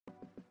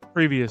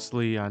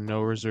Previously on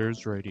No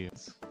Reserves Radio.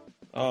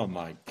 Oh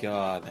my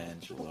God,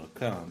 Angelo!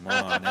 Come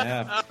on,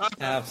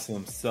 have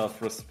some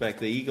self-respect.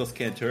 The Eagles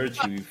can't hurt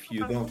you if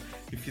you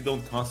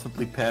don't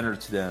constantly pander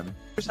to them.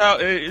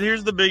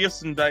 Here's the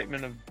biggest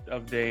indictment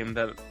of Dame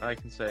that I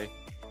can say.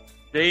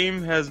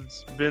 Dame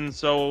has been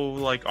so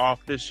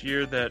off this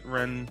year that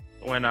Ren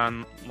went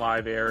on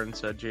live air and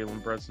said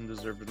Jalen Brunson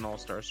deserved an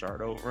all-star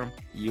start over him.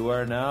 You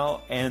are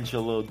now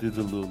Angelo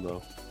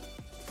Didululo.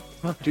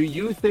 Do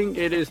you think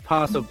it is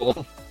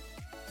possible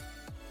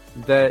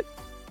that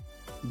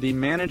the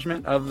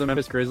management of the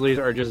Memphis Grizzlies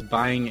are just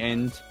buying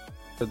into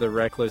the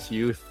reckless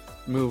youth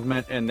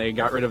movement and they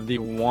got rid of the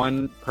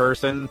one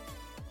person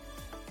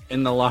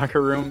in the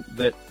locker room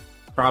that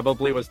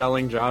probably was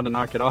telling Ja to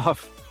knock it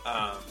off?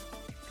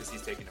 Because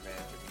he's taken advantage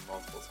of me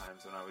multiple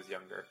times when I was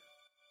younger.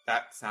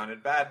 That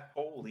sounded bad.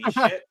 Holy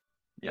shit.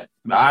 Yeah,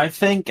 I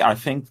think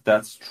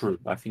that's true.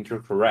 I think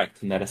you're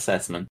correct in that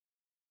assessment.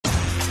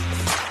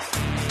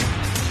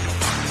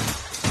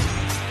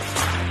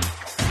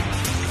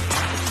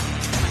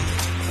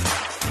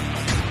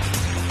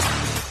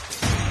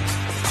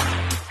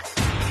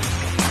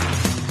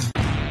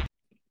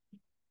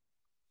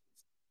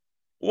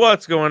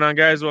 What's going on,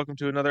 guys? Welcome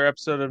to another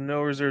episode of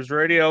No Reserves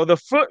Radio. The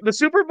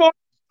Super Bowl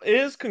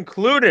is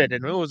concluded,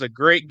 and it was a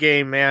great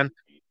game, man.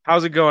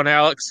 How's it going,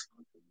 Alex?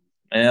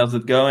 How's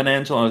it going,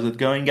 Angelo? How's it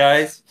going,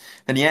 guys?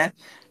 And yeah,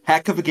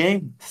 heck of a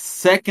game.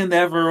 Second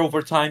ever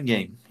overtime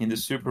game in the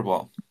Super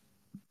Bowl.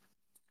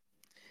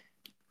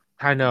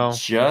 I know.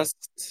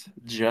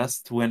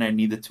 Just when I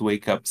needed to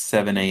wake up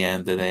 7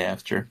 a.m. the day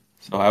after.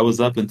 So I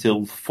was up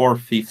until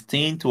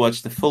 4:15 to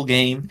watch the full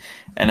game,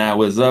 and I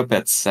was up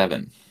at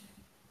 7.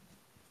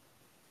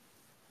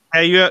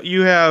 Hey,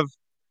 you have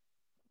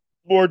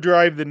more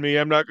drive than me,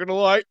 I'm not going to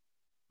lie.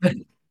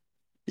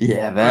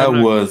 Yeah, that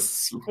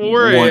was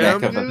 4 one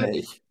a.m., heck of a dude.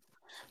 day.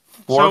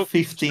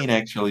 4:15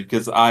 actually,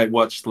 because I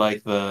watched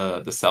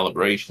the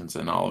celebrations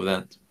and all of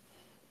that.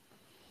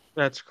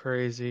 That's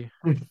crazy.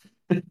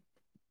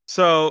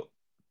 So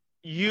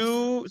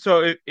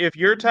if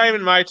your time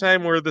and my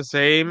time were the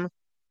same,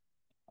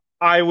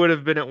 I would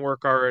have been at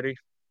work already.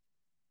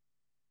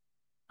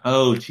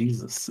 Oh,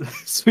 Jesus.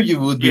 So you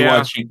would be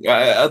watching.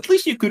 At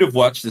least you could have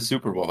watched the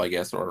Super Bowl, I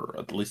guess, or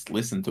at least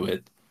listened to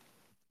it.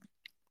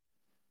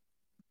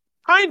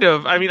 Kind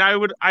of. I mean,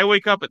 I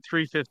wake up at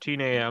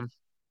 3:15 a.m.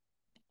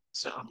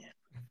 So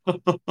I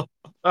don't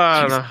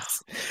know.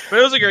 Jesus. But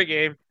it was a great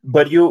game.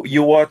 But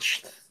you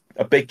watched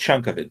a big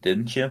chunk of it,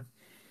 didn't you?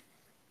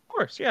 Of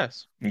course,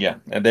 yes. Yeah.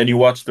 And then you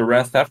watched the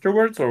rest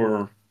afterwards,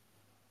 or?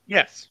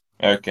 Yes.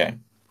 Okay.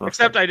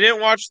 Except I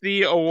didn't watch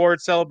the award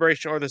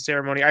celebration or the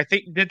ceremony. I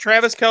think, did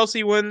Travis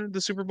Kelce win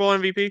the Super Bowl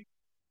MVP?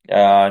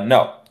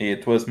 No,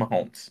 it was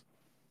Mahomes.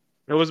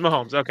 It was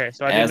Mahomes. Okay,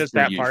 so I didn't As miss per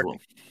that usual.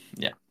 part.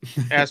 Yeah.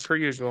 As per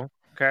usual.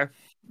 Okay.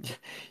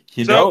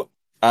 You So,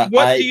 know,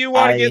 What do you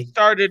want to get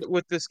started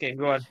with this game?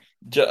 Go on.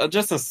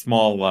 just a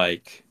small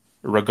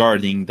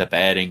regarding the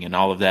betting and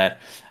all of that.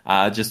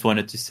 I just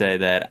wanted to say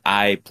that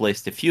I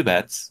placed a few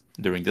bets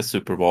during the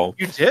Super Bowl.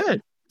 You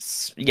did?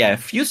 Yeah, a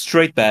few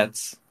straight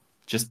bets,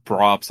 just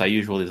props. I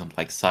usually don't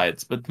like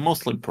sides, but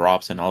mostly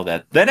props and all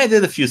that. Then I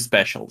did a few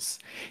specials.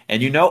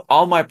 And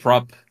all my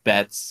prop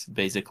bets,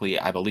 basically,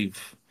 I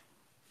believe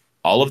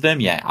all of them?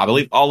 Yeah, I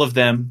believe all of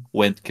them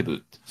went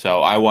kaboot.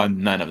 So I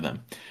won none of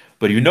them.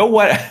 But you know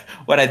what?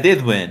 What I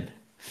did win?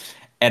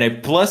 At a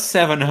plus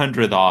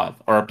 700 odd,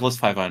 or a plus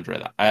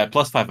 500.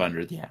 Plus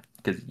 500, yeah.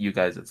 Because you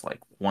guys, it's like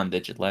one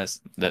digit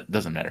less. That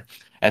doesn't matter.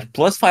 At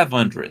plus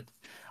 500,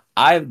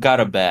 I've got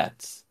a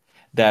bet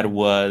that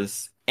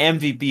was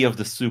MVP of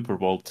the Super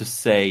Bowl to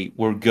say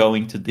we're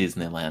going to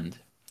Disneyland.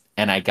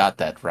 And I got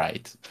that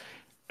right.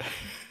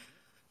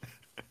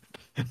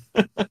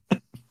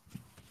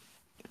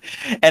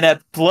 And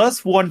at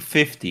plus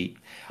 150,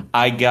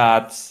 I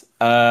got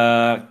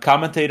a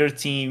commentator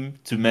team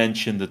to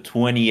mention the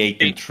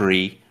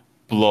 28-3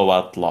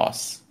 blowout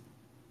loss.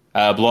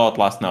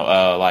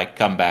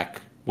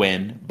 Comeback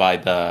win by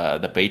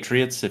the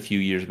Patriots a few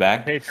years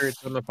back.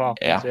 Patriots on the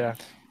Falcons, yeah.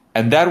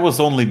 And that was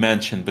only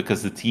mentioned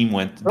because the game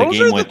went to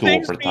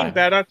overtime.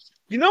 Bet on.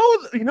 You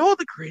know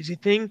the crazy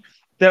thing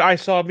that I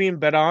saw being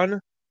bet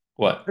on?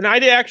 What? And I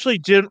actually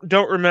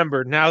don't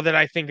remember now that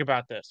I think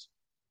about this.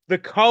 The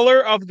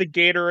color of the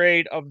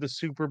Gatorade of the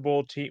Super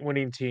Bowl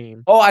winning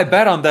team. Oh, I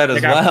bet on that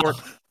as well.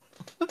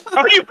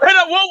 Oh, you bet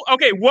on what?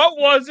 Okay, what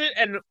was it,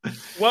 and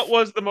what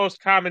was the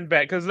most common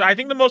bet? Because I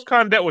think the most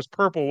common bet was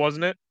purple,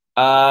 wasn't it?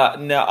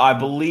 No, I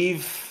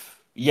believe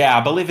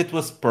it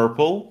was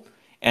purple,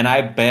 and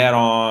I bet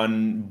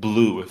on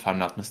blue, if I'm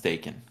not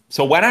mistaken.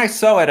 So when I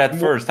saw it at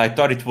first, I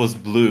thought it was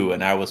blue,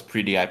 and I was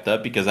pretty hyped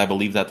up because I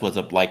believe that was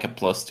a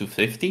plus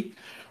 250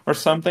 or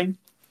something.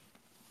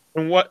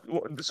 And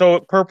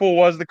so purple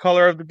was the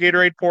color of the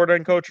Gatorade poured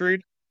on Coach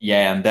Reed?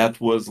 Yeah, and that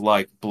was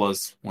like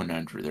plus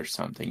 100 or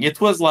something.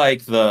 It was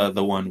like the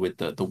one with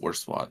the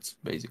worst odds,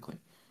 basically.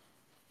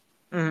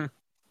 Mm-hmm.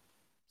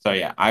 So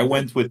yeah, I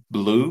went with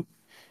blue,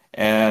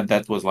 and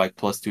that was like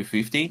plus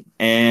 250.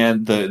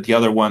 And the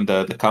other one,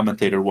 the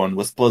commentator one,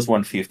 was plus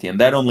 150. And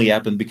that only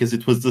happened because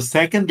it was the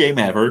second game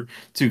ever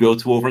to go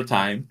to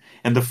overtime.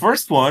 And the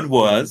first one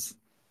was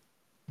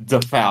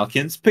the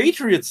Falcons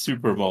Patriots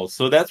Super Bowl.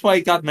 So that's why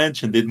it got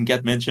mentioned. Didn't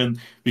get mentioned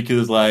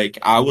because like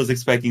I was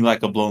expecting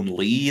like a blown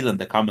lead and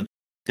the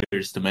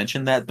commentators to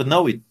mention that, but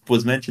no, it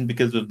was mentioned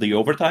because of the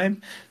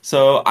overtime.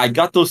 So I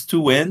got those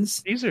two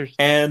wins, These are,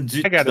 and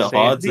due I to gotta the say,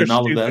 odds these are and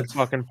all of stupid that,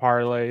 fucking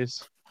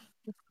parlays.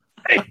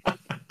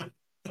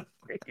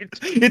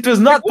 it was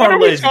not What are we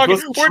parlays. It talking?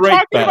 was We're straight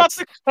talking about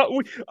bets.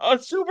 a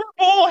Super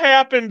Bowl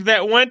happened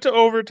that went to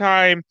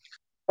overtime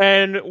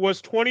and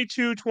was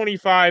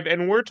 22-25,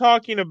 and we're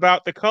talking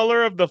about the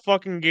color of the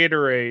fucking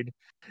Gatorade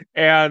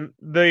and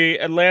the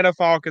Atlanta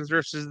Falcons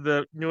versus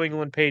the New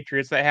England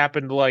Patriots that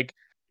happened like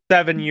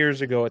 7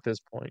 years ago at this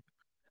point.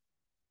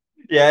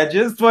 Yeah, I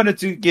just wanted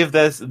to give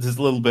this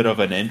little bit of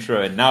an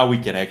intro, and now we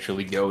can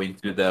actually go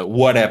into the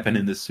what happened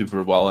in the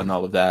Super Bowl and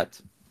all of that.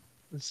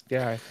 This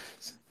guy.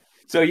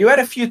 So you had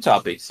a few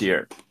topics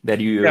here that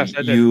Yes,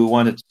 I did. you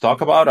wanted to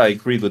talk about. I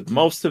agreed with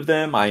most of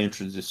them. I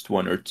introduced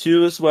one or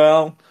two as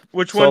well.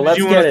 Which So one did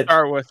you let's want get to it.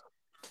 start with?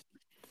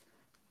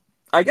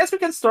 I guess we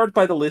can start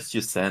by the list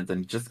you sent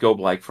and just go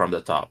like from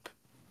the top.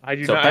 I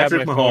do So not have Patrick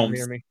my phone near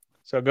Mahomes. me.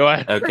 So go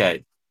ahead.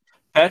 Okay.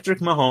 Patrick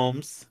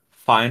Mahomes,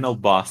 final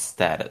boss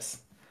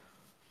status.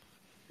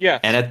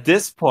 Yes. And at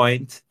this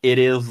point, it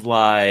is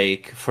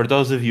like, for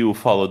those of you who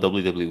follow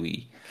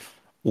WWE,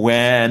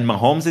 when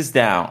Mahomes is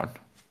down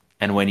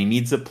and when he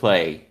needs a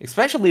play,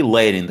 especially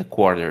late in the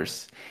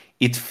quarters,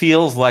 it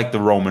feels like the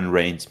Roman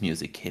Reigns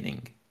music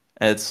hitting.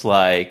 It's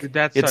like, Dude,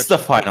 that's it's such. the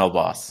final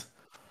boss.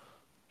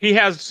 He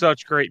has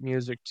such great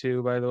music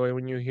too, by the way,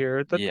 when you hear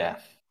it. Yeah.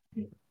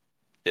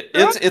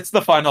 It's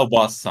the final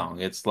boss song.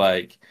 It's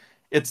like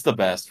it's the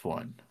best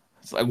one.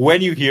 It's like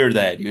when you hear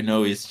that, you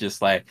know it's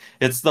just like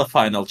it's the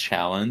final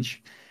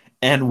challenge.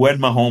 And when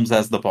Mahomes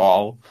has the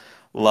ball,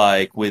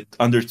 like with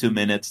under 2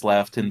 minutes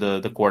left in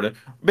the quarter,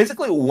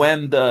 basically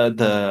when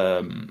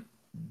the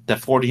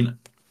 14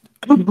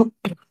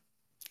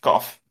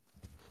 cough.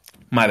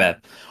 My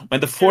bad. When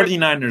the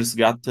 49ers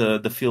got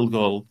the field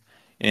goal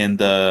in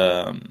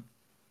the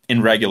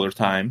in regular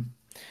time,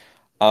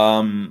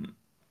 um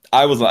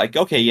I was like,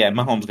 okay, yeah,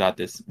 Mahomes got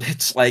this.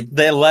 It's like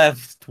they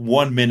left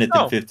 1 minute and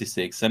No,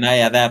 56, and I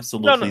had no,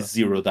 absolutely no,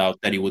 zero doubt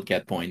that he would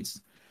get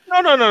points.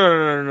 no.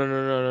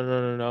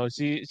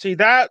 See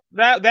that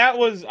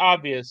was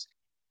obvious.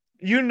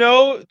 You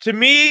know, to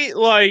me,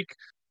 like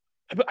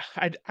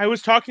I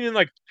was talking in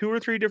like two or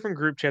three different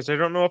group chats. I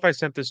don't know if I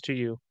sent this to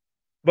you,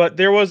 but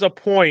there was a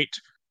point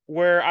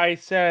where I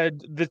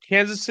said the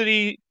Kansas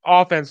City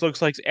offense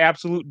looks like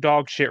absolute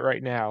dog shit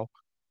right now.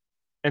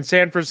 And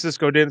San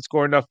Francisco didn't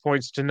score enough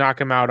points to knock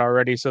them out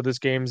already, so this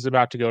game is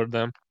about to go to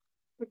them.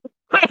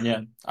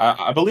 Yeah,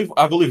 I believe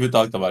we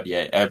talked about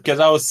because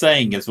I was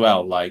saying as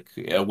well, like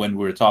when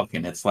we were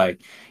talking, it's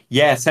like,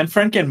 yeah, San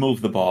Fran can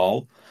move the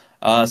ball.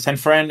 San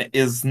Fran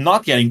is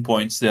not getting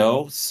points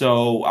though,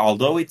 so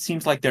although it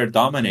seems like they're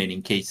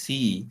dominating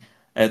KC,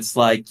 it's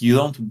like you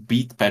don't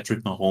beat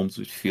Patrick Mahomes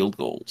with field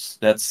goals.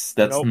 That's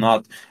Nope.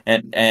 not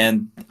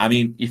and I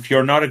mean, if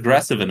you're not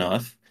aggressive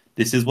enough,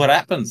 this is what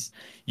happens.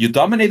 You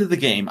dominated the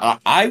game.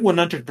 I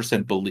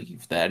 100%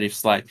 believe that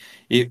it's like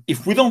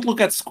if we don't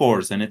look at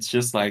scores and it's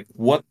just like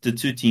what the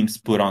two teams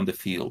put on the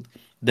field,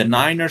 the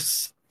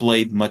Niners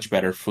played much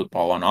better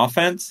football on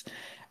offense.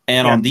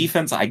 And Yeah, on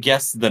defense, I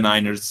guess the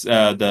Niners,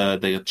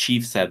 the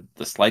Chiefs had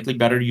the slightly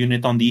better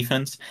unit on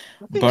defense.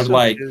 I think But so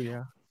like too.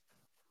 Yeah,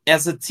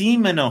 as a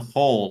team in a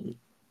whole,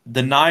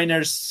 the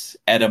Niners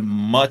had a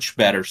much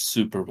better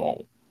Super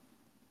Bowl,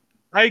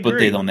 I but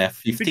they agree. don't have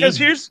Because 15.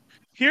 here's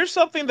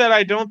something that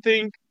I don't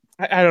think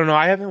I don't know.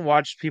 I haven't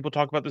watched people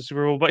talk about the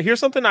Super Bowl, but here's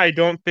something I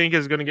don't think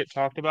is going to get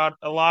talked about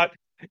a lot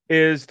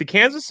is the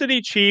Kansas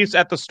City Chiefs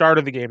at the start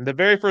of the game, the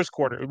very first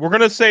quarter. We're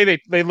going to say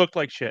they looked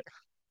like shit.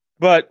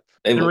 But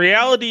They the look,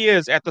 reality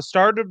is, at the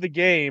start of the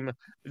game,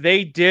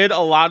 they did a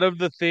lot of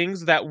the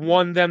things that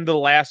won them the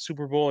last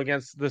Super Bowl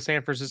against the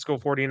San Francisco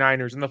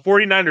 49ers. And the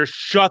 49ers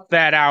shut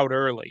that out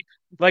early.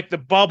 Like the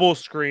bubble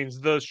screens,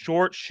 the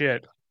short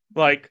shit.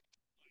 Like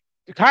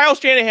Kyle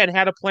Shanahan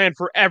had a plan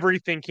for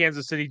everything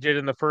Kansas City did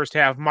in the first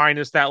half,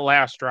 minus that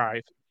last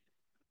drive.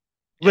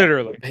 yeah,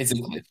 Literally.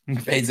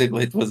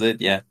 basically it was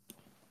it, yeah.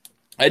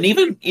 And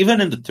even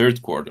in the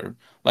third quarter,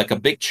 like a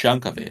big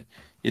chunk of it,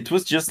 it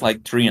was just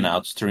like three and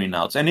outs,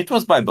 and it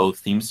was by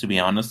both teams to be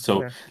honest.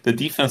 So Yeah. the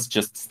defense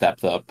just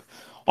stepped up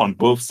on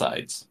both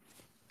sides.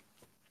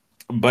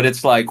 But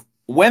it's like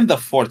when the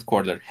fourth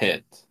quarter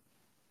hit,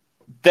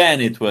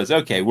 then it was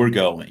okay, we're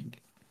going.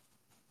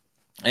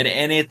 And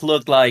it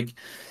looked like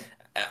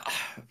uh,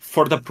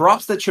 for the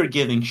props that you're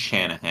giving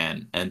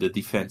Shanahan and the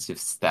defensive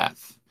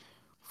staff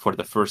for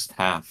the first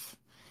half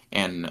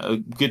and a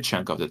good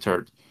chunk of the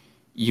third,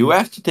 you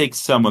have to take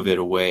some of it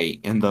away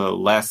in the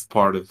last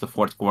part of the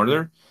fourth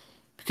quarter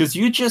because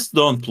you just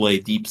don't play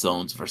deep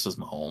zones versus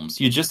Mahomes.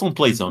 You just don't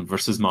play zone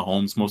versus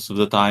Mahomes most of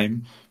the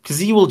time because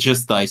he will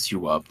just dice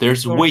you up.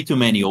 There's So way too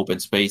many open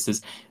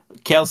spaces.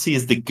 Kelsey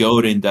is the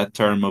goat in that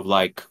term of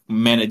like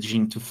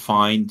managing to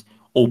find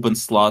open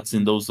slots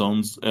in those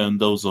zones and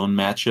those zone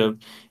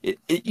matchup.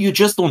 You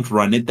just don't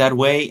run it that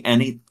way,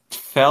 and it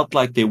felt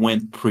like they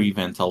went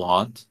prevent a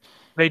lot,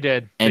 They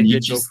did. They and you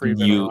did go just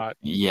prevent a knew, lot.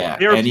 yeah,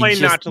 They were and he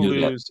playing just not to knew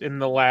that. lose in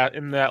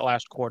that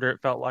last quarter.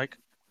 It felt like.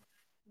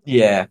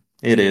 Yeah,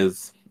 it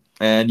is,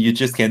 and you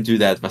just can't do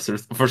that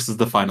versus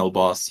the final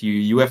boss.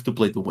 You have to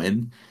play to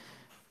win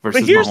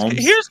But versus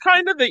Mahomes. here's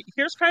kind of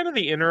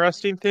the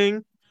interesting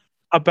thing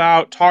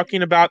about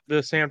talking about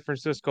the San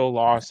Francisco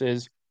loss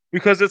is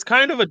because it's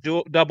kind of a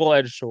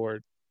double-edged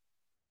sword.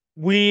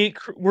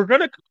 We're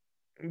gonna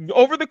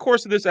over the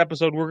course of this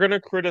episode, we're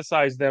gonna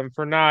criticize them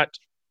for not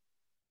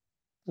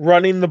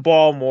running the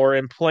ball more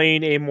and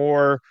playing a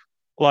more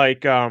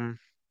like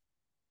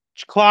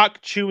clock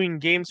chewing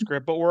game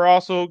script, but we're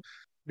also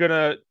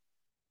gonna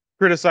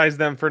criticize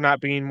them for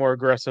not being more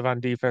aggressive on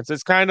defense.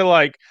 It's kind of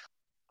like,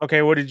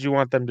 okay, what did you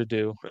want them to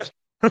do?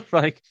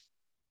 Like,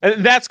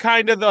 and that's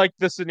kind of like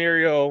the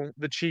scenario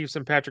the Chiefs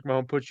and Patrick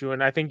Mahomes put you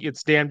in. I think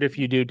it's damned if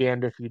you do,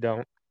 damned if you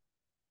don't.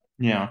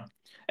 Yeah.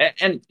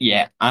 And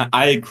yeah,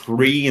 I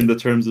agree in the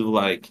terms of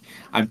like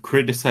I'm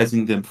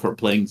criticizing them for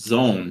playing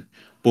zone,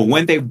 but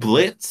when they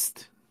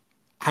blitzed,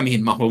 I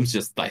mean Mahomes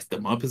just diced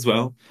them up as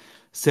well.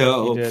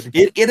 He So did.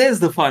 it is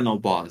the final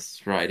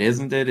boss, right?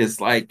 Isn't it?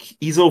 It's like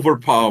he's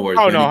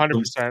overpowered Oh when no, it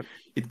comes 100%.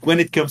 when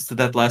it comes to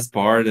that last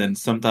part, and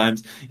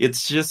sometimes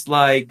it's just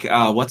like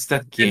what's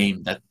that And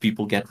game that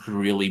people get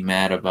really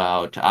mad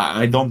about?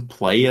 I don't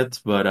play it,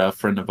 but a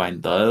friend of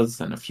mine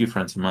does, and a few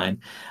friends of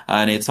mine,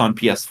 and it's on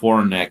PS4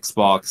 and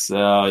Xbox.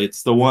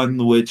 It's the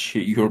one which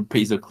you're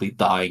basically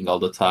dying all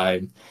the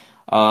time.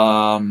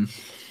 Um,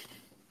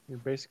 you're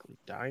basically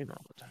dying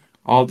all the time.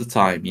 all the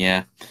time,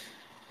 yeah.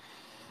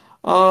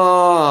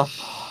 Uh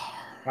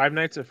Five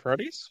Nights at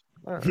Freddy's?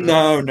 I don't know.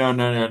 no, no,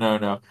 no, no, no,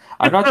 no.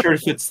 I'm not sure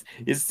if it's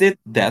is it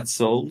Dead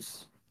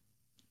Souls?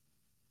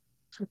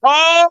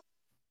 Oh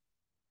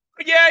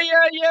yeah,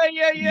 yeah, yeah,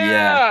 yeah,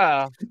 Yeah,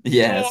 yeah.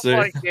 yeah. Soul So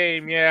like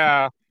game,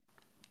 yeah,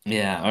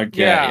 yeah,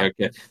 yeah. okay,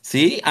 okay.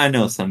 See, I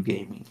know some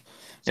gaming.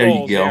 There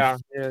you Souls, go. yeah,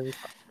 yeah.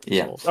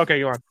 Yeah. Souls. Okay,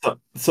 go on.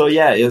 So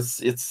yeah,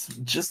 it's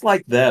just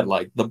like that.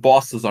 Like the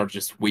bosses are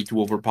just way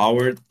too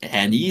overpowered,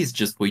 and he's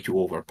just way too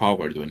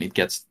overpowered when it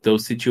gets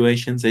those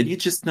situations. And you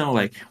just know,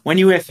 like when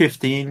you have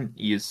 15,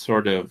 you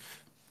sort of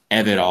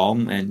have it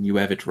all, and you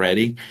have it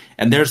ready.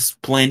 And there's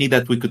plenty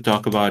that we could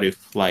talk about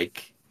if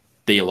like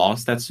they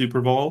lost that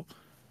Super Bowl,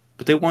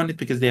 but they won it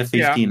because they have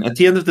Yeah. 15. At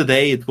the end of the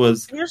day, it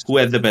was Here's who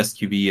had the best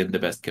QB and the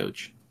best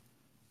coach.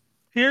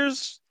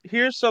 here's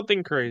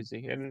something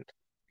crazy, and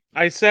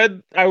I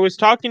said I was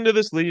talking to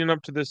this leading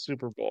up to this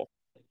Super Bowl.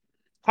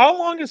 How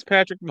long has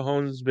Patrick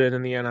Mahomes been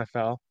in the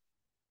NFL?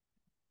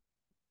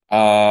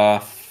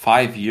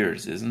 5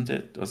 years, isn't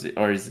it? Was it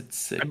or is it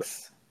I,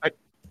 6? I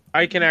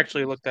I can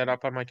actually look that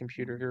up on my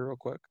computer here real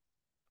quick.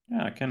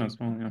 Yeah, I can as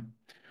well.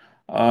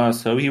 Yeah.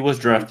 So he was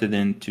drafted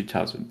in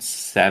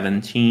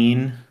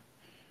 2017.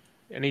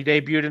 And he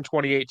debuted in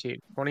 2018.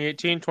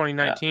 2018,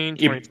 Uh, 2019,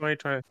 he- 2020,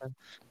 2021.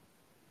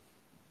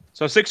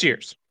 So 6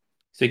 years.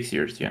 6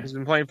 years, yeah. He's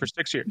been playing for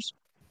 6 years.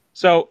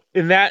 So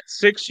in that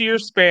 6 year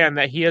span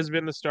that he has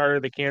been the starter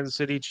of the Kansas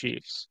City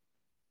Chiefs,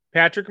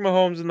 Patrick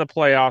Mahomes in the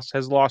playoffs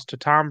has lost to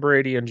Tom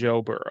Brady and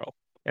Joe Burrow.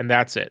 And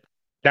that's it.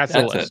 That's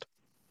the That's it. list.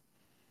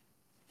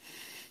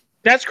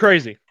 That's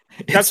crazy.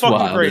 That's It's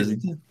fucking wild, crazy.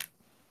 isn't it?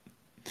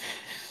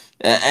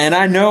 And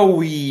I know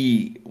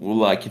we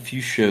like a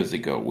few shows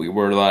ago we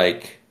were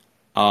like,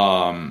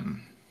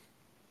 um,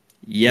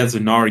 he has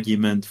an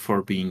argument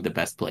for being the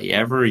best play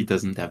ever. He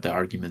doesn't have the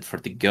argument for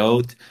the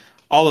GOAT.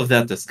 All of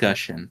that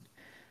discussion.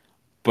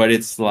 But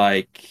it's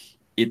like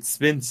it's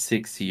been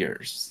 6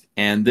 years,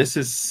 and this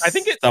is I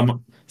think it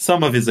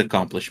some of his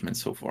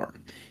accomplishments so far.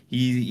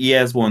 He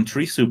has won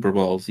 3 Super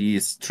Bowls. He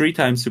is 3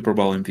 time Super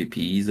Bowl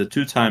MVP. He's a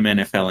 2 time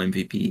NFL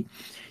MVP.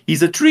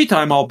 He's a 3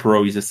 time All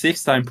Pro. He's a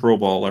 6 time Pro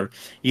Bowler.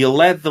 He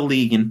led the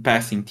league in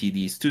passing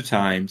TDs 2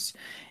 times,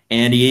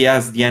 and he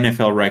has the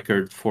NFL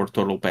record for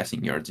total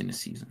passing yards in a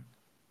season.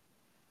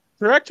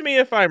 correct me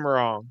if I'm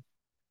wrong.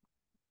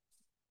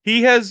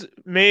 He has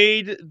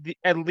made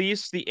at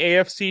least the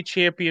AFC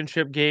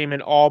Championship game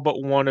in all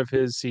but one of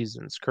his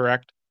seasons,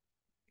 correct?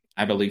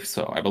 I believe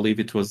so. I believe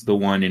it was the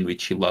one in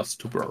which he lost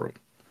to Burrow.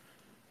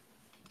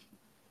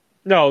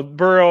 No,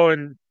 Burrow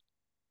and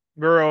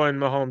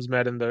Mahomes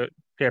met in the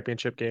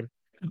championship game.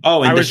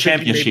 Oh, in I the was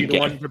thinking maybe championship the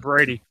one game. to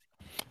Brady.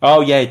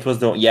 Oh yeah, it was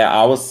the yeah.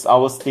 I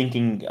was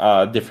thinking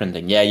different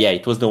thing. Yeah, yeah,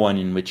 it was the one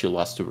in which you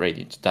lost to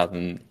Brady in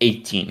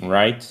 2018,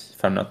 right?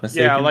 If I'm not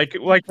Yeah, mistaken.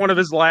 like one of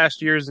his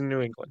last years in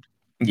New England.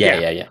 Yeah, Yeah.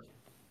 yeah, yeah.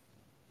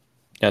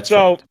 That's So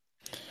right.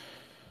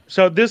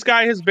 so this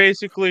guy has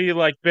basically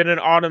like been an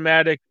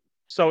automatic.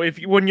 So if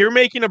you, when you're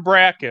making a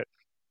bracket,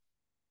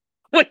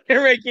 when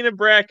you're making a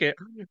bracket,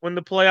 when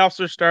the playoffs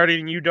are starting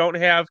and you don't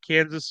have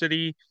Kansas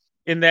City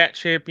in that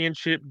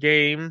championship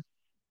game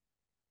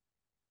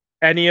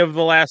any of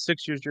the last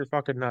 6 years, you're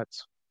fucking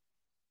nuts.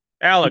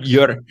 Alex.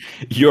 You're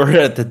you're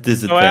at a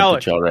So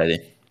Alex, disadvantage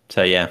already.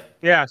 So yeah,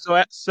 Yeah.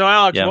 So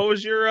Alex, yeah. what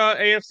was your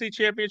AFC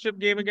Championship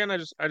game again?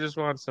 I just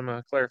want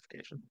some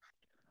clarification.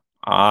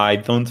 I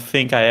don't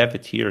think I have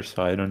it here,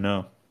 so I don't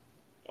know.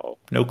 Oh,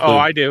 No oh, clue.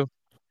 I do.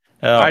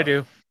 I Oh,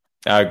 do.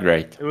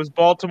 great. It was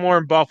Baltimore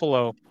and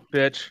Buffalo,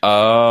 bitch.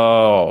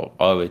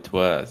 Oh, it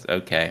was.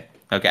 Okay.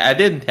 Okay, I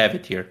didn't have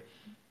it here.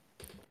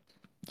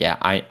 Yeah,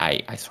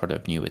 I sort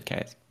of knew it,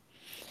 guys.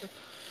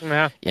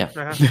 Yeah. Yeah.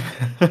 Yeah.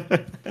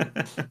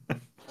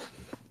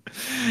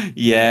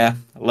 Yeah,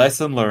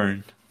 lesson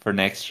learned for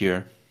next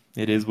year.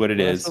 It is what it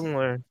is. Lesson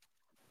learned.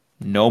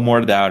 No more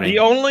The doubting.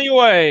 only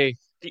way,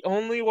 the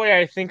only way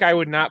I think I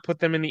would not put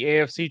them in the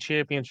AFC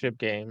Championship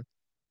game.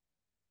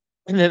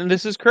 And then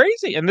this is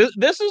crazy. And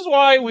this is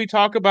why we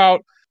talk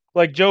about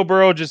like Joe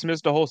Burrow just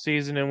missed a whole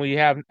season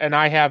and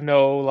I have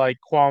no like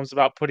qualms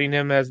about putting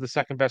him as the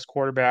second best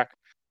quarterback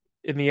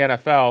in the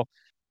NFL.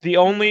 The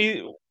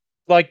only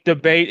like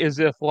debate is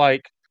if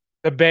like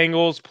the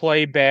Bengals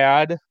play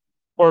bad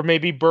or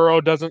maybe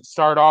Burrow doesn't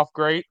start off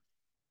great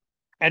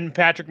and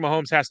Patrick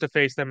Mahomes has to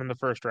face them in the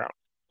first round.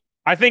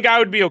 I think I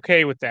would be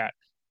okay with that.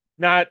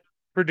 Not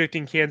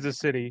predicting Kansas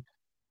City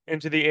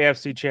into the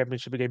AFC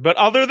Championship game. But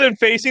other than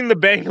facing the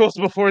Bengals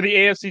before the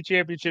AFC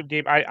Championship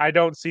game, I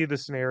don't see the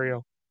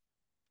scenario.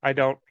 I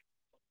don't.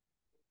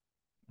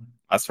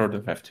 I sort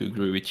of have to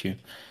agree with you.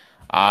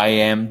 I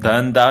am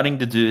done doubting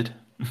the dude.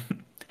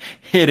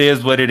 It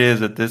is what it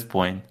is at this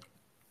point.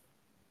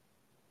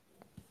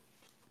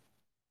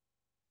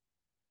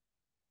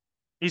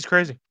 He's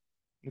crazy.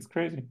 It's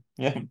crazy.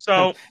 Yeah.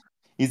 So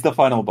He's the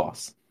final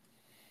boss.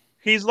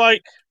 he's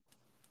like,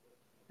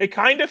 it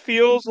kind of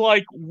feels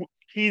like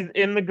he's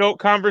in the GOAT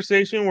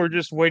conversation. We're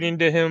just waiting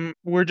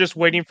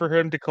for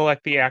him to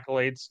collect the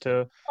accolades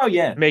to Oh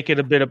yeah. make it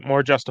a bit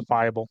more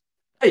justifiable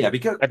Yeah,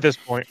 because at this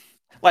point.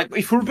 like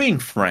if we're being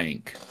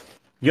frank,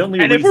 the only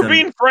And if we're reason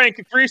being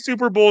frank, 3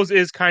 Super Bowls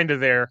is kind of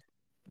there.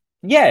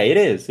 yeah, it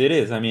is. It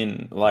is. I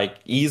mean, like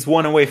he's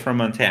one away from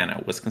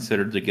Montana, was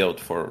considered the GOAT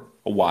for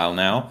a while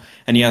now,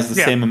 and he has the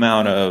Yeah. same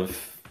amount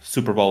of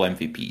Super Bowl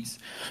MVPs.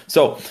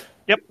 So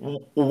Yep.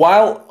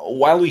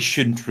 while we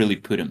shouldn't really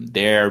put him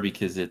there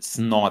because it's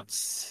not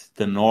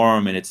the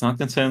norm and it's not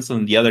consensus,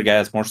 and the other guy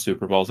has more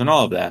Super Bowls and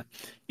all of that,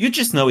 you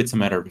just know it's a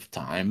matter of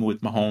time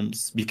with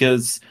Mahomes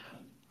because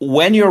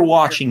when you're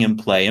watching him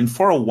play, and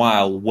for a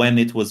while when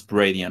it was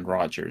Brady and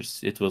Rodgers,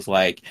 it was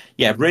like,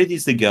 yeah,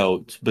 Brady's the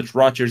GOAT, but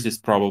Rodgers is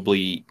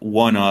probably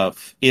one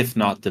of, if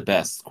not the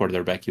best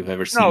quarterback you've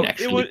ever seen No,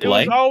 actually it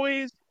was play.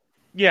 always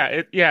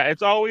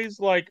it's always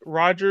like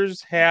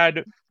Rodgers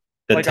had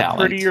The like a talent.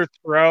 prettier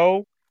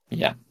throw,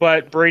 Yeah.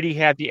 but Brady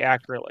had the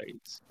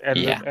accolades and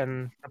Yeah.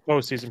 the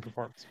postseason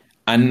performance.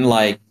 And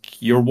like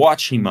you're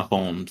watching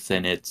Mahomes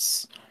and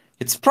it's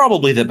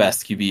probably the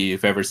best QB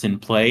you've ever seen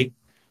play.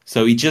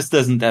 So he just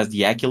doesn't have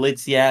the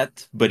accolades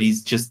yet, but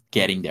he's just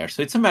getting there.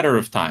 So it's a matter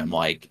of time.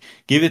 Like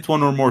give it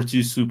one or more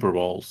two Super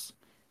Bowls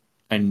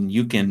and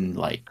you can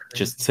like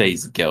just say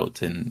he's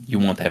GOAT and you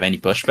won't have any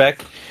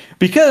pushback.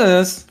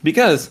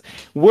 Because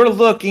we're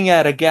looking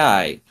at a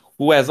guy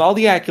who has all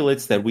the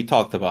accolades that we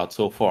talked about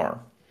so far.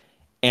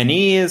 And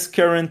he is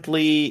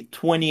currently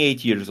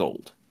 28 years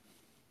old.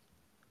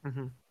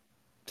 Mm-hmm.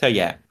 So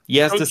yeah, he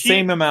has So the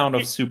same amount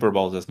of Super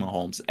Bowls as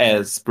Mahomes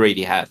as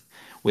Brady had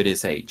with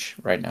his age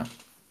right now.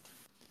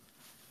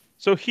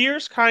 So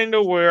here's kind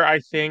of where I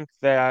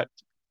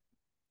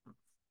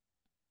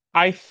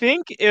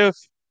think if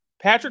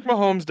Patrick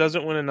Mahomes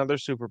doesn't win another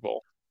Super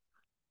Bowl,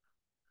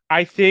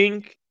 I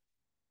think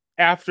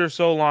after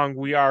so long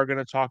we are going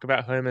to talk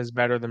about him as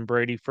better than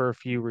Brady for a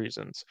few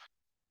reasons.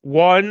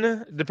 One,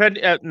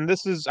 and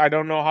this is I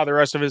don't know how the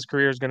rest of his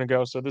career is going to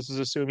go, so this is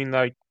assuming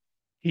like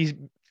he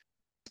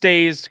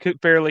stays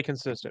fairly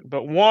consistent.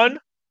 But one,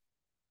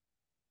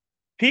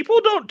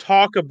 people don't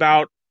talk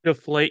about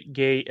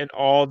Deflategate and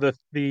all the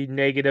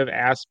negative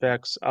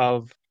aspects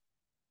of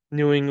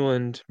New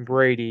England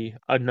Brady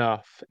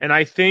enough. And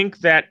I think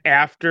that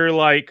after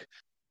like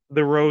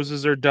the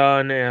roses are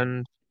done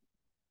and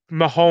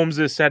Mahomes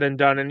is said and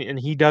done and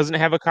he doesn't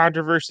have a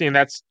controversy, and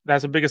that's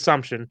a big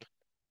assumption.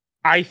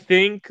 I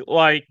think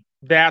like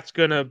that's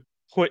gonna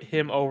put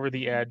him over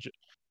the edge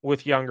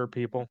with younger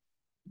people.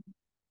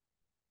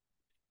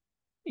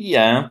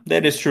 Yeah,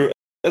 that is true.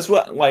 That's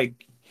what like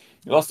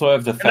you also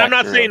have the And I'm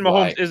not factor saying of Mahomes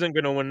like isn't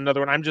gonna win another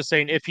one. I'm just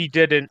saying if he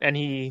didn't and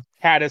he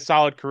had a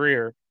solid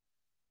career,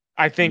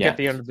 I think yeah. at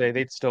the end of the day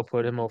they'd still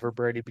put him over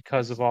Brady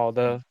because of all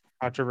the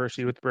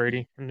controversy with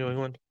Brady in New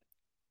England.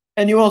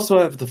 And you also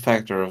have the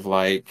factor of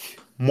like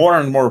more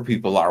and more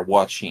people are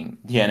watching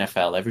the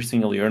NFL every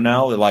single year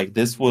now. Like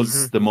this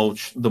was the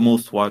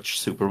most watched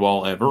Super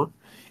Bowl ever,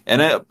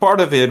 and part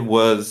of it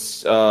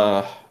was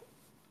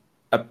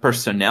a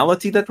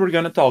personality that we're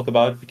going to talk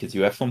about because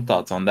you have some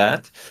thoughts on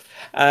that.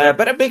 Yep.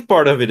 But a big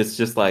part of it is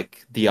just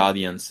like the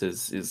audience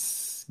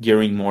is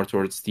gearing more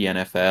towards the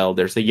NFL.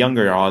 There's a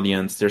younger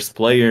audience. There's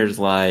players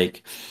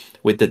like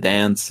with the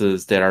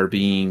dances that are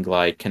being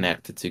like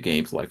connected to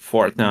games like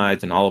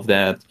Fortnite and all of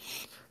that.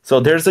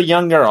 So there's a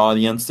younger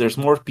audience. There's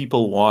more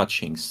people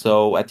watching.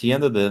 So at the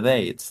end of the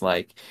day, it's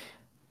like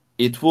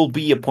it will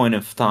be a point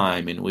of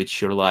time in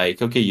which you're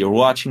like, okay,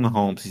 you're watching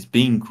Mahomes, he's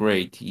being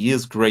great, he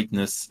is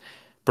greatness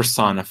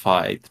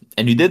personified,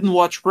 and you didn't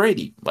watch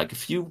Brady. Like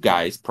a few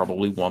guys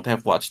probably won't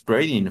have watched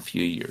Brady in a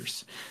few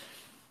years.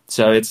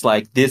 So it's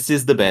like this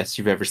is the best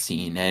you've ever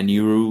seen, and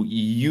you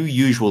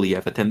usually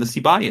have a tendency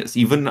bias.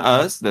 Even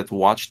us that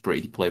watched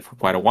Brady play for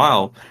quite a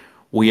while,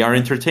 we are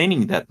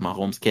entertaining that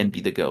Mahomes can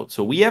be the GOAT.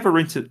 So we have a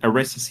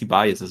recency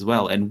bias as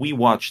well, and we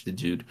watch the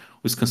dude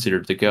who's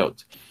considered the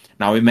GOAT.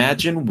 Now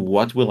imagine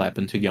what will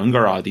happen to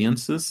younger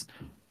audiences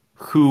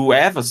who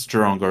have a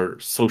stronger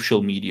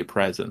social media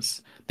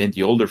presence than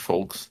the older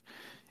folks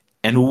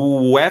and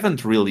who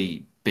haven't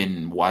really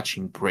been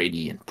watching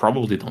Brady and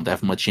probably don't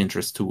have much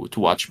interest to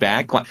watch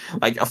back.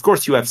 Of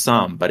course you have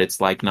some, but it's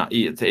like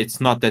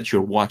it's not that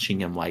you're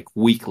watching him like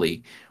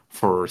weekly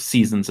for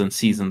seasons and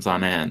seasons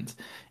on end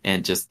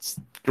and just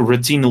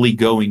routinely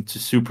going to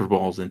Super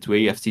Bowls and to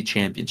AFC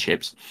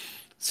championships.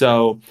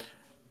 So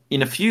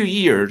in a few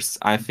years,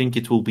 I think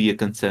it will be a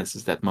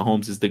consensus that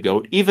Mahomes is the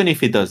GOAT, even if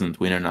he doesn't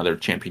win another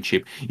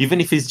championship, even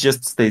if he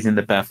just stays in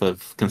the path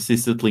of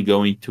consistently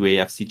going to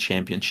AFC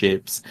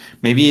championships.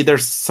 Maybe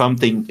there's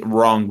something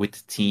wrong with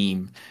the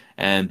team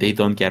and they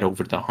don't get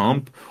over the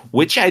hump,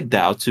 which I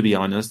doubt, to be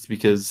honest,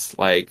 because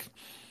like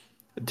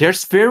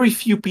there's very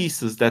few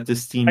pieces that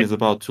this team is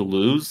about to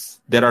lose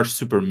that are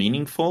super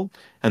meaningful,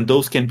 and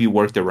those can be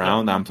worked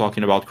around. I'm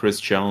talking about Chris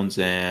Jones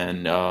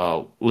and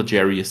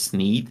L'Jarius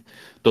Sneed.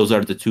 Those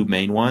are the two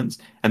main ones,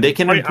 and they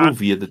can improve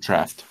via the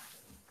draft.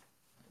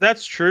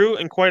 That's true,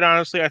 and quite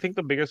honestly, I think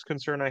the biggest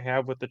concern I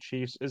have with the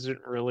Chiefs isn't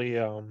really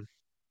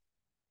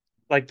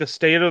like the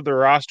state of the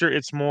roster.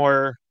 It's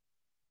more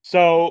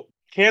so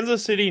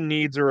Kansas City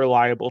needs a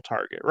reliable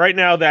target. Right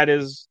now, that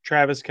is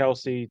Travis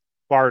Kelce,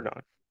 bar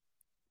none.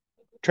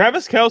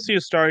 Travis Kelce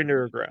is starting to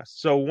regress.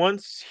 So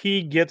once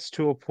he gets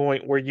to a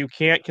point where you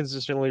can't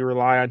consistently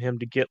rely on him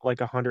to get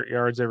like 100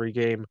 yards every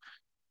game,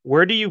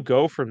 where do you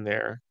go from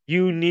there?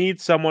 You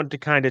need someone to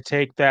kind of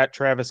take that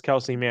Travis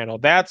Kelce mantle.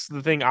 That's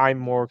the thing I'm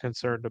more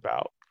concerned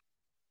about.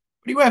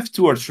 But you have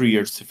 2 or 3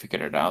 years to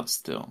figure it out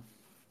still.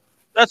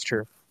 That's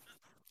true.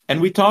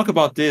 And we talk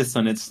about this,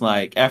 and it's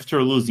like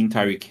after losing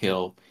Tyreek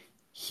Hill,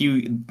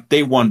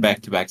 they won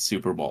back-to-back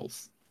Super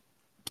Bowls.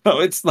 So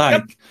it's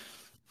like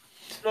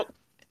Yep.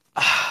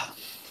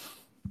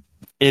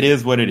 it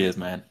is what it is,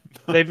 man.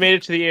 They've made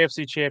it to the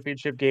AFC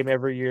Championship game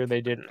every year.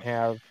 They didn't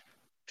have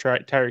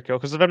Tyreek Hill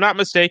because if I'm not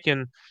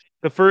mistaken,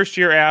 the first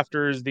year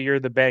after is the year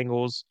the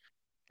Bengals.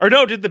 Or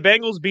no, did the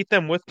Bengals beat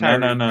them with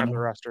Tyreek on the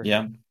roster?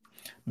 Yeah.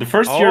 The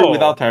first year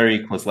without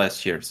Tyreek was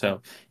last year,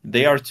 so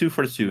they are 2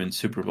 for 2 in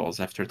Super Bowls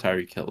after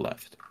Tyreek Hill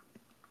left.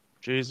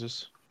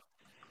 Jesus.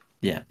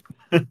 Yeah.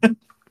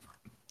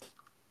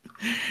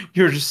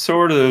 You're just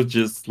sort of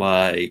just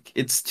like,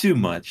 it's too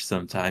much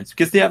sometimes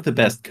because they have the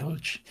best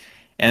coach.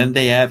 And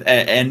they have,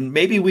 and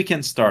maybe we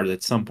can start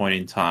at some point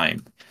in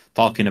time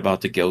talking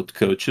about the GOAT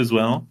coach as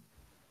well.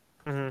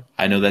 Mm-hmm.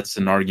 I know that's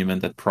an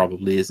argument that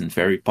probably isn't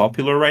very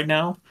popular right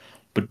now,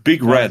 but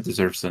Big Red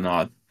deserves a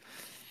nod.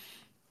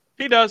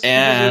 He does.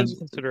 And he deserves a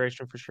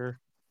consideration for sure.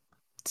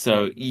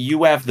 So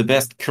you have the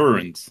best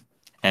current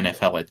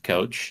NFL head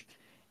coach,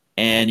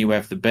 and you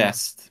have the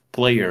best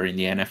player in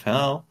the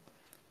NFL.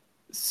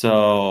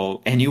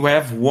 So, and you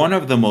have one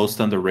of the most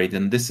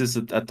underrated, and this is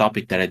a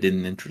topic that I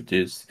didn't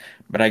introduce,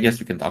 but I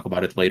guess we can talk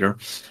about it later.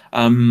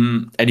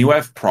 And you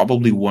have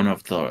probably one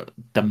of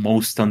the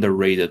most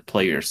underrated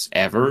players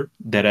ever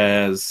that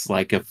has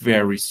like a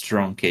very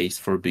strong case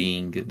for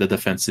being the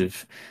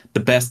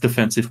best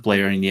defensive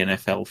player in the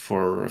NFL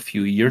for a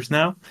few years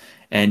now,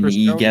 and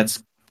he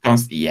gets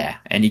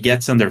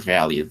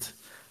undervalued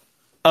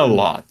a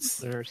lot.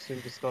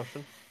 Interesting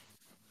discussion.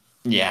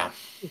 Yeah.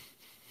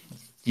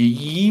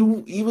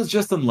 He was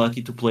just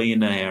unlucky to play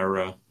in an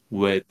era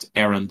with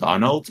Aaron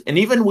Donald. And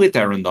even with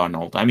Aaron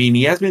Donald, I mean,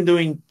 he has been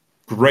doing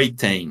great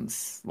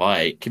things.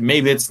 Like,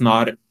 maybe it's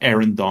not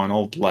Aaron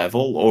Donald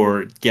level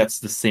or gets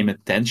the same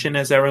attention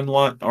as Aaron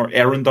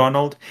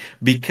Donald,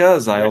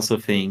 because I also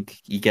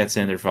think he gets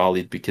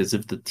undervalued because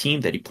of the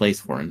team that he plays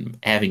for and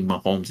having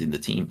Mahomes in the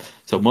team.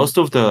 So most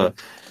of the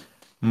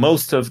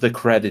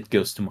credit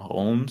goes to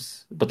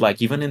Mahomes, but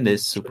like even in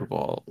this Super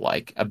Bowl,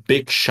 like a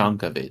big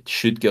chunk of it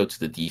should go to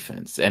the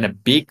defense and a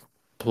big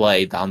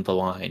play down the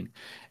line.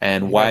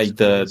 And why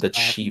the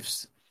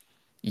Chiefs,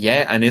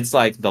 yeah, and it's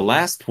like the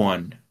last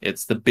one,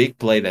 it's the big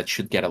play that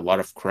should get a lot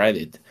of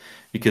credit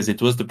because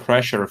it was the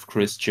pressure of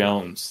Chris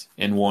Jones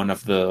in one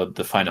of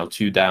the final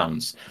 2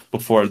 downs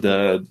before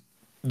the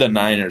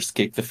Niners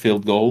kicked the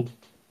field goal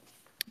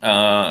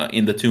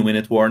in the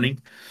 2-minute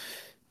warning.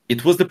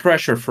 It was the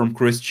pressure from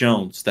Chris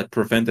Jones that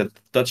prevented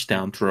the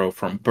touchdown throw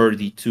from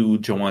Purdy to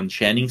Jawan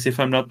Jennings, if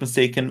I'm not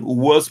mistaken, who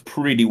was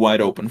pretty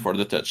wide open for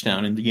the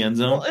touchdown in the end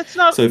zone. Well, it's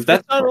not. So if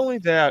that's not only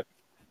that.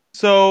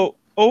 So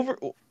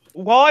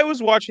while I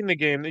was watching the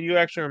game, you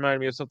actually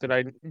reminded me of something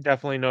I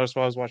definitely noticed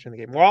while I was watching the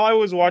game. While I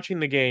was watching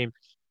the game,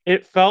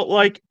 it felt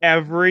like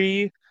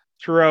every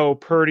throw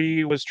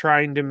Purdy was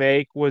trying to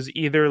make was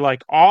either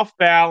like off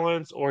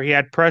balance or he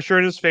had pressure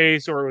in his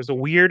face or it was a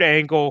weird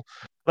angle.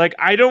 Like,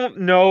 I don't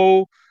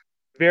know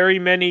very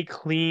many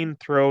clean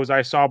throws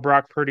I saw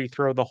Brock Purdy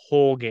throw the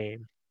whole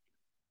game.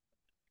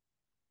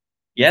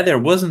 Yeah, there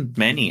wasn't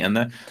many,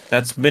 and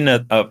that's been a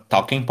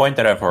talking point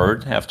that I've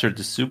heard after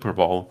the Super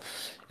Bowl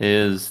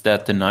is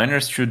that the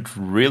Niners should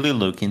really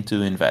look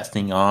into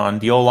investing on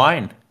the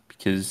O-line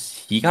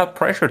because he got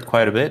pressured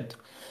quite a bit.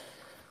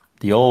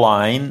 The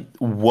O-line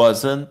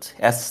wasn't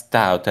as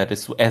stout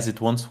as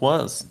it once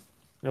was.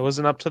 It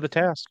wasn't up to the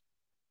task.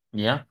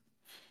 Yeah,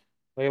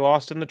 They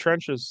lost in the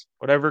trenches,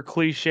 whatever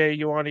cliche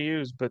you want to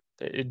use, but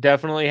it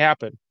definitely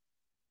happened.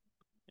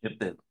 it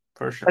did,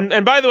 for sure.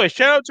 And by the way,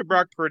 shout out to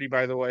Brock Purdy,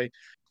 by the way,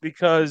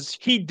 because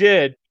he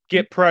did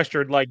get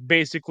pressured like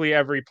basically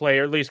every play,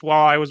 or at least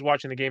while I was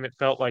watching the game, it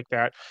felt like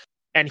that.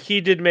 And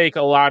he did make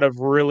a lot of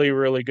really,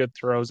 really good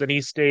throws, and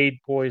he stayed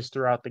poised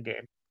throughout the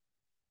game.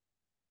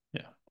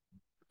 Yeah.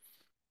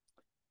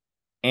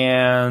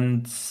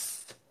 And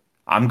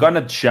I'm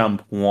gonna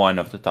jump one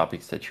of the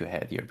topics that you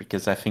had here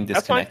because I think this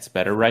That's fine. connects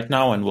better right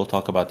now, and we'll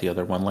talk about the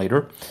other one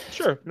later.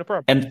 Sure, no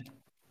problem. And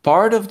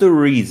part of the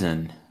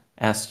reason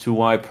as to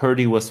why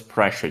Purdy was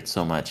pressured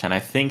so much, and I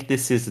think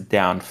this is a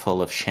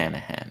downfall of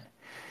Shanahan,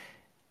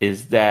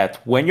 is that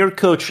when you're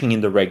coaching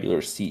in the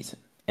regular season,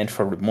 and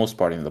for the most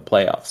part in the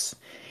playoffs,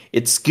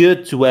 it's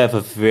good to have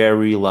a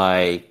very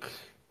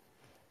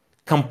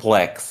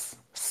complex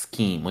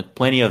scheme with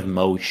plenty of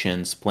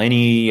motions,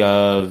 plenty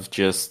of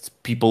just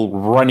people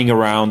running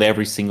around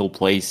every single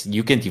place.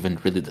 You can't even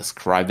really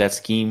describe that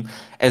scheme.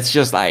 It's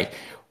just like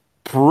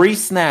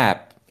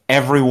pre-snap,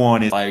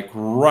 everyone is like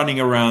running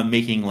around,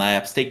 making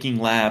laps, taking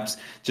laps,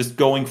 just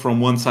going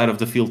from one side of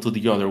the field to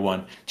the other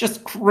one.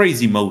 Just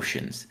crazy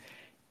motions.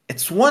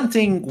 It's one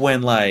thing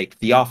when like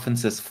the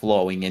offense is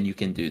flowing and you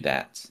can do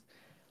that.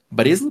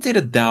 But isn't it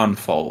a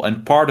downfall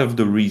and part of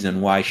the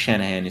reason why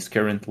Shanahan is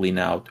currently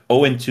now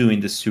 0-2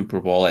 in the Super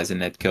Bowl as a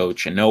head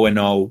coach and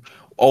 0-0,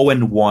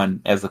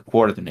 0-1 as a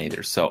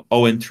coordinator, so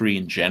 0-3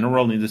 in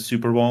general in the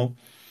Super Bowl?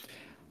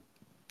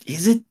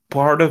 Is it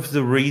part of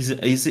the reason?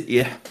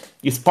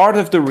 Is part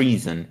of the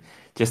reason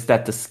just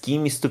that the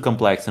scheme is too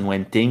complex and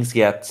when things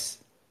get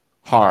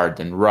hard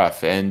and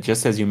rough, and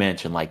just as you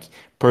mentioned, like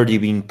Purdy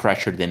being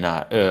pressured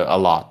a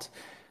lot,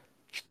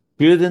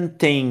 shouldn't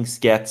things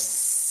get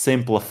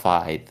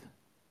simplified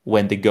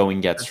when the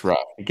going gets rough?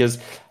 Because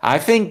I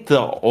think the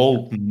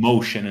old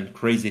motion and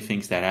crazy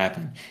things that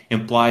happen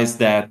implies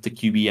that the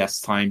QB has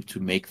time to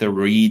make the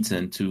reads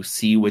and to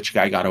see which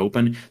guy got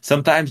open.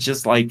 Sometimes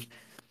just like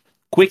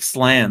quick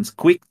slants,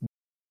 quick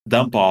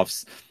dump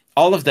offs,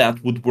 all of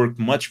that would work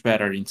much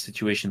better in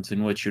situations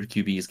in which your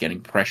QB is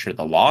getting pressured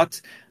a lot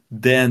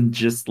than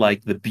just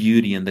like the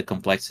beauty and the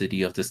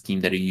complexity of the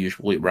scheme that he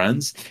usually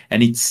runs.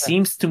 And it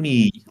seems to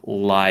me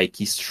like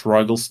he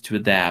struggles to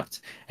adapt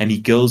and he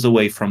goes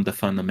away from the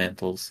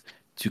fundamentals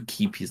to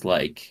keep his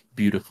like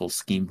beautiful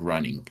scheme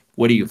running.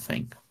 What do you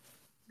think?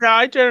 Yeah,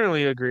 I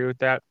generally agree with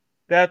that.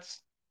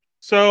 That's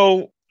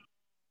so.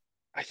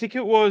 I think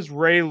it was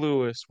Ray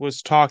Lewis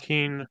was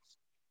talking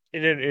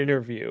in an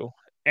interview,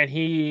 and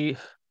he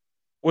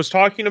was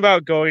talking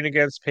about going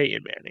against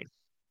Peyton Manning.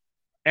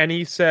 And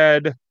he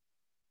said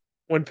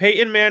when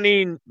Peyton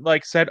Manning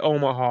like said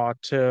Omaha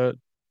to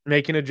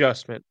make an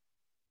adjustment,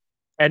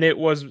 and it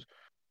was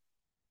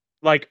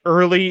like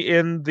early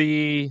in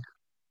the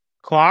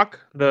clock,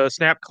 the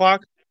snap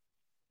clock,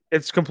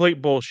 it's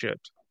complete bullshit.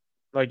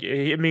 Like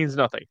it means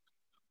nothing.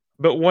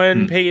 But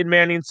when Hmm. Peyton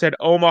Manning said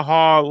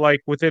Omaha, like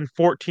within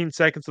 14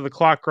 seconds of the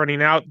clock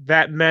running out,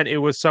 that meant it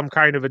was some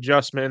kind of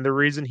adjustment. And the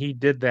reason he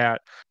did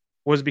that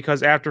was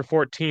because after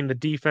 14, the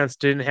defense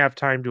didn't have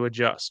time to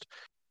adjust.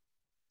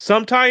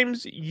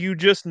 Sometimes you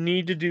just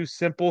need to do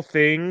simple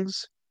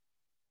things.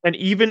 And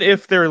even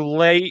if they're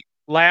late,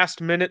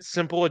 last minute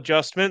simple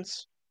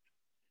adjustments,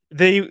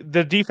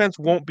 the defense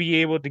won't be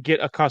able to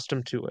get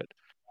accustomed to it.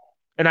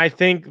 And I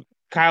think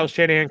Kyle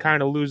Shanahan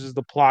kind of loses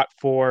the plot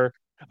for,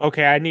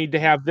 okay, I need to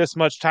have this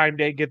much time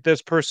to get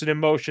this person in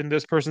motion,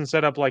 this person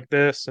set up like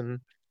this. And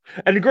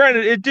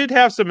granted, it did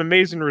have some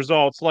amazing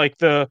results, like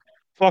the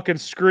fucking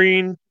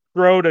screen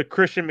throw to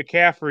Christian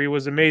McCaffrey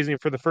was amazing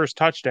for the first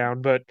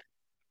touchdown, but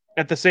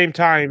at the same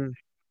time,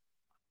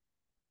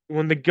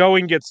 when the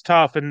going gets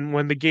tough and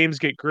when the games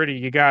get gritty,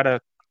 you gotta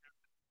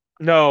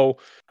know,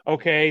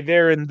 okay,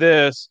 they're in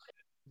this.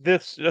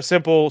 This a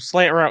simple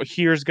slant route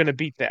here is going to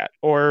beat that,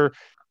 or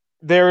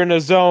they're in a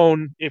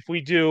zone. If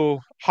we do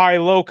high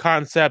low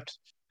concept,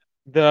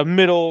 the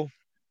middle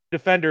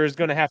defender is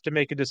going to have to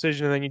make a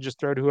decision, and then you just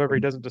throw to whoever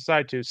he doesn't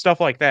decide to. Stuff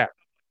like that.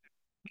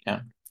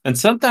 Yeah. And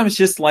sometimes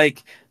just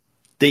like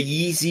the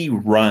easy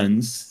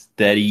runs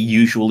that he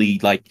usually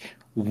like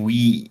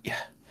we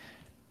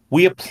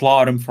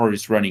applaud him for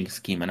his running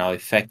scheme and how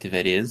effective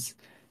it is.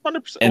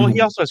 100%. Well, he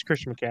And also has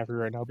Christian McCaffrey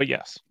right now, but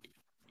yes.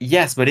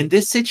 yes, but in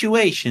these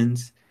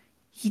situations,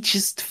 he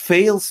just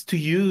fails to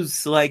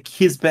use like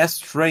his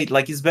best trait.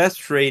 Like his best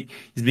trait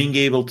is being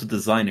able to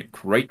design a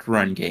great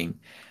run game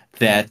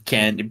that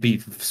can be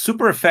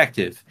super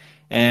effective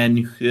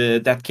and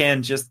that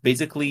can just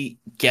basically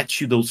get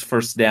you those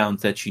first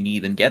downs that you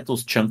need and get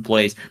those chunk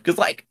plays. Because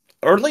like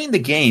early in the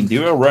game, they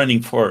were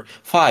running for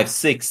 5,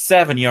 6,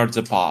 7 yards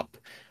a pop.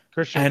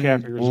 Christian And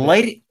McCaffrey was good.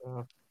 late,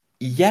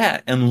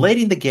 yeah, and late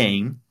in the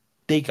game,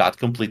 they got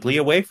completely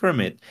away from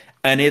it.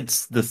 And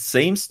it's the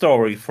same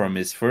story from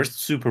his first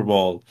Super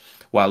Bowl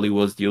while he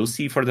was the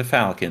OC for the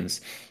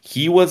Falcons.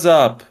 He was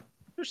up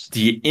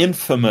the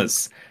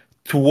infamous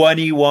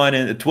 21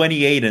 and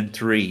 28 and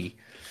 3,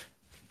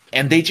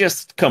 and they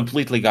just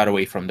completely got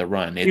away from the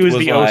run. He It was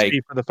was the like,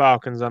 OC for the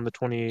Falcons on the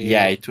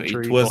yeah, 28 it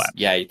tree was, collapse.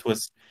 yeah, it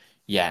was,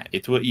 yeah,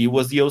 it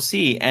was the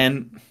OC,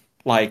 and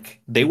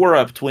like they were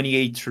up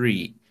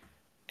 28-3,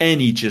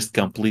 and he just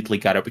completely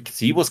got up because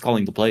he was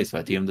calling the plays. But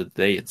at the end of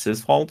the day, it's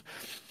his fault.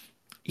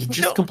 He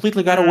just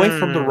completely got away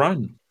from the Mm.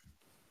 run.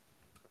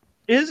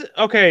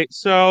 Okay,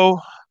 so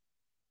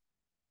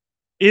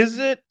is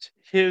it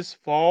his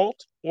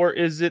fault or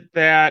is it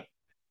that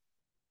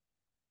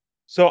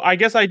so I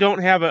guess I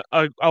don't have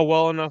a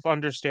well enough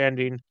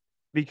understanding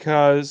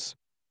because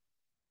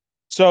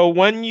so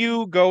when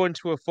you go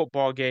into a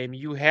football game,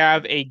 you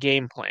have a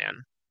game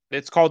plan.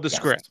 It's called the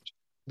Yes, script.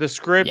 The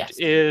script yes,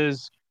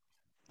 is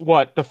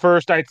what, the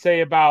first I'd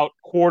say about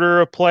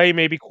quarter of play,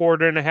 maybe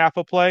quarter and a half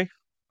of play.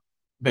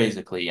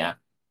 basically, yeah,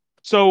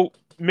 So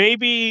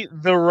maybe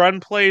the run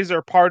plays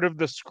are part of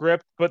the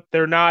script, but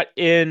they're not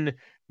in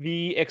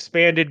the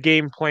expanded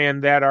game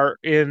plan that are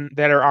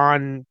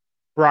on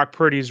Brock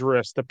Purdy's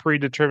wrist, the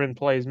predetermined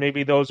plays.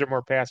 Maybe those are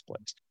more pass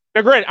plays.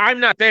 Now, granted, I'm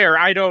not there.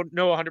 I don't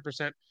know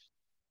 100%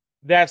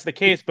 that's the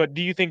case, but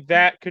do you think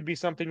that could be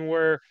something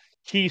where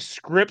he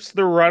scripts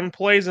the run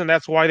plays and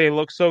that's why they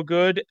look so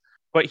good,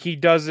 but he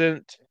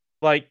doesn't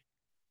like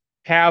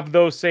have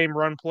those same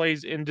run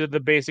plays into the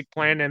basic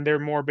plan and they're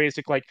more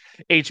basic like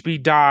HB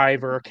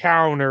dive or a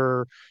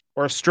counter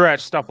or a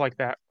stretch, stuff like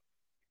that.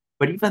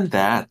 but even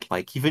that,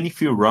 like, even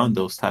if you run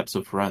those types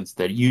of runs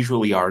that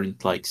usually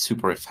aren't like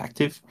super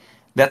effective,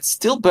 that's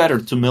still better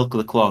to milk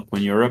the clock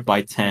when you're up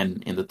by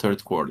 10 in the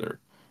third quarter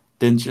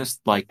than just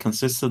like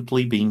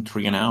consistently being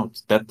three and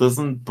out. That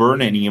doesn't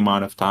burn any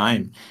amount of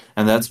time,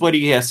 and that's what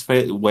he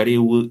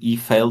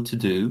failed to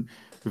do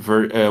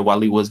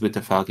while he was with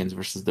the Falcons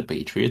versus the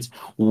Patriots.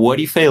 What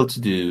he failed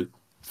to do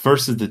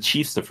versus the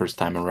Chiefs the first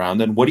time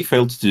around, and what he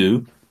failed to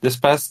do this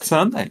past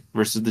Sunday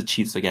versus the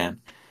Chiefs again.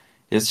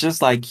 It's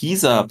just like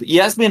he's up. He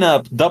has been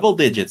up double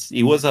digits.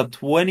 He was up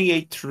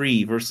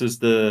 28-3 versus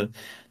the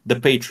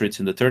Patriots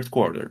in the third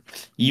quarter.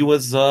 He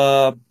was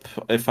up,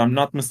 if I'm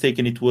not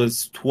mistaken, it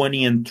was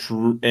 20 and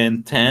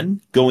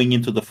 10 going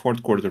into the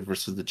fourth quarter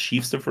versus the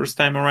Chiefs the first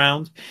time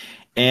around.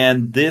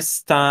 And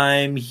this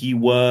time he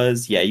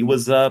was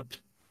up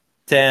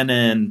 10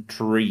 and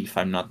 3 if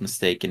I'm not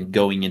mistaken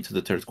going into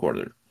the third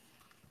quarter.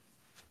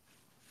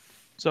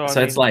 So I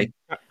So it's mean, like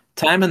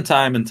time and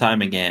time and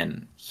time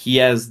again, he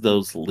has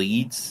those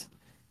leads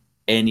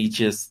and he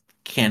just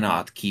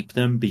cannot keep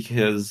them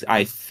because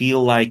I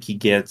feel like he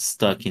gets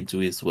stuck into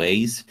his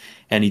ways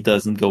and he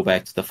doesn't go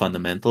back to the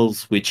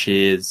fundamentals, which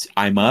is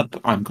I'm up,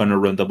 I'm gonna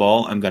run the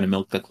ball, I'm gonna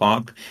milk the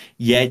clock.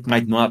 Yeah, it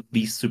might not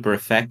be super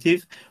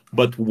effective,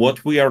 but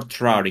what we are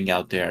trotting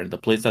out there, the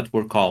plays that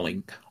we're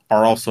calling,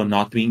 are also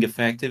not being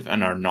effective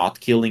and are not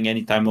killing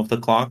any time of the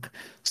clock.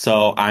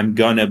 So I'm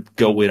gonna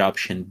go with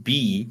option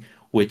B,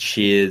 which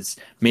is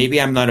maybe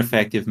I'm not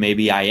effective,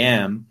 maybe I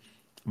am,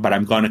 but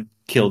I'm gonna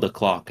kill the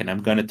clock and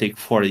I'm gonna take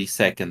 40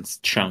 seconds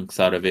chunks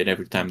out of it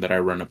every time that I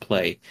run a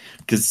play.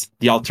 Because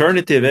the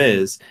alternative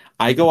is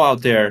I go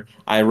out there,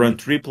 I run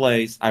three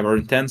plays, I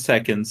run 10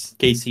 seconds,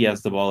 Casey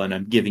has the ball, and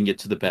I'm giving it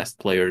to the best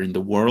player in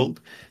the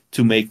world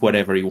to make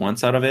whatever he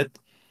wants out of it.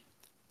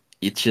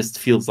 It just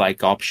feels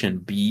like option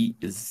B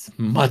is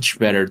much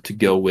better to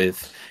go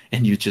with,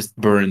 and you just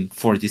burn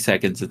 40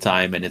 seconds a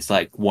time, and it's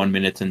like 1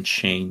 minute and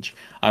change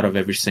out of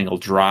every single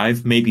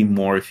drive, maybe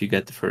more if you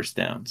get the first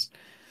downs.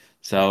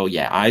 So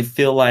yeah, I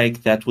feel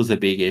like that was a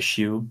big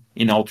issue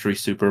in all three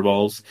Super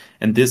Bowls.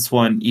 And this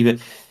one, even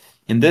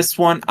in this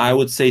one, I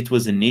would say it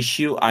was an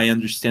issue. I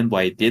understand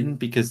why it didn't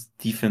because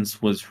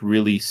defense was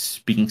really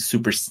being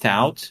super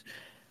stout.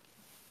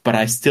 But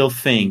I still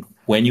think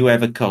when you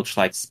have a coach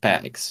like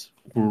Spags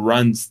who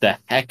runs the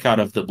heck out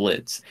of the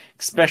blitz,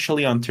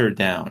 especially on third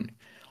down,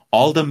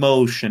 all the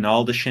motion,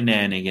 all the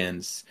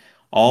shenanigans,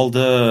 all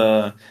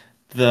the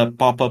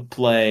pop-up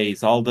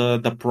plays, all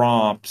the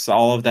prompts,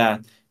 all of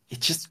that, it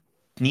just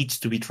needs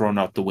to be thrown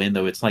out the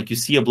window. It's like you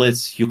see a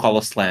blitz, you call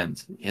a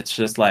slant. It's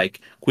just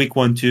like quick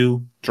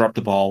 1-2, drop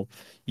the ball.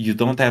 You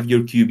don't have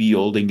your QB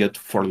holding it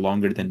for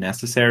longer than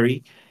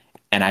necessary,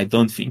 and I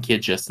don't think he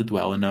adjusted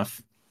well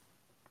enough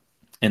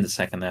in the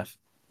second half.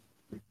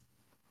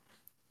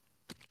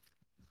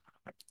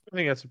 I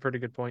think that's a pretty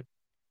good point.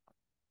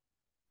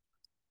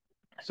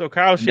 So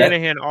Kyle That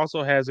Shanahan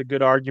also has a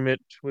good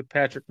argument with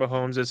Patrick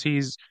Mahomes as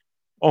he's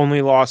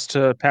only lost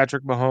to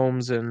Patrick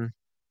Mahomes and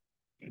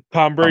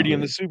Tom Brady in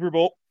the probably, Super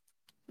Bowl.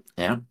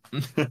 yeah.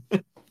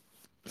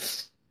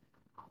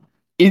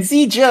 Is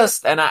he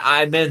just, and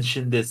I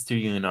mentioned this to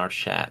you in our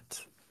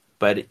chat,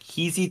 but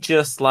is he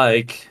just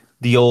like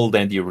the old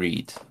Andy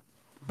Reid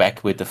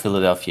back with the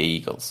Philadelphia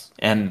Eagles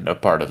and a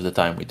part of the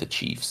time with the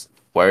Chiefs?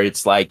 where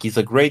it's like he's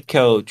a great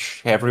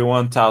coach.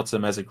 Everyone touts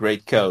him as a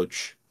great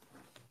coach.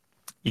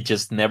 He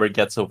just never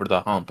gets over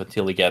the hump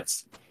until he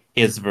gets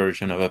his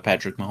version of a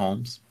Patrick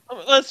Mahomes.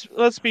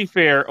 Let's be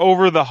fair.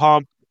 Over the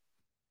hump,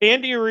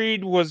 Andy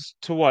Reid was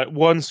to what,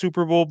 one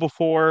Super Bowl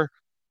before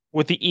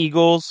with the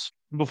Eagles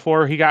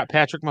before he got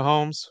Patrick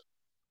Mahomes.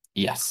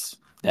 Yes,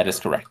 that is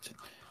correct.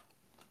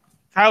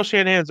 Kyle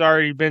Shanahan's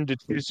already been to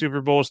two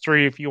Super Bowls,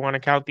 three if you want to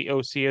count the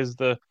OC as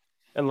the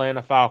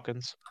Atlanta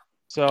Falcons.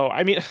 So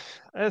I mean,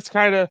 that's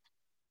kind of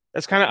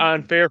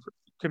unfair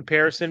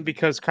comparison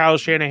because Kyle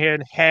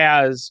Shanahan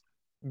has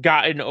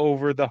gotten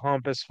over the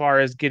hump as far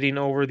as getting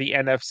over the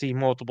NFC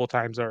multiple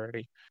times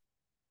already.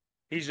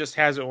 He just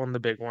hasn't won the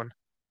big one.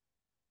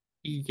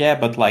 Yeah,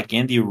 but like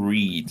Andy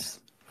Reid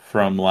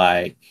from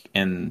like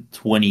in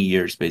 20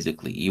 years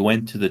basically. He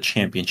went to the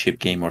championship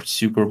game or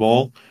Super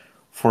Bowl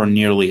for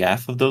nearly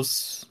half of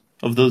those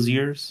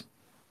years.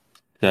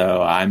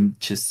 So I'm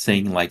just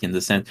saying like in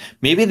the sense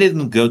maybe they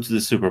didn't go to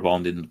the Super Bowl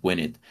and didn't win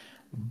it.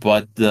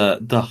 But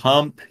the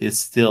hump is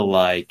still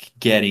like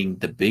getting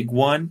the big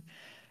one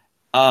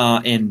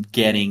and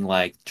getting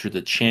like through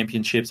the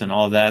championships and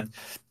all that.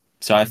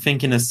 So I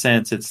think in a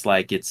sense it's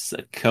like it's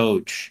a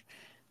coach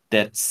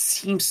that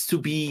seems to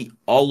be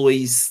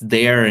always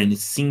there and it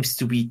seems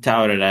to be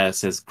touted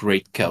as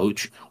great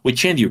coach,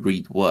 which Andy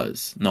Reid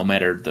was, no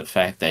matter the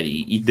fact that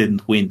he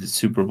didn't win the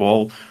Super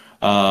Bowl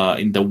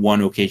in the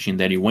one occasion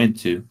that he went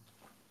to.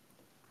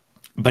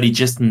 But he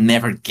just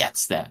never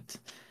gets that.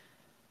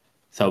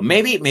 So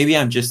maybe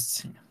I'm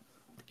just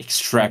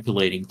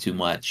extrapolating too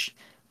much,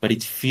 but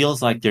it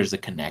feels like there's a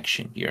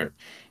connection here.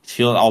 It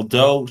feels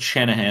although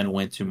Shanahan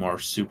went to more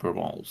Super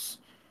Bowls,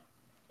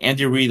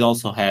 Andy Reid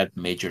also had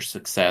major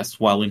success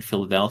while in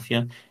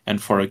Philadelphia,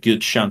 and for a good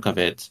chunk of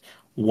it,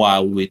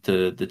 while with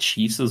the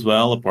Chiefs as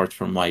well. Apart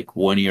from like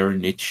one year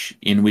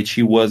in which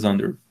he was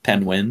under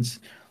 10 wins,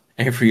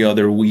 every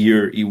other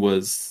year he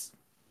was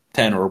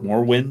 10 or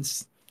more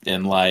wins,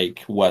 and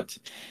like what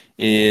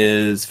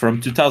is from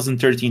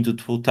 2013 to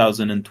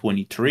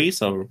 2023,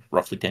 so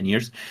roughly 10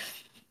 years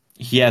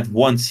he had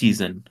one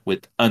season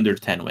with under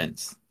 10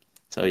 wins.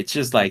 So it's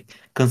just like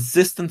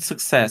consistent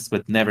success,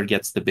 but never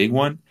gets the big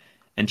one.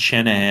 And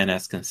Shanahan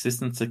has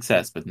consistent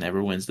success, but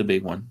never wins the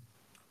big one.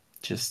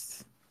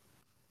 Just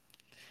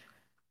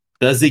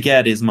does he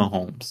get his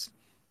Mahomes?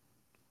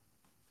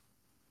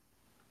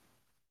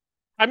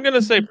 I'm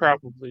gonna say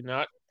probably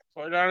not.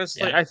 Quite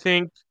honestly, Yeah. I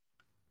think.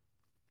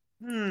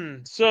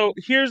 So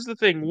here's the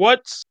thing.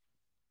 What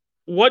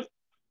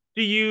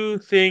do you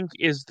think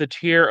is the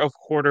tier of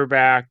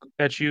quarterback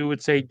that you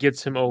would say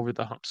gets him over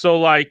the hump? So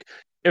like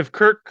if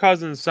Kirk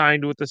Cousins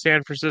signed with the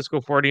San Francisco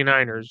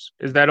 49ers,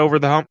 is that over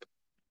the hump?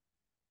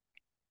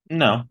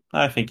 No,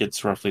 I think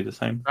it's roughly the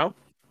same. No?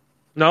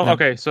 No? No.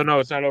 Okay, so no,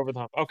 it's not over the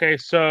hump. Okay,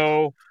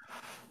 so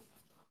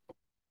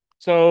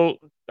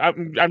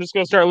I'm just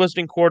gonna start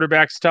listing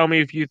quarterbacks. Tell me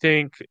if you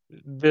think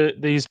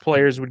these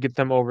players would get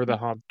them over the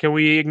hump. Can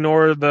we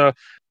ignore the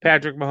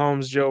Patrick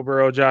Mahomes, Joe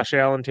Burrow, Josh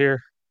Allen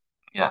tier?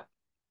 Yeah.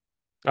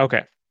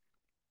 Okay.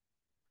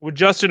 Would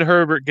Justin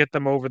Herbert get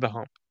them over the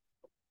hump?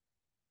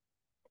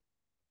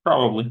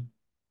 Probably.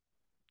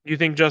 You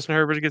think Justin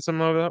Herbert gets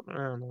them over the hump? I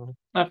don't know.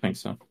 I think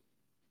so.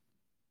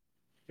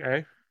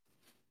 Okay.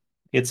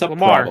 It's a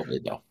Lamar. probably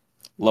though.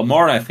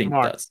 Lamar, I think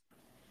Lamar. does.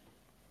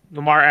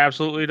 Lamar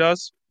absolutely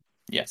does.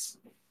 Yes.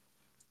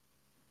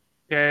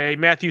 Okay.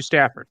 Matthew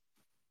Stafford.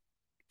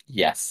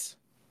 Yes.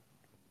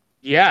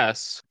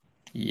 Yes.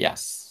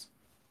 Yes.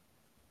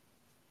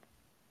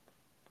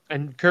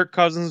 And Kirk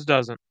Cousins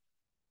doesn't.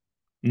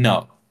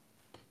 No.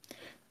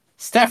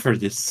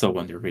 Stafford is so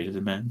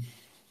underrated, man.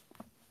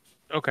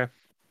 Okay.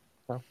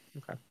 Oh,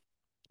 okay.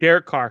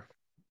 Derek Carr.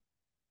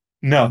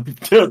 No,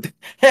 dude,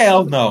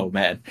 hell no,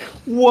 man.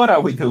 What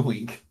are we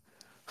doing?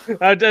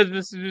 I'm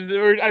just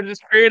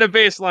creating a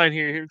baseline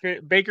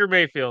here. Baker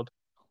Mayfield.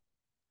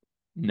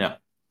 No.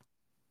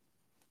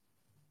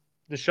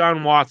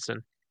 Deshaun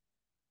Watson.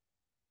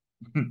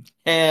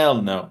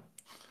 Hell no.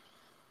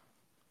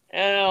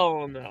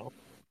 Hell no.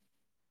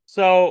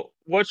 So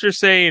what you're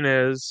saying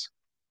is,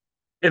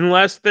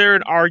 unless they're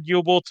an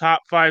arguable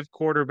top five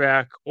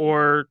quarterback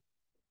or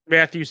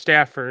Matthew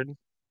Stafford,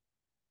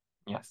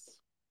 Yes.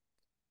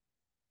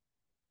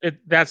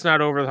 that's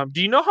not over the hump.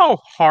 Do you know how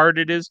hard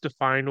it is to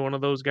find one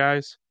of those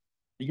guys?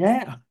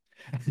 Yeah.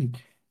 And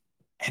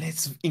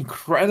it's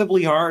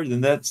incredibly hard,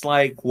 and that's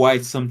like why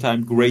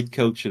sometimes great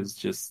coaches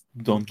just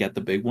don't get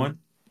the big one.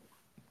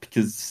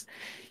 Because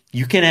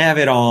you can have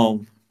it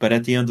all, but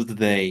at the end of the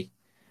day,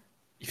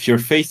 if you're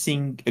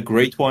facing a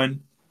great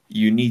one,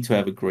 you need to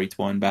have a great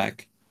one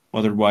back.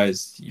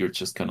 Otherwise, you're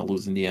just gonna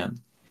lose in the end.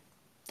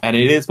 And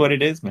it is what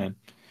it is, man.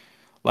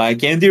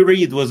 Like Andy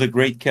Reid was a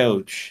great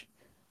coach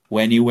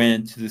when he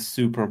went to the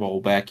Super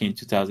Bowl back in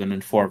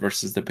 2004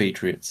 versus the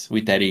Patriots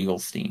with that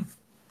Eagles team.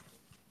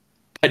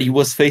 But he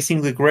was facing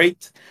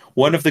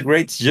one of the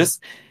greats,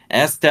 just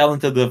as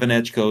talented of an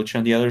edge coach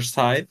on the other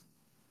side,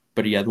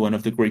 but he had one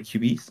of the great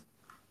QBs.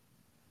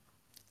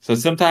 So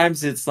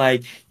sometimes it's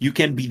like you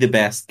can be the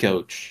best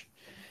coach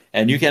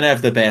and you can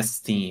have the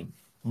best team,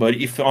 But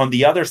if on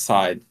the other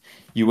side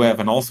you have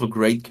an also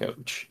great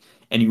coach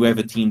and you have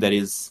a team that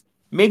is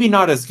maybe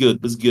not as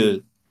good, but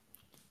good,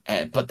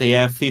 but they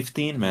have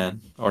 15,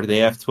 man, or they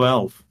have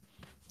 12,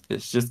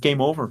 it's just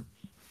game over.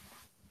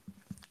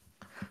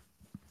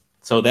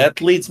 So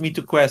that leads me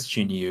to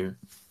question you: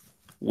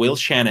 will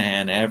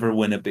Shanahan ever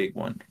win a big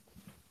one?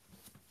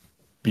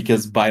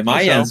 Because by I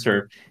think my so.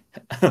 answer,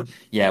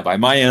 yeah, by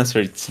my answer,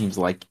 it seems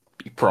like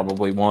he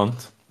probably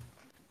won't.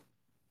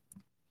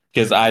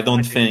 Because I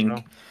I don't think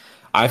so. think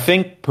I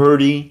think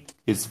Purdy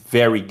is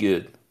very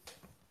good.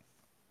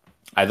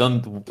 I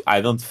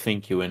don't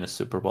think you win a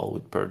Super Bowl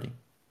with Purdy.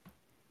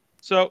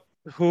 So,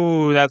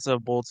 whoo, that's a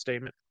bold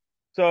statement.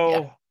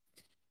 Yeah. So,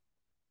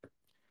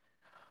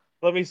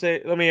 let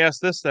me ask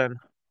this then.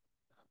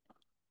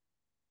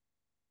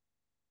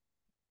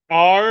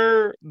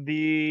 Are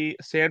the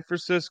San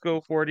Francisco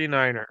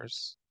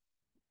 49ers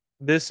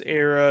this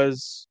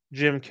era's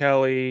Jim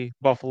Kelly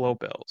Buffalo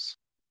Bills?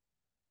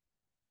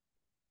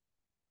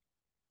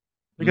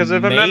 Because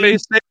if I'm not May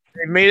mistaken,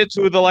 they made it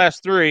to the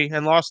last three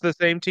and lost to the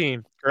same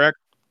team, correct?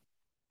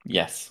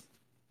 yes.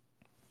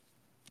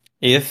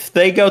 If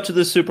they go to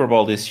the Super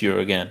Bowl this year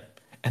again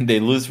and they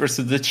lose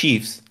versus the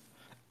Chiefs,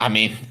 I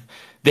mean,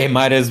 they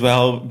might as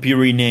well be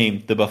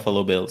renamed the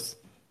Buffalo Bills.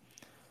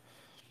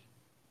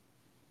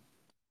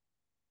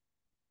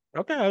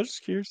 Okay, I was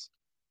just curious.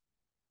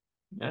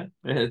 Yeah,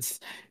 it's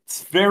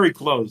very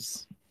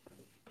close.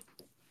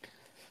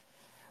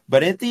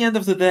 But at the end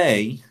of the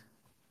day,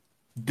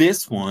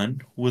 this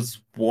one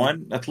was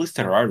one, at least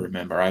that I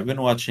remember. I've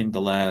been watching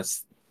the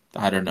last,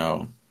 I don't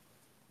know,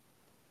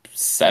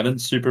 seven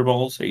Super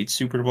Bowls, eight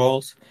Super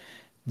Bowls.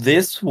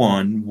 This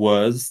one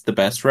was the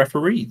best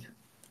refereed.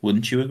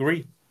 Wouldn't you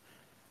agree?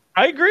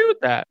 I agree with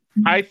that.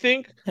 I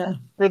think Yeah.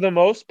 for the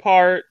most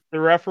part, the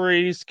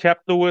referees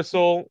kept the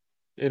whistle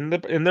in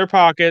their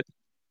pocket,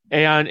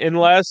 and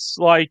unless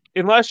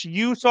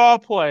you saw a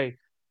play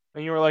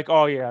and you were like,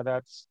 oh yeah,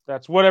 that's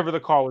whatever the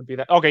call would be.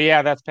 That okay,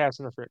 yeah, that's pass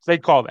interference.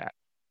 They'd call that.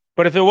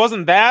 But if it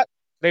wasn't that,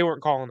 they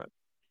weren't calling it.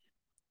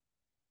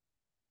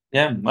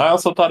 Yeah, I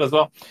also thought as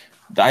well.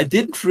 I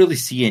didn't really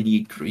see any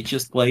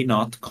egregious play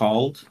not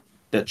called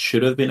that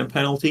should have been a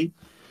penalty.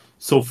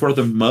 So for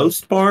the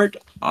most part,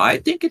 I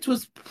think it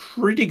was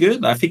pretty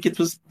good. I think it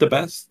was the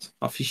best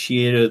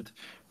officiated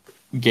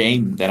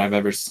game that I've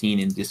ever seen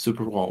in the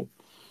Super Bowl.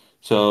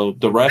 So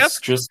the That's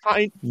refs just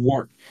kind,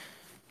 weren't.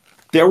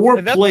 There were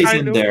and that's plays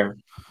kind in of there.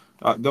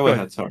 Go good.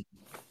 ahead, sorry.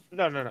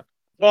 No, no, no.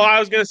 Well, I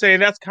was gonna say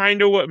that's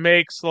kind of what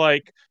makes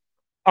like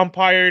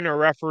umpiring or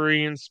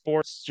refereeing in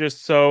sports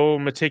just so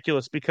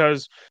meticulous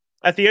because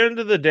at the end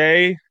of the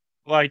day,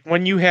 like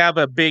when you have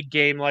a big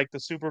game like the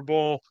Super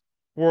Bowl,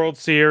 World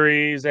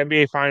Series,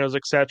 NBA Finals,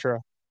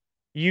 etc.,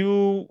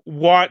 you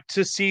want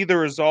to see the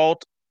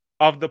result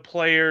of the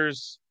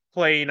players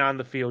playing on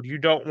the field. You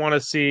don't want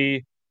to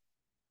see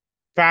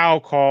foul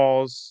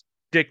calls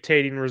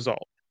dictating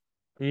result.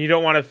 You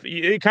don't want to.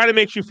 It kind of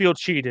makes you feel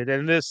cheated,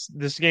 and this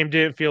game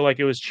didn't feel like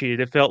it was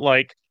cheated. It felt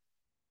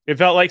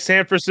like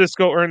San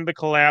Francisco earned the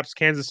collapse,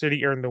 Kansas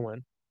City earned the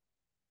win.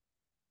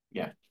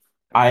 Yeah,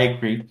 I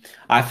agree.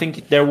 I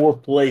think there were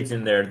plays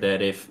in there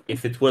that if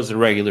it was a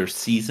regular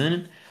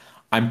season,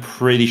 I'm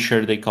pretty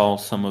sure they call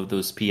some of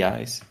those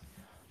PIs.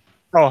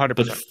 Oh,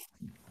 But 100%.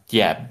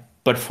 yeah,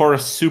 but for a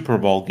Super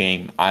Bowl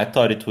game, I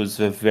thought it was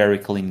a very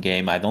clean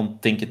game. I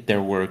don't think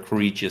there were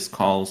egregious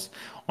calls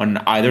on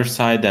either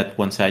side that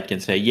one side can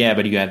say, yeah,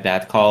 but you had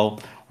that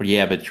call, or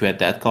yeah, but you had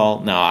that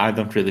call. No, I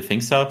don't really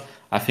think so.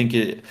 I think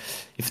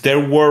if there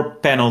were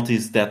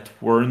penalties that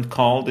weren't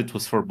called, it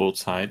was for both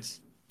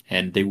sides,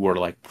 and they were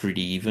like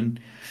pretty even.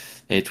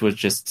 It was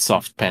just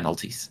soft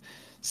penalties.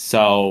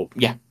 So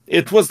yeah,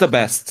 it was the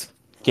best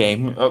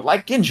game.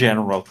 Like in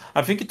general,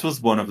 I think it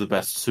was one of the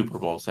best Super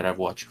Bowls that I've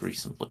watched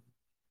recently.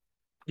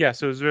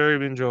 Yes, it was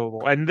very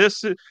enjoyable. And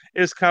this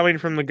is coming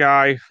from the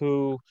guy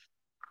who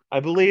I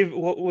believe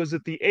what was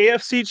it, the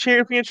AFC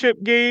Championship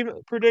game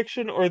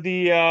prediction or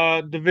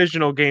the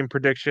divisional game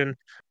prediction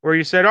where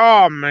you said,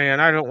 "Oh man,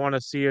 I don't want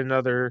to see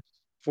another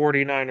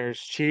 49ers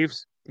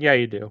Chiefs." Yeah,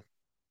 you do.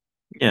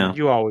 Yeah.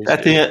 You always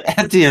do.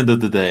 At the end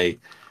of the day,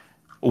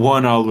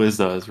 one always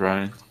does,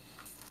 right?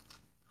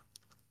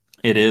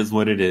 It is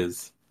what it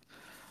is.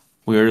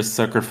 We're a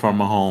sucker for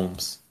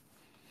Mahomes.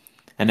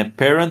 And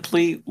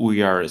apparently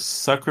we are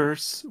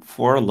suckers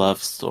for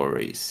love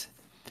stories.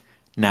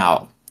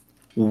 Now,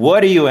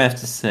 what do you have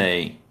to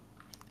say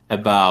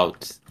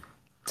about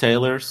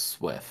Taylor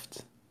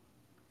Swift?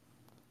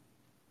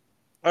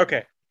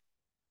 Okay.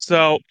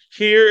 So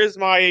here is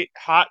my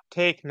hot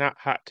take, not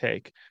hot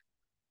take.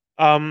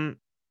 Um,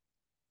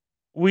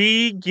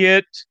 we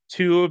get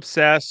too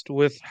obsessed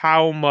with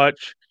how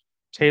much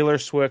Taylor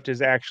Swift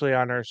is actually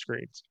on our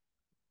screens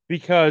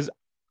because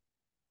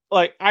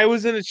like I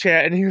was in a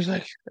chat and he was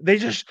like they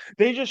just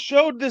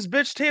showed this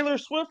bitch Taylor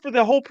Swift for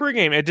the whole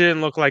pregame. It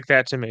didn't look like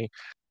that to me.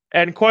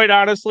 And quite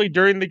honestly,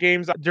 during the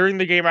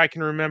game I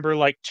can remember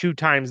like two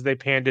times they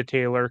panned to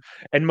Taylor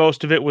and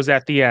most of it was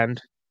at the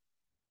end.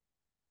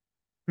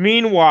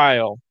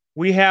 Meanwhile,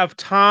 we have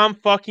Tom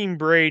fucking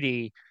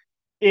Brady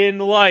in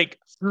like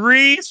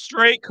 3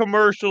 straight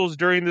commercials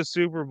during the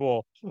Super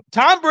Bowl.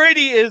 Tom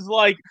Brady is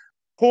like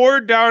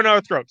poured down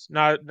our throats.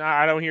 I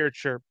don't hear a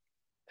chirp.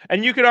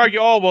 And you could argue,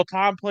 oh, well,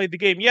 Tom played the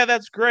game. Yeah,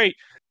 that's great.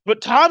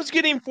 But Tom's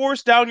getting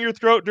forced down your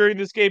throat during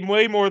this game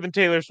way more than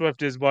Taylor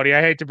Swift is, buddy.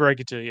 I hate to break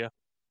it to you.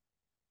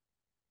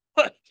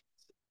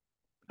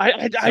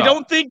 I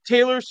don't think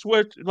Taylor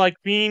Swift, like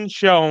being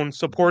shown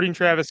supporting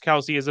Travis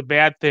Kelce, is a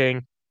bad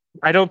thing.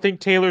 I don't think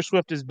Taylor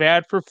Swift is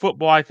bad for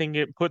football. I think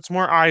it puts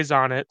more eyes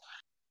on it.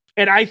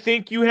 And I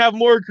think you have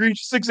more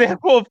egregious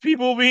example of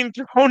people being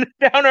thrown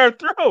down our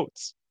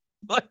throats.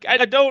 Like I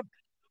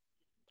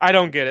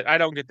don't get it. I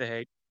don't get the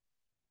hate.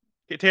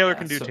 Taylor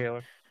can do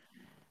Taylor.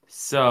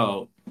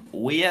 So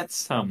we had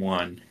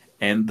someone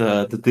in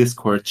the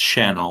Discord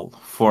channel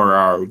for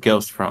our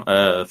ghost from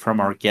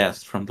our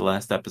guest from the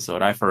last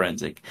episode,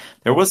 iForensic.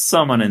 There was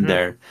someone in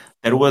there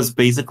that was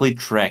basically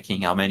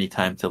tracking how many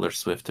times Taylor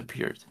Swift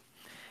appeared.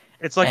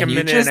 It's like And a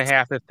minute and a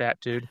half at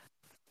that, dude.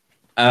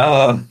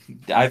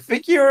 I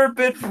think you're a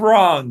bit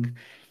wrong.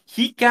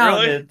 He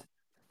counted Really?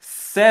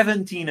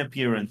 17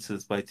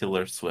 appearances by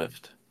Taylor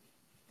Swift.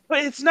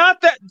 But it's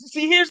not that.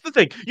 See, here's the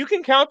thing. You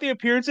can count the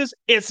appearances.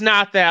 It's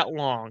not that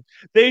long.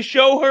 They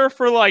show her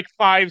for like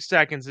 5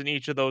 seconds in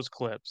each of those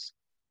clips.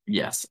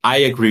 Yes, I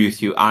agree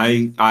with you.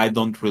 I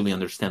don't really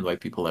understand why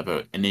people have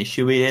an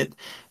issue with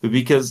it,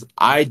 because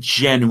I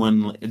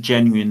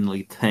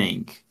genuinely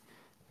think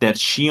that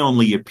she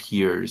only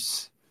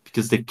appears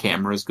because the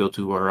cameras go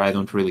to her. I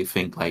don't really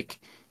think like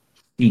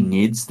she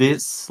needs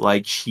this.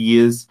 Like she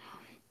is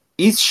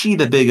she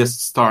the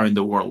biggest star in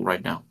the world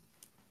right now?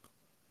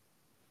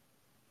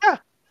 Yeah.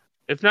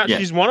 If not, Yeah.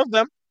 she's one of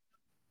them.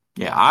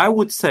 Yeah, I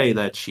would say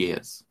that she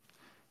is.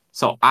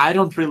 So I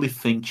don't really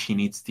think she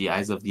needs the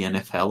eyes of the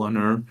NFL on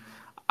her.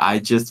 I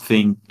just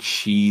think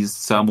she's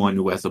someone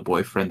who has a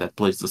boyfriend that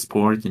plays the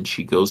sport and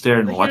she goes there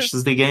and But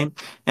watches the game.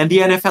 And the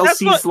NFL That's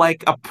sees what-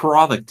 like a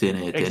product in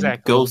it and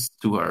Exactly. goes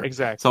to her.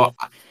 Exactly. So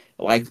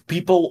like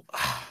people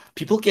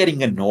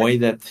getting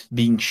annoyed at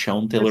being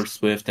shown Taylor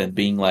Swift and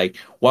being like,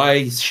 why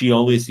is she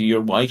always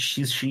here? Why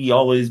is she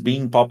always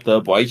being popped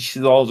up? Why is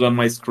she always on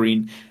my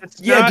screen?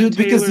 It's Yeah, not dude,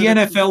 because the Taylor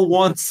that's- NFL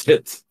wants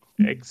it.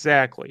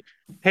 Exactly.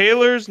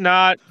 Taylor's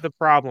not the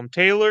problem.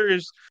 Taylor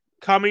is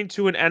coming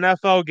to an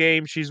NFL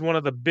game. She's one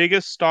of the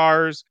biggest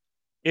stars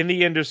in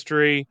the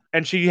industry,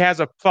 and she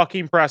has a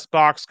fucking press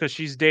box because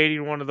she's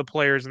dating one of the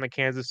players in the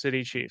Kansas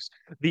City Chiefs.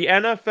 The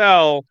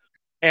NFL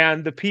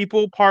and the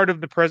people part of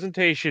the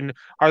presentation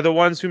are the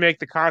ones who make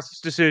the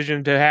conscious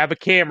decision to have a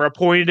camera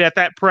pointed at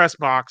that press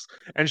box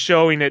and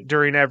showing it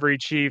during every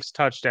Chiefs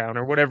touchdown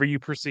or whatever you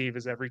perceive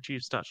as every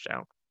Chiefs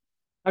touchdown.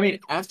 I mean,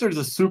 after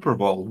the Super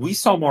Bowl, we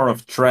saw more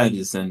of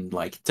Travis and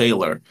like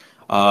Taylor,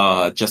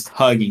 just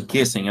hugging,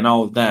 kissing, and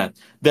all of that.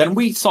 Then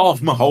we saw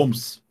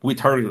Mahomes with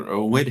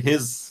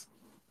his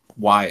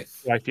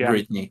wife, Like, yeah.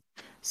 Brittany.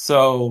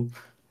 So,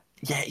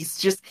 yeah, it's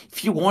just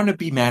if you want to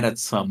be mad at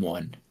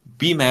someone,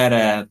 be mad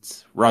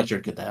at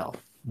Roger Goodell.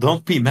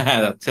 Don't be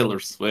mad at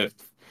Taylor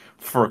Swift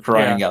for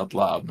crying out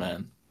loud,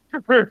 man.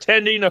 For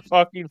attending a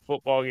fucking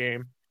football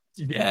game.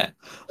 Yeah,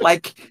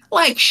 like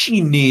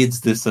she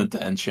needs this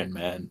attention,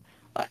 man.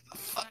 Like,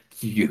 fuck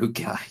you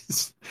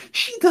guys.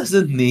 She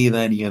doesn't need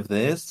any of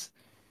this.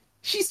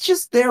 She's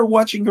just there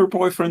watching her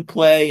boyfriend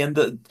play,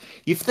 and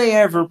if they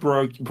ever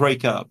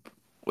break up,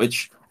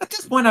 which at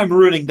this point I'm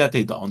rooting that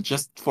they don't,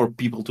 just for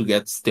people to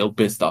get still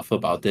pissed off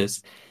about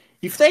this.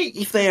 If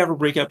they ever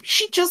break up,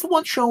 she just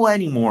won't show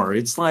anymore.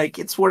 It's like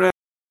it's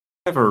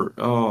whatever.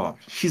 Oh,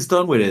 she's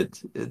done with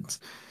it.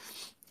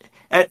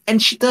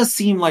 And she does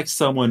seem like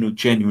someone who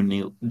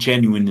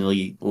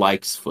genuinely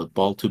likes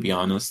football, to be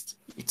honest.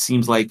 It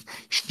seems like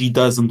she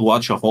doesn't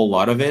watch a whole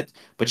lot of it,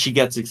 but she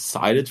gets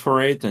excited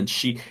for it, and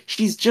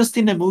she's just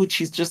in the mood.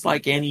 She's just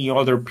like any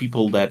other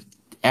people that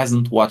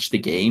hasn't watched the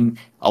game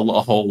a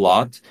whole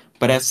lot,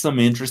 but has some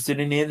interest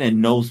in it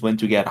and knows when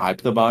to get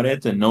hyped about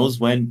it and knows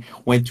when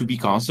to be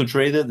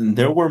concentrated. And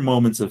there were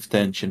moments of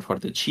tension for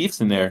the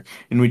Chiefs in there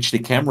in which the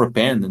camera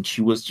panned and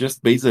she was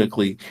just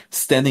basically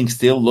standing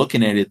still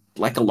looking at it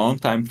like a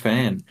longtime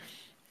fan.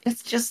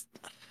 It's just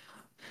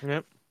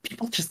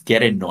people just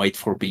get annoyed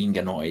for being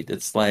annoyed.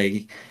 It's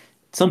like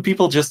some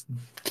people just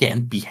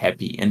can't be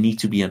happy and need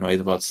to be annoyed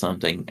about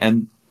something.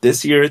 And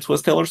this year it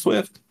was Taylor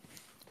Swift.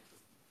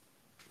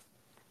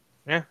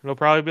 Yeah, it'll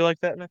probably be like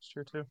that next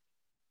year too.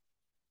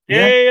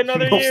 Yay,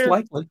 another most year.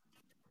 likely.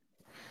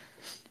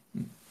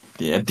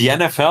 Yeah, the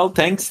NFL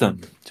thanks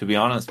them, to be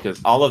honest, because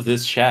all of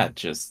this chat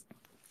just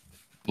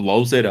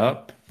blows it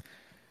up.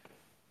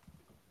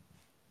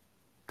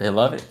 They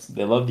love it.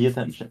 They love the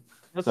attention.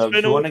 So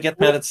if you want to get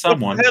mad at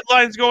someone,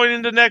 headlines going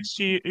into next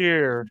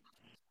year.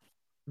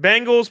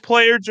 Bengals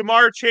player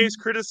Jamar Chase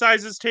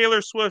criticizes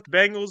Taylor Swift.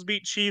 Bengals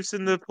beat Chiefs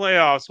in the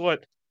playoffs.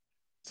 What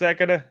is that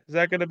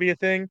gonna be a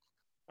thing?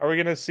 Are we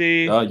gonna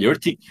see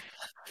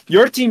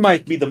your team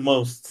might be the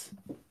most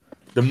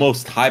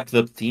hyped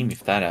up team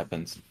if that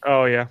happens.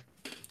 Oh yeah,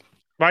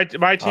 my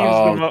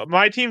team's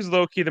my team's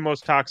low key the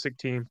most toxic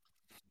team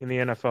in the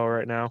NFL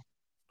right now.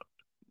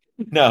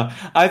 No,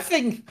 I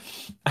think,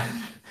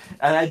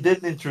 and I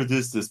didn't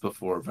introduce this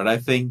before, but I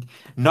think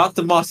not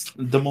the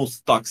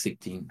most toxic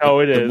team, but Oh,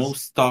 it the is.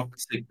 most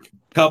toxic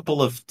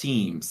couple of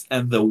teams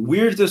and the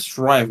weirdest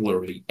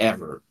rivalry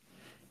ever.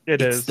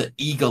 It It's is. the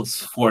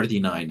Eagles No,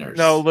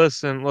 49ers.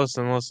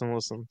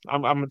 listen.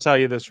 I'm gonna tell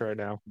you this right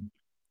now.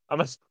 I'm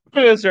gonna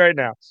tell you this right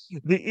now.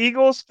 The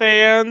Eagles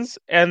fans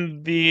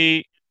and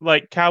the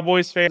like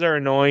Cowboys fans are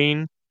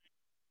annoying.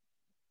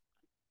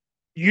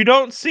 You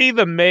don't see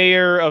the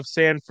mayor of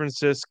San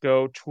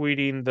Francisco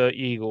tweeting the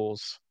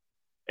Eagles.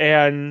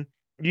 And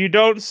you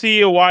don't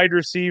see a wide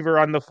receiver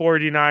on the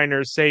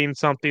 49ers saying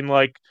something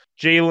like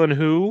Jalen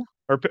who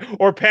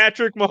or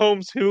Patrick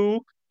Mahomes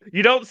who.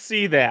 You don't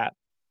see that.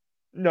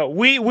 No,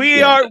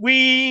 Yeah,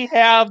 we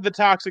have the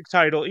toxic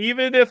title.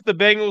 Even if the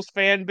Bengals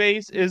fan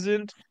base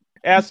isn't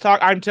as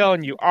I'm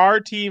telling you, our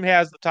team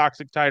has the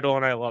toxic title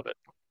and I love it.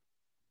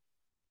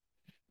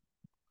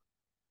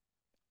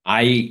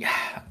 I,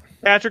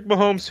 Patrick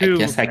Mahomes I who,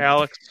 guess I,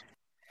 Alex?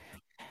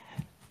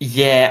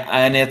 yeah,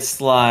 and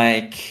it's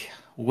like,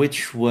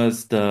 which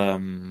was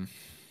the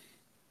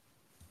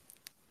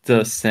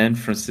San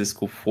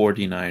Francisco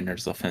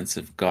 49ers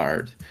offensive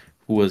guard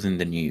who was in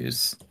the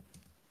news?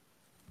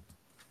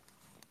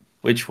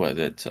 Which was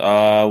it?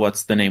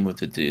 What's the name of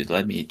the dude?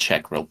 Let me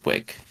check real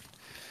quick.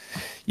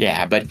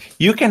 Yeah, but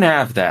you can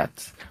have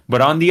that.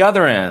 But on the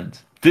other end,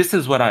 this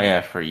is what I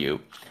have for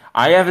you.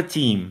 I have a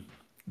team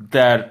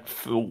that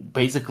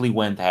basically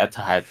went head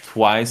to head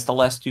twice the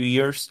last 2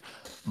 years,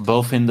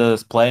 both in the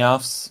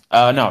playoffs.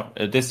 No,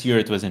 this year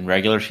it was in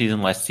regular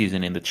season, last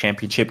season in the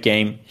championship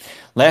game.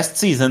 Last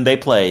season they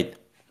played.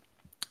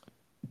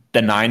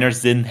 The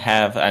Niners didn't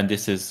have, and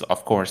this is,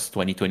 of course,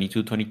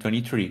 2022,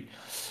 2023.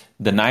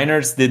 The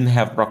Niners didn't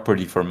have Brock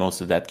Purdy for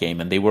most of that game,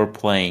 and they were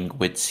playing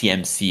with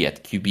CMC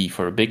at QB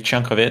for a big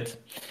chunk of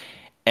it.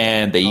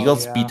 And the Oh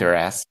Eagles beat yeah. their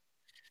ass.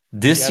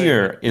 This Yeah, they did.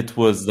 year, it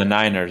was the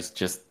Niners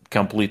just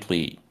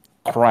completely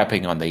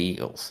crapping on the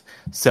Eagles.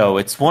 So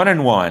it's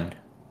 1-1.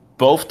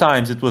 Both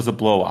times it was a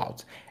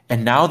blowout.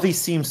 And now there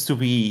seems to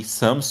be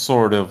some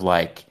sort of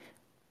like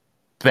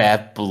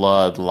bad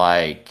blood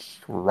like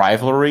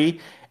rivalry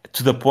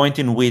to the point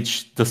in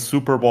which the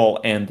Super Bowl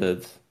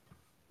ended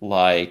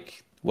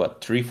like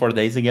what 3 4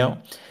 days ago,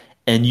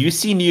 and you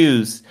see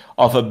news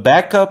of a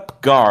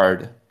backup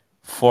guard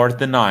for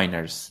the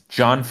Niners,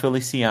 John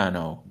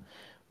Feliciano,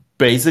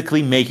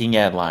 basically making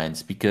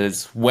headlines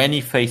because when he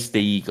faced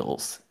the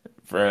Eagles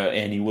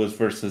and he was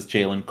versus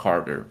Jalen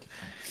Carter,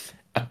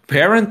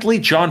 apparently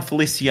John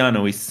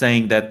Feliciano is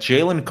saying that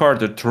Jalen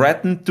Carter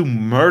threatened to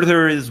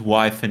murder his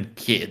wife and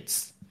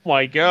kids.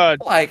 My God.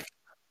 Like,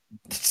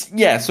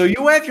 yeah, so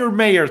you have your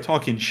mayor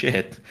talking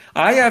shit.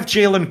 I have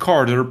Jalen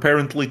Carter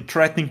apparently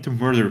threatening to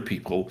murder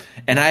people.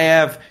 And I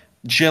have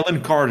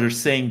Jalen Carter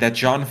saying that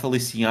John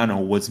Feliciano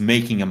was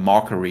making a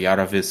mockery out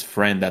of his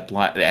friend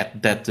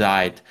that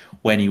died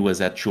when he was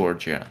at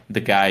Georgia.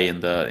 The guy in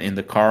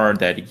the car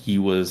that he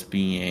was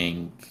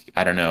being,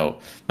 I don't know,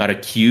 not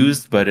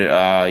accused, but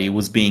he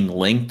was being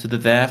linked to the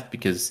death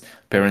because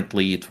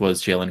apparently it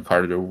was Jalen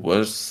Carter who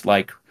was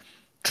like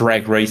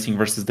drag racing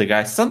versus the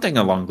guy, something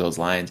along those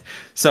lines.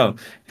 So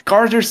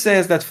Carter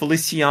says that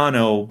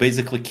Feliciano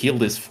basically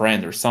killed his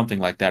friend or something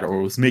like that,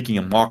 or was making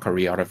a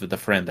mockery out of the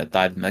friend that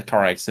died in that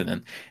car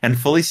accident. And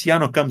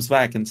Feliciano comes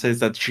back and says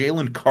that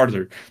Jalen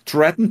Carter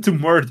threatened to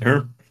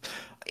murder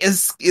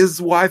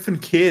his wife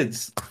and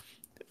kids.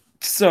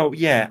 So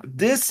yeah,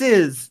 this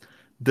is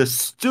the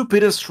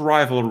stupidest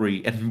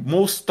rivalry and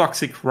most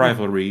toxic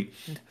rivalry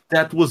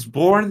that was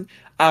born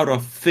out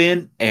of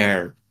thin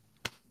air.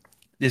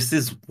 This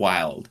is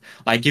wild.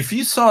 Like if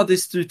you saw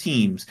these two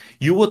teams,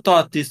 you would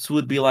thought this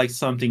would be like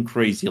something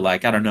crazy,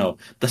 like I don't know,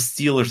 the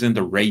Steelers and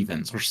the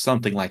Ravens or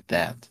something like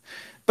that.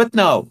 But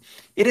no,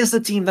 it is a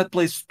team that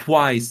plays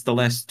twice the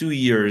last 2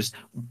 years.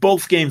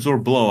 Both games were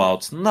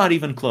blowouts, not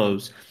even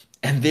close,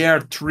 and they are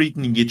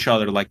treating each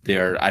other like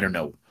they're, I don't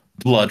know,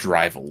 blood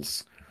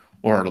rivals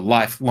or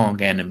lifelong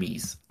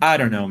enemies. I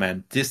don't know,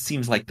 man. This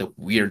seems like the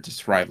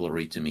weirdest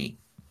rivalry to me.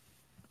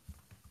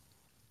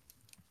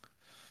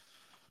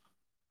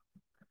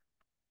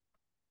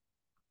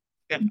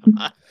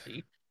 I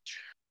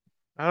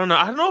don't know.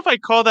 I don't know if I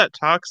call that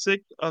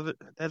toxic.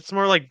 That's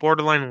more like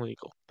borderline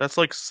illegal. That's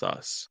like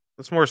sus.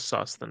 That's more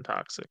sus than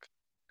toxic.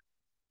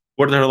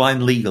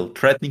 Borderline legal,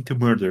 threatening to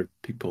murder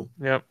people.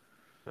 Yep,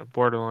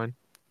 borderline.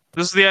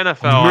 This is the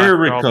NFL after all,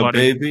 America,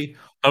 buddy. baby.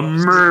 This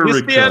is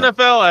the America.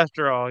 NFL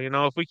after all.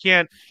 If we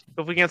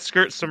can't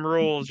skirt some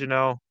rules, then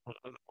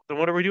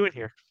what are we doing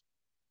here?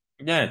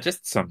 Yeah,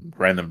 just some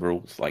random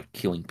rules like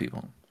killing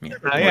people. Yeah,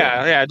 Yeah,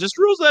 whatever. yeah. Just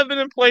rules that have been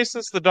in place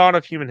since the dawn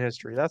of human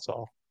history. That's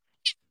all.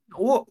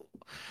 Wh-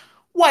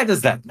 Why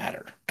does that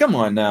matter? Come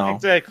on now.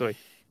 Exactly.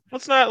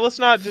 Let's not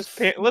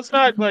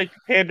like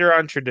pander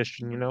on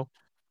tradition.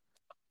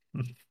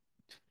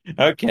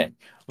 Okay,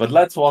 but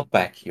let's walk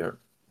back here.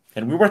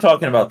 And we were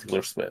talking about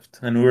Taylor Swift,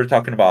 and we were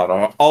talking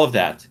about all of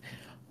that.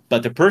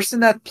 But the person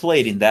that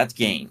played in that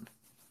game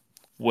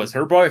was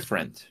her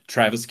boyfriend,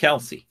 Travis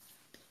Kelce.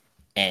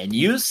 And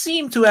you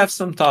seem to have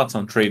some thoughts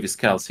on Travis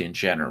Kelce in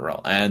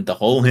general and the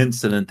whole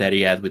incident that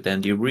he had with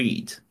Andy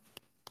Reid.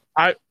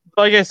 I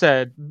like I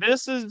said,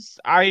 this is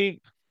I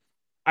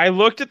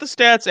looked at the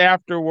stats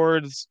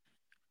afterwards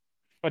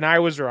and I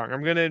was wrong.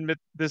 I'm gonna admit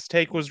this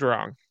take was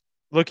wrong.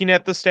 Looking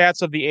at the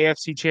stats of the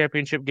AFC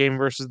Championship game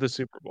versus the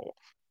Super Bowl.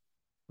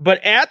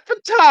 But at the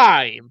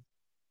time,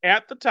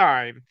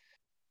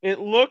 it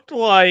looked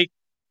like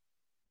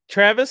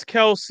Travis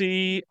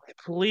Kelce, I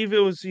believe it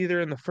was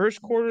either in the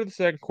first quarter or the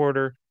second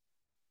quarter.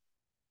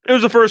 It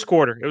was the first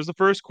quarter. It was the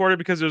first quarter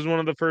because it was one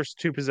of the first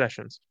two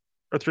possessions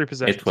or three It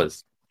possessions.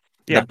 was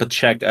Yeah. the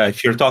Pacheco.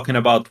 If you're talking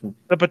about The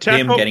him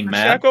Pacheco getting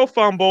mad,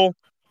 fumble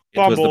it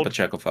was the fumbled.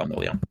 Pacheco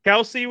family. Yeah.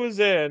 Kelsey was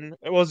in.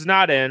 It was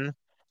not in.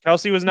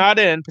 Kelsey was not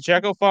in.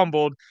 Pacheco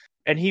fumbled,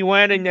 and he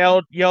went and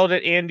yelled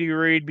at Andy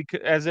Reid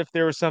because, as if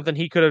there was something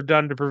he could have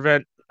done to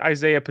prevent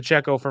Isaiah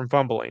Pacheco from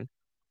fumbling.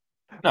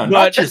 No, not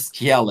But just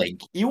yelling.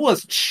 He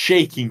was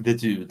shaking the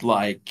dude.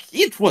 Like,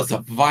 it was a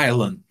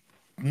violent,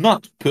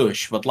 not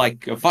push, but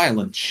like a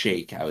violent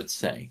shake, I would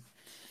say.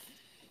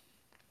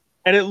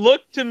 and it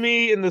looked to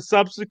me in the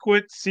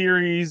subsequent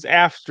series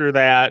after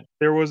that,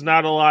 there was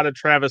not a lot of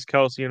Travis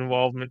Kelsey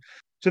involvement.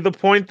 To the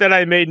point that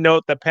I made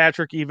note that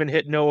Patrick even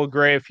hit Noah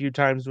Gray a few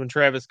times when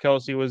Travis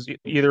Kelsey was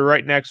either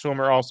right next to him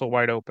or also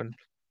wide open.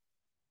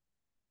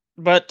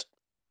 But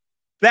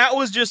that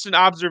was just an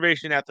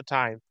observation at the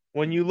time.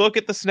 When you look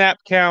at the snap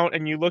count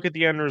and you look at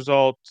the end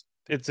result,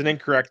 it's an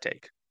incorrect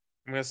take.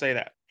 I'm going to say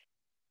that.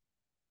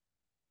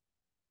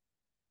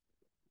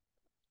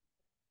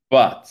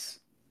 But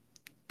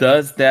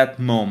does that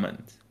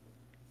moment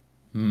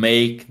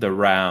make the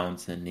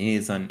rounds and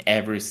is on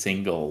every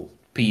single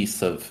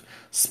piece of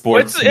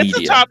sports It's a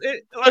media? top.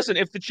 Listen,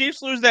 if the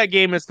Chiefs lose that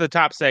game, it's the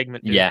top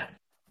segment. Dude. Yeah,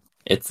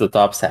 it's the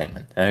top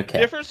segment. The Okay.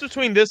 difference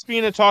between this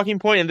being a talking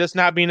point and this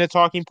not being a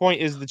talking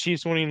point is the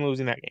Chiefs winning and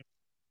losing that game.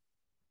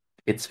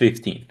 It's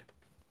 15.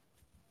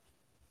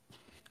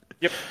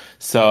 Yep.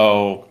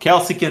 So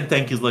Kelsey can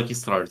thank his lucky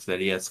stars that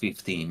he has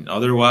 15.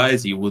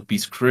 Otherwise, he would be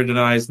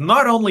scrutinized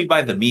not only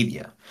by the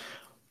media,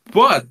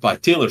 but by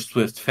Taylor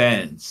Swift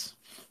fans.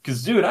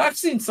 Because, dude, I've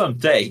seen some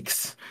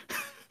takes.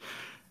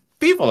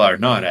 People are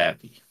not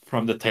happy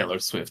from the Taylor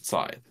Swift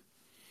side.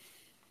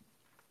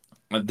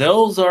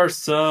 Those are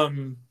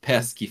some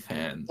pesky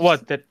fans.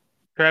 What, that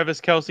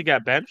Travis Kelsey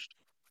got benched?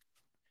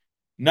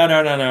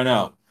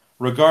 No.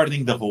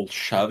 Regarding the whole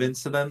shove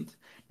incident,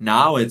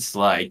 now it's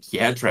like,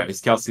 yeah,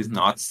 Travis Kelsey's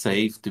not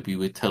safe to be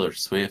with Taylor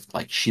Swift.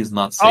 Like, she's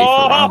not safe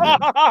around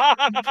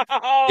him.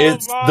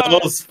 It's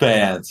those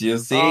fans, you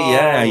see?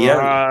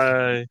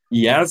 Yeah.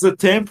 He has a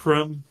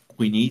tantrum.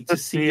 We need to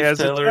see if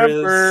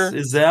Taylor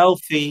is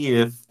healthy,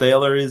 if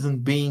Taylor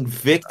isn't being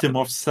victim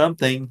of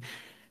something.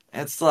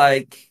 It's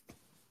like,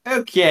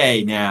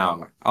 okay,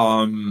 now,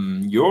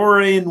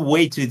 you're in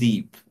way too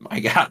deep. My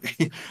God,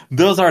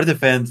 those are the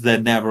fans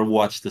that never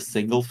watched a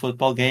single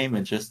football game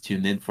and just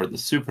tuned in for the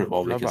Super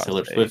Bowl because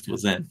Taylor Swift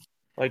was in.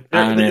 Like,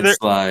 And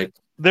it's like,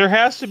 there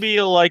has to be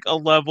a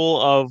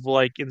level of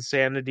like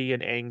insanity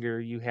and anger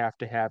you have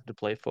to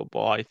play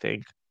football, I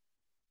think.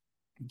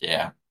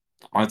 yeah.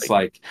 It's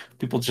like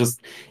people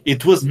just,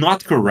 it was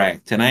not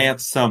correct. And I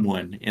had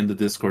someone in the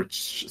Discord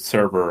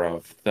server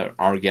of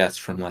our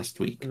guest from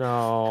last week.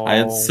 No. I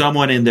had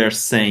someone in there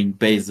saying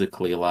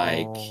basically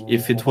like,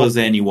 if it was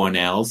anyone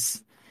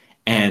else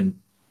and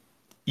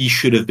he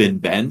should have been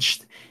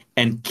benched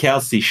and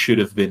Kelsey should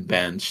have been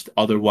benched,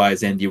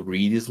 otherwise Andy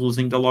Reid is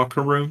losing the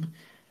locker room.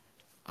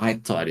 I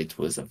thought it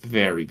was a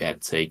very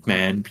bad take,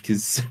 man,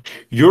 because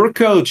your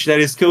coach that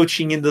is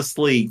coaching in this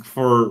league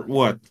for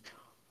what?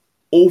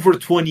 Over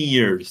 20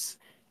 years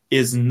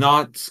is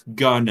not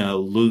gonna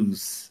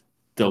lose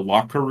the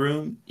locker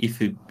room if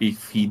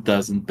he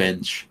doesn't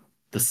bench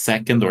the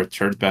second or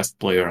third best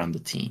player on the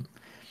team.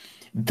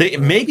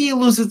 Maybe he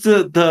loses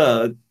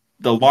the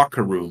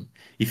locker room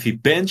if he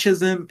benches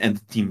him and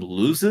the team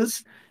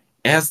loses,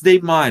 as they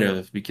might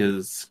have,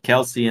 because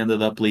Kelsey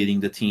ended up leading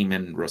the team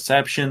in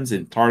receptions,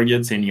 in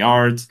targets, in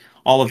yards,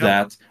 all of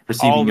that,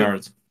 receiving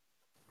yards.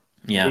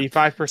 Yeah.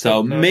 85%.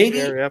 So maybe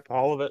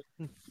all of it.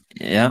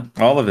 Yeah,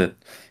 all of it.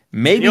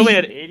 Maybe he only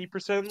had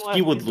 80% left.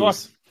 He would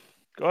lose.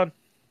 Go on.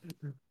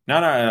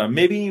 No.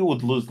 Maybe he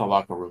would lose the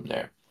locker room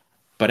there.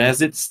 But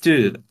as it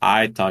stood,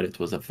 I thought it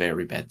was a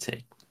very bad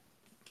take.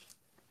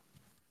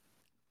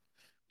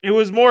 It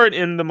was more an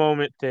in the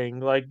moment thing.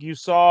 Like you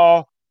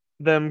saw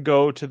them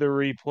go to the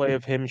replay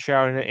of him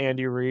shouting at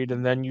Andy Reid,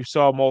 and then you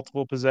saw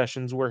multiple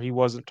possessions where he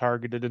wasn't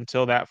targeted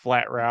until that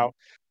flat route.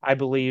 I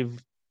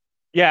believe,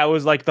 yeah, it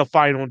was like the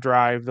final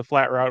drive. The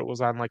flat route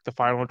was on like the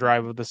final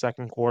drive of the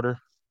second quarter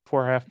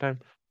before halftime.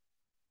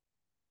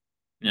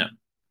 Yeah.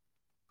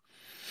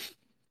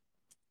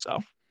 So,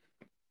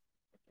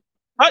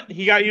 but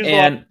he got used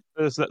a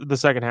lot the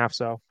second half.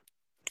 So,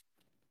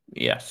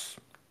 yes,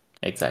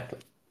 exactly.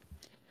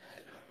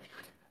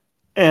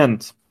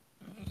 And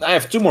I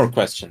have two more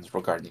questions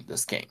regarding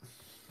this game.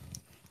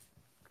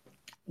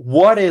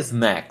 What is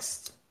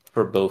next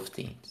for both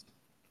teams?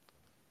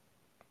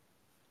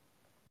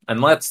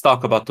 And let's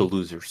talk about the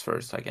losers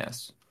first, I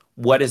guess.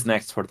 what is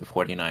next for the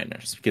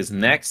 49ers? Because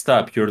next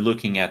up, you're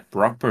looking at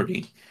Brock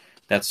Purdy.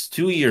 That's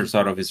 2 years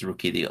out of his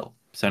rookie deal.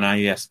 So now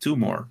he has two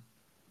more.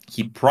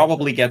 He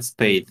probably gets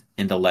paid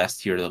in the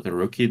last year of the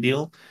rookie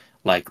deal,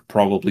 like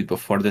probably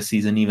before the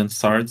season even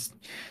starts.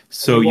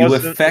 And he So you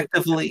wasn't,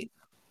 effectively,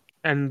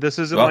 and this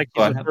isn't well, like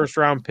go he's a ahead. first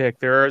round pick.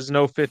 There is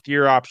no fifth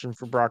year option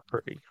for Brock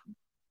Purdy.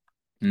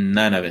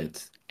 None of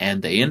it.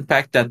 And the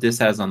impact that this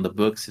has on the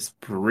books is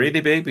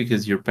pretty big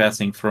because you're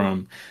passing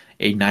from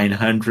a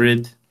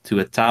 900 to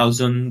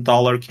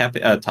 $1,000 cap,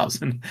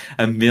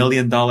 $1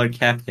 million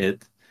cap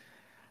hit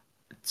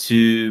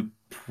to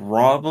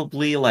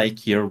probably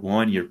like year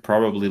one. You're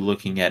probably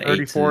looking at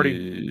 30, eight 40.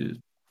 to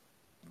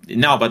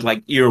no, but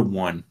like year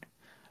one,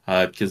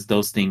 because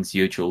those things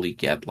usually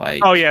get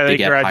Oh like yeah, they they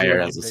get higher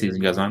gradually as get the bigger.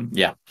 season goes Yeah, on.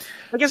 Yeah.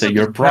 I guess So it just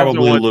you're depends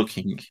on probably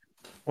looking.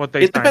 what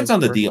they It sign him depends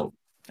on the for. deal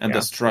and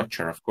the Yeah.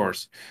 structure, of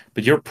course.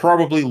 But you're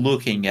probably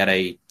looking at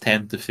a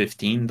 $10 to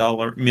 $15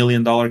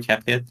 million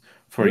cap hit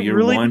for It year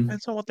really one.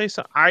 depends on what they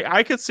sign.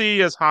 I could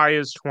see as high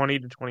as 20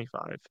 to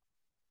 25.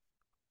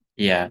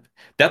 Yeah,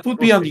 that would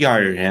We'll be on see. the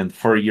higher end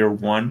for year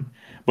one,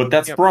 but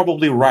that's Yep.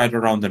 probably right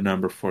around the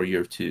number for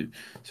year two.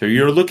 So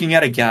you're looking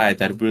at a guy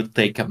that will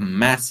take a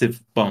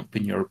massive bump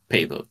in your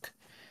paybook.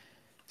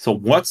 So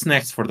what's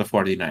next for the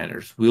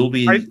 49ers?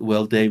 I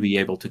Will they be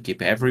able to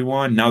keep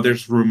everyone? Now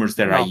there's rumors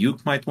that no,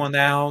 Ayuk might want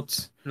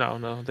out.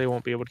 no, they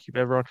won't be able to keep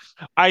everyone.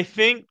 I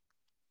think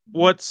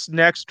what's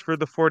next for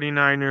the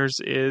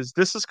 49ers is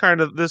this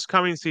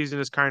coming season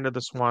is kind of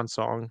the swan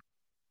song.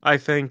 I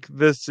think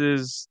this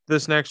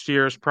next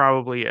year is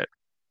probably it.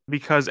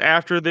 Because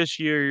after this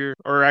year,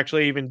 or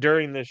actually even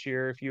during this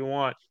year, if you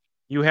want,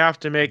 you have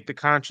to make the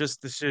conscious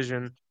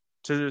decision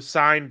to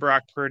sign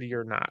Brock Purdy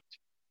or not.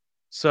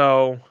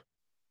 So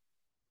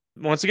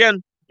once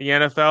again, the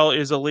NFL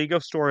is a league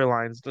of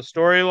storylines. The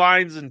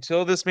storylines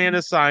until this man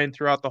is signed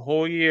throughout the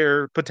whole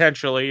year,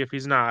 potentially, if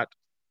he's not,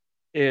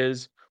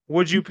 is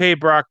would you pay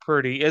Brock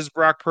Purdy? Is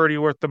Brock Purdy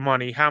worth the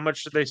money? How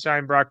much did they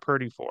sign Brock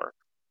Purdy for?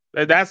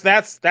 That's the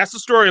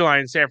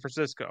storyline in San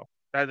Francisco.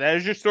 That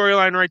is your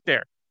storyline right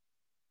there.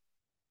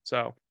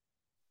 So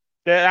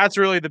that's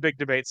really the big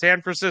debate.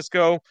 San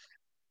Francisco,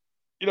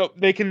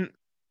 they can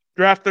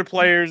draft their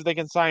players, they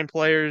can sign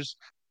players.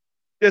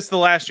 It's the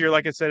last year,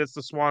 like I said, it's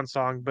the swan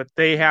song, but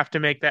they have to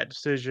make that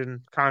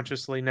decision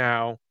consciously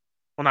now.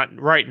 Well, not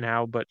right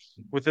now, but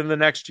within the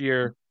next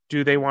year,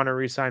 do they want to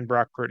re-sign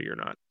Brock Purdy or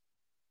not?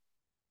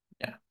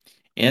 Yeah.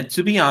 And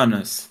to be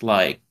honest,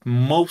 like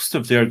most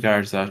of their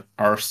guys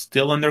are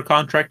still under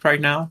contract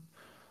right now.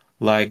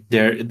 Like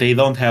they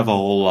don't have a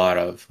whole lot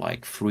of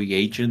like free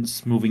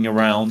agents moving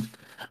around,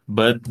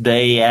 but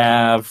they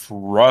have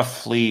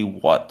roughly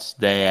what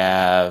they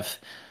have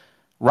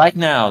right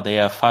now. They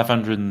have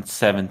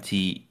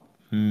 570.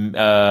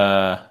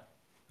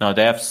 No,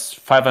 they have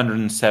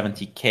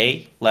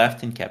 570K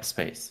left in cap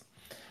space.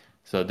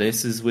 So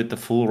this is with the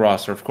full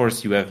roster. Of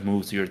course, you have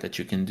moves here that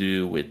you can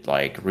do with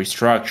like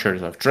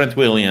restructures of Trent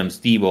Williams,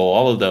 Debo,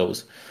 all of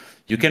those.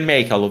 You can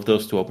make all of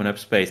those to open up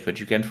space, but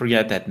you can't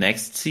forget that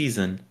next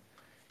season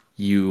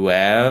you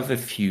have a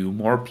few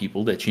more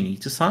people that you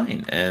need to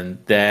sign, and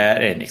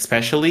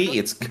especially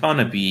it's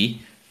gonna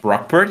be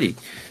Brock Purdy.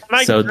 And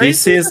I So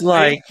this crazy is to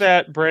think like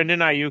that Brandon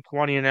Ayuk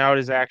wanting out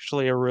is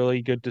actually a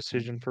really good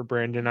decision for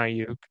Brandon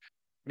Ayuk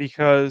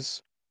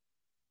because,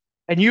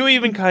 and you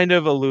even kind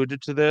of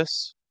alluded to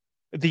this,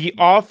 the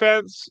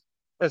offense,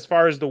 as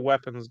far as the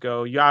weapons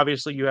go, you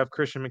have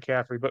Christian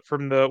McCaffrey, but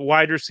from the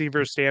wide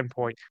receiver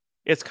standpoint,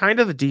 it's kind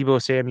of the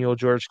Debo Samuel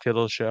George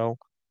Kittle show.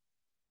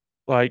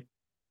 Like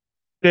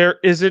there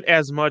isn't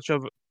as much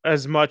of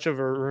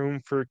a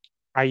room for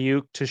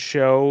Ayuk to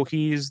show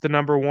he's the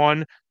number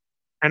one.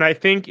 And I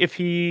think if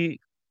he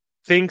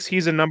thinks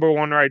he's a number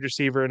one wide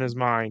receiver in his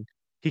mind,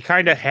 he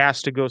kind of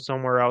has to go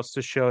somewhere else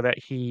to show that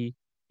he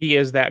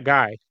is that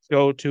guy.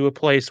 Go to a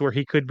place where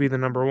he could be the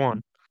number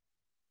one.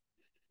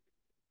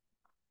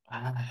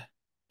 uh,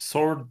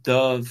 sort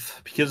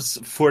of because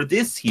for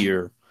this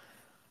year,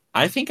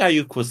 I think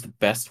Ayuk was the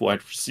best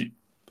wide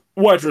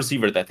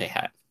receiver that they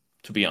had,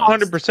 to be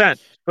honest. 100%.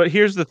 But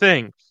here's the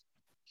thing.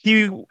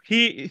 He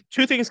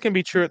two things can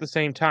be true at the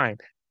same time.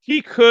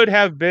 He could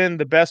have been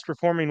the best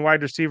performing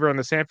wide receiver on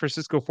the San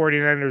Francisco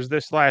 49ers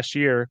this last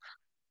year,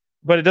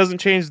 but it doesn't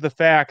change the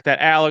fact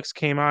that Alex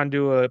came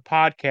onto a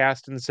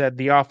podcast and said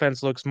the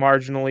offense looks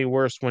marginally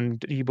worse when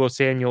Debo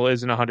Samuel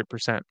isn't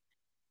 100%.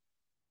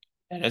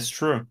 That is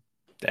true.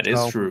 That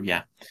is So, true.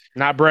 Yeah.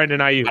 not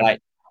Brandon Ayuk But I,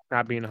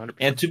 not being 100%.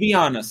 and to be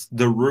honest,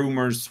 the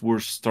rumors were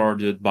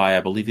started by,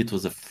 I believe it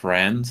was a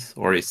friend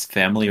or his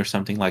family or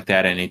something like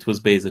that. And it was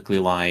basically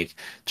like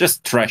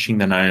just trashing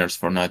the Niners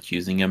for not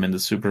using him in the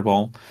Super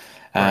Bowl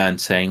Right.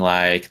 and saying,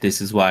 like, this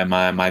is why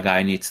my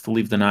guy needs to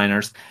leave the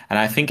Niners. And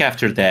I think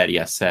after that, he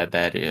has said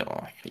that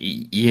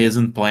he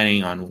isn't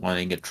planning on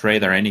wanting a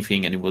trade or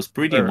anything. And he was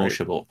pretty All right.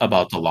 emotional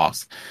about the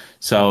loss.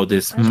 So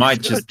this As you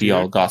might should, just be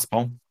all dude.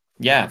 gospel.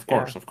 Yeah, of Yeah.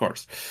 course, of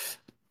course.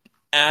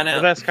 And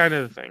But that's kind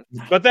of the thing.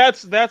 But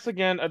that's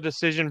again a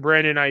decision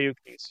Brandon Ayuk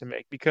needs to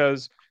make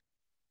because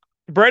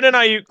Brandon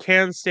Ayuk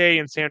can stay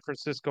in San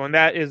Francisco, and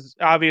that is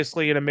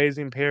obviously an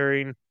amazing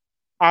pairing.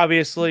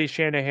 Obviously,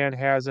 Shanahan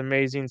has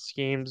amazing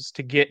schemes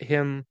to get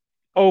him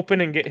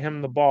open and get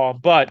him the ball.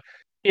 But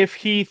if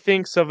he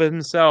thinks of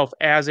himself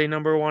as a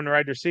number one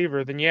wide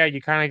receiver, then yeah,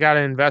 you kind of got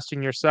to invest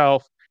in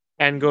yourself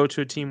and go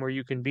to a team where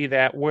you can be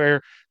that,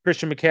 where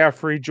Christian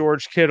McCaffrey,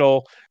 George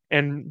Kittle,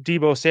 and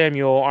Debo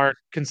Samuel aren't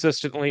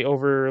consistently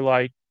over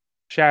like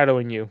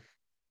shadowing you,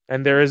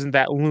 and there isn't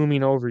that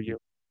looming over you.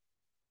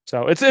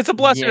 So it's a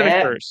blessing and a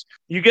Yeah. curse.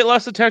 You get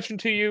less attention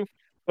to you,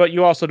 but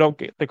you also don't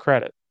get the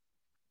credit.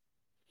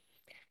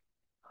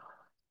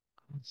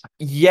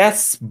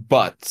 Yes,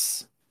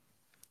 but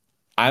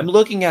I'm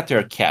looking at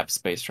their cap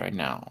space right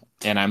now,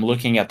 and I'm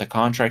looking at the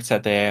contracts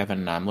that they have,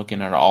 and I'm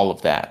looking at all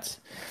of that.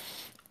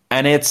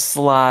 And it's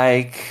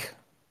like,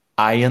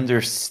 I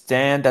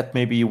understand that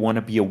maybe you want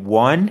to be a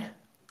one,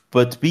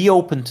 but be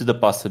open to the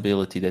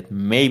possibility that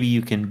maybe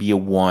you can be a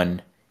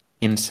one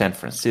in San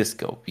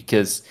Francisco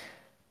because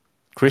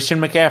Christian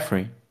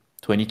McCaffrey,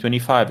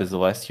 2025 is the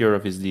last year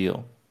of his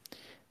deal.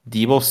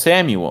 Debo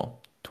Samuel,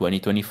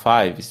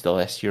 2025 is the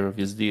last year of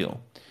his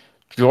deal.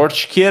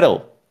 George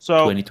Kittle,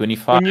 So when you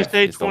 2025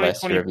 say is the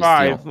last year of his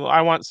deal. 2025,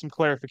 I want some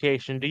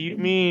clarification. Do you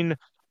mean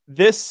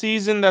this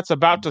season that's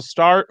about to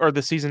start or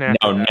the season after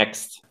No, that?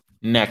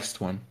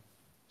 next one.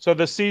 So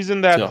the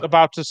season that's So,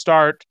 about to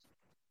start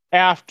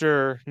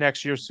after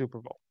next year's Super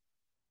Bowl.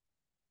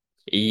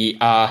 he,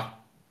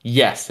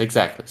 yes,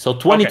 exactly. So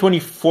Okay.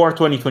 2024,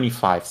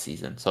 2025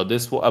 season. So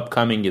this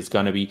upcoming is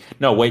gonna be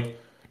no wait.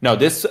 No,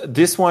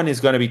 this one is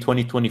gonna be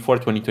 2024,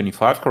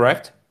 2025,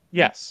 correct?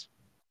 Yes.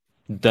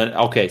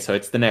 Okay, so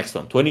it's the next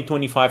one.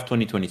 2025,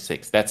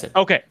 2026. That's it.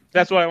 Okay.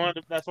 That's what I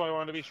wanted. That's what I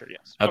wanted to be sure.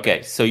 Yes.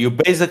 Okay, so you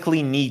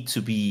basically need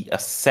to be a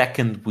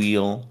second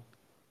wheel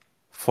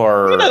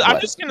for I'm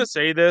what? just gonna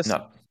say this.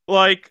 No.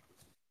 Like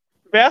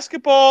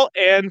basketball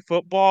and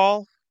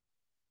football,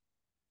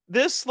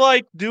 this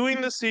like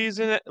doing the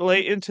season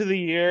late into the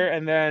year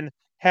and then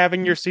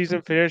having your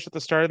season finished at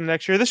the start of the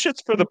next year, this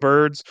shit's for the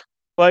birds.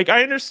 Like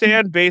I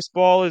understand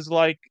baseball is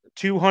like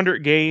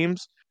 200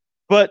 games,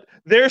 but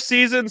their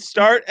seasons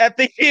start at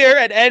the year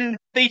and end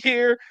the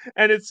year,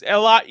 and it's a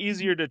lot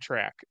easier to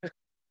track.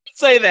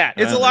 Say that.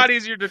 It's a lot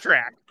easier to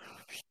track.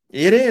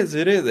 It is,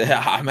 it is.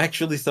 I'm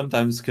actually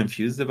sometimes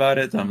confused about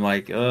it. I'm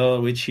like, oh,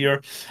 which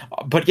year?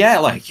 But yeah,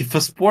 like if a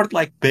sport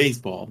like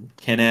baseball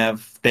they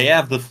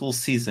have the full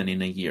season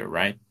in a year,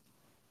 right?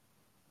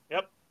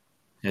 Yep.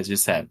 As you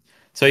said.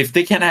 So if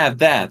they can have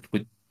that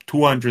with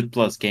 200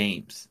 plus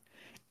games,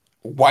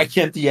 why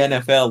can't the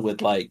NFL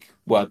with like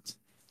what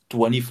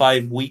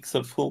 25 weeks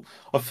of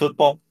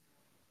football?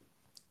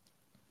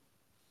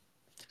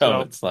 So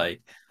So it's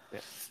like yeah.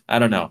 I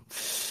don't know.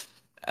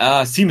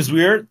 Seems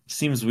weird,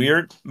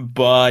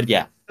 but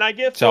yeah. And I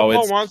get So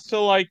football it's wants to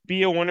like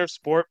be a winter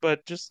sport,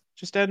 but just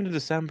end in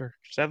December.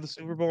 Just have the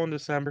Super Bowl in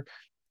December.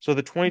 So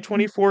the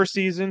 2024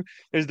 season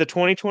is the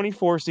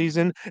 2024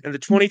 season, and the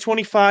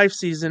 2025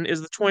 season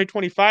is the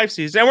 2025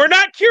 season. And we're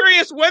not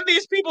curious when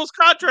these people's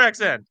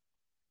contracts end.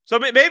 So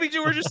maybe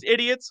we're just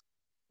idiots.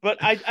 But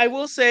I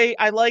will say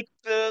I like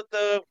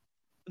the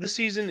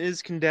season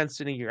is condensed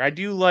in a year. I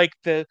do like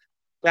that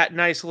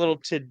nice little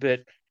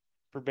tidbit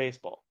for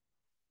baseball.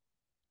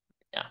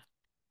 yeah.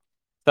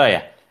 So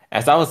yeah,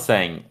 as I was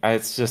saying,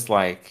 it's just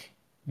like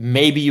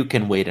maybe you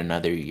can wait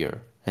another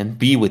year and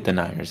be with the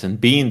Niners and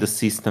be in the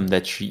system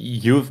that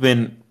you've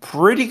been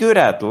pretty good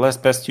at the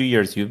last past 2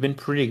 years. You've been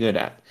pretty good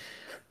at.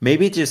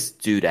 Maybe just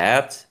do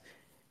that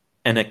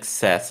and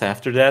access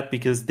after that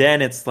because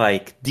then it's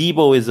like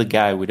Debo is a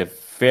guy with a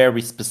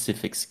very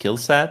specific skill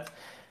set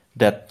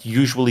that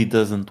usually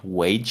doesn't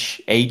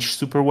age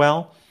super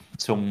well.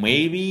 So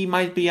maybe he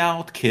might be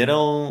out.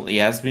 Kittle, he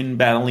has been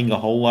battling a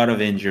whole lot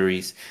of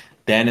injuries.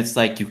 Then it's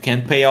like you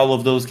can't pay all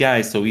of those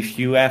guys. So if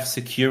you have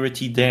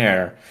security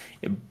there,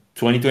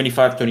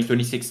 2025,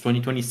 2026,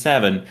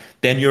 2027,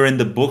 then you're in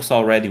the books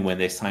already when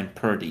they sign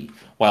Purdy,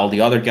 while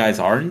the other guys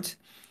aren't.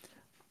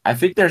 I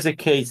think there's a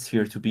case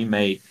here to be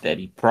made that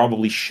he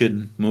probably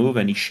shouldn't move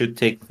and he should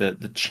take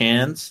the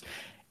chance.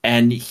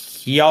 And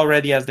he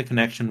already has the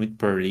connection with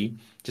Purdy.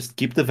 Just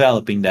keep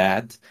developing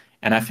that.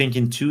 And I think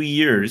in 2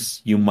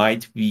 years, you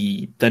might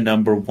be the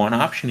number one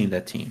option in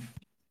that team.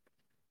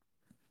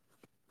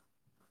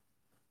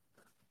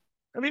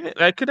 I mean,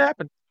 that could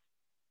happen.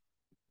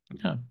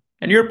 Yeah.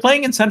 And you're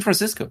playing in San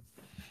Francisco.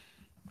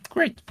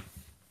 Great.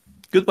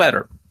 Good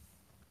weather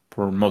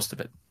for most of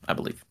it, I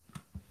believe.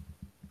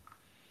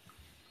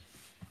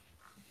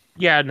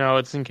 Yeah, no,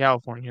 it's in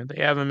California.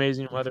 They have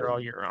amazing weather all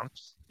year round.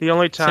 The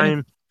only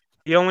time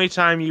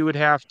you would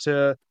have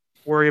to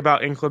worry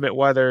about inclement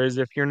weather is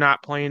if you're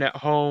not playing at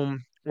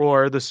home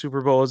or the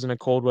Super Bowl is in a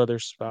cold weather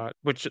spot,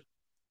 which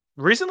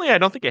recently I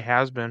don't think it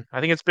has been. I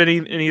think it's been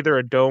in either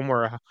a dome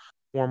or a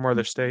warm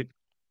weather state.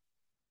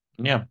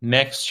 Yeah.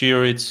 Next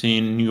year, it's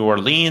in New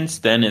Orleans,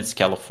 then it's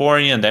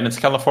California, and then it's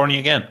California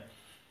again.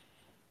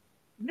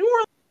 New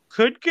Orleans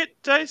could get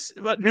dicey,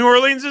 but New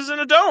Orleans is in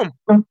a dome.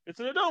 It's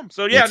in a dome.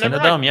 So yeah, It's in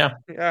never a mind. dome, yeah.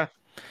 Yeah.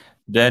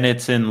 Then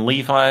it's in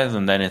Levi's,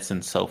 and then it's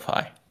in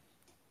SoFi.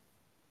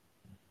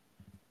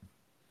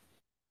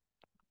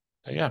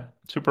 Yeah,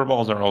 Super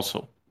Bowls are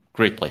also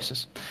great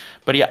places.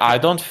 But yeah, I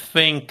don't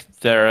think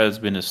there has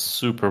been a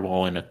Super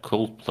Bowl in a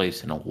cold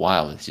place in a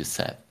while, as you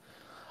said.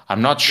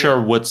 I'm not Yeah.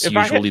 sure what's If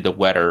I had usually the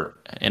weather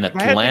in if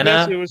I had to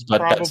guess, Atlanta,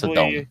 but that's a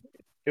dome.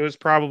 it was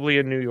probably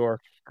in New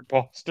York or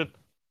Boston.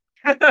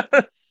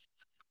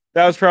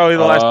 That was probably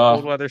the last Uh,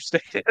 cold weather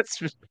state.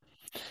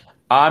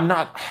 I'm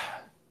not.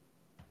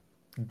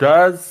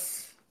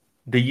 Does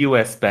the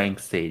U.S. Bank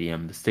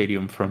Stadium, the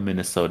stadium from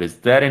Minnesota, is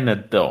that in a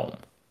dome?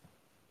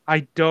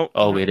 I don't.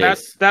 Oh, it That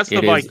is. that's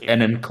the It is Vikings.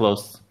 an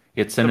enclosed.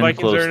 It's The an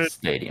Vikings are in enclosed it.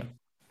 stadium.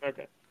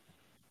 Okay.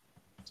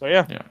 So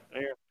yeah. Yeah,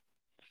 Yeah.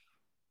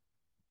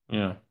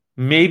 yeah.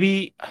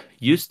 Maybe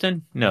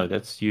Houston? No,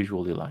 that's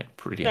usually like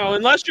pretty No, hot.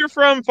 unless you're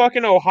from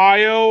fucking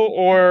Ohio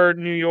or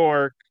New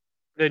York,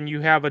 then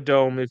you have a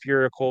dome if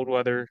you're a cold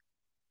weather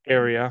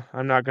area.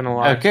 I'm not gonna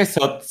lie. Okay,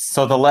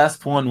 so the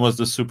last one was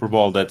the Super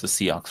Bowl that the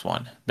Seahawks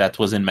won. That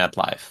was in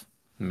MetLife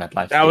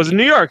That was in Stadium.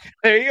 New York.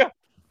 There you go.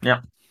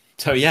 Yeah.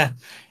 So yeah,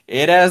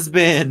 it has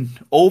been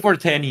over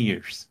 10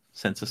 years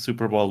since a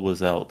Super Bowl was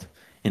held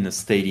in a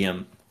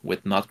stadium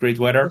with not great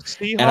The weather,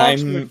 and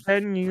Seahawks were I'm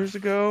 10 years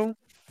ago.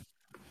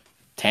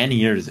 10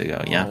 years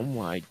ago, yeah. Oh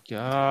my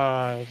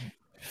god.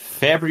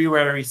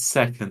 February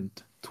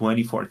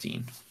 2nd,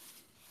 2014.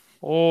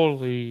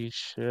 Holy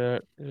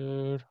shit,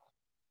 dude.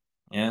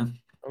 Yeah.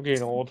 I'm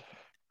getting old.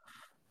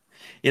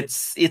 It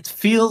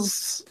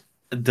feels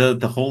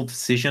the whole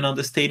decision on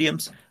the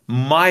stadiums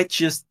might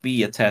just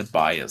be a tad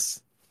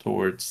bias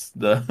towards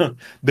the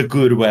the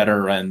good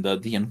weather and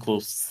the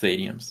enclosed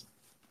stadiums.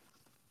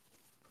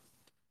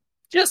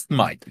 Just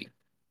might be.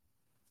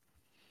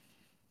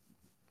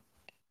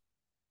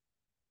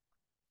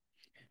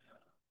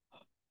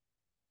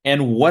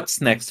 And what's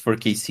next for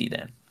KC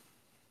then?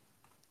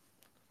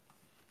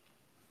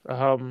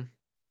 Um,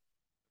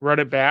 Run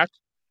it back.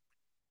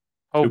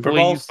 Super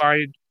Hopefully you Bowls?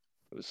 find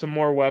some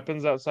more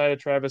weapons outside of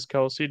Travis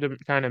Kelce to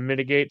kind of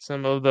mitigate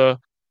some of the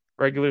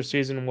regular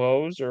season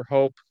woes, or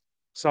hope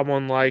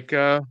someone like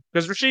because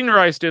Rasheed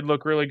Rice did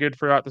look really good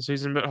throughout the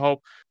season, but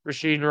hope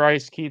Rasheed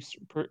Rice keeps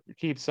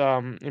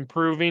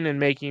improving and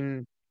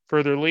making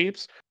further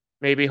leaps.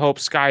 Maybe hope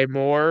Sky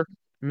Moore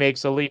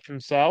makes a leap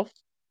himself,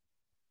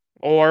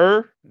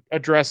 or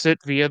address it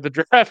via the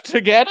draft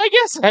again. I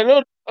guess I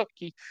don't know.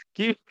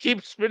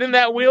 Keep spinning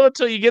that wheel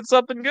until you get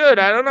something good.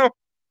 I don't know.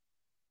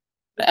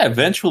 Yeah,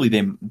 eventually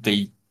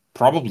they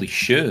probably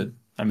should.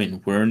 I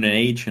mean, we're in an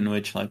age in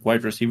which like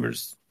wide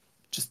receivers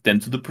just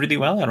tend to do pretty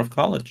well out of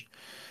college.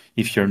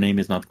 If your name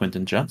is not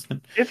Quentin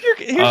Johnston. If you're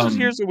Um,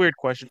 here's a weird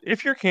question.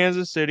 If you're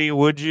Kansas City,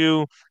 would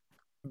you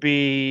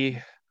be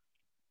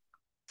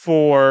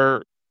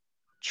for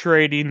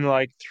trading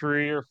like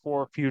three or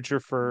four future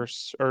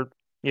firsts, or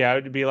yeah,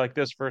 it would be like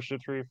this first or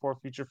three or four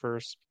future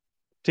firsts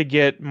to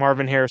get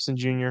Marvin Harrison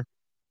Jr.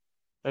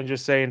 and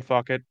just saying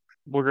fuck it,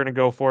 we're gonna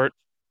go for it.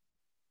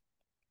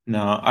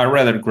 no, I'd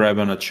rather grab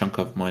on a chunk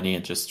of money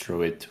and just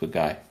throw it to a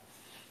guy.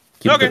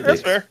 Keep the Okay,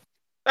 that's picks. fair.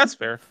 That's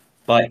fair.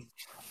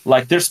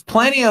 Like there's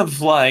plenty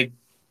of like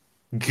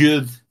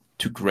good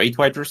to great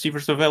wide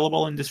receivers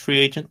available in this free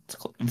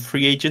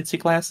agency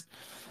class.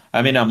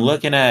 I mean, I'm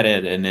looking at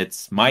it and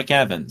it's Mike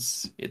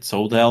Evans, it's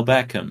Odell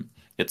Beckham,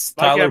 it's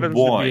Mike Tyler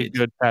Evans would be a Boyd.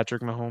 good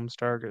Patrick Mahomes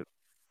target.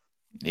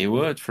 He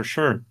would for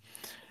sure.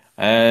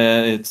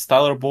 It's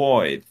Tyler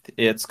Boyd,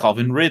 it's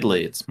Calvin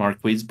Ridley, it's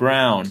Marquise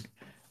Brown,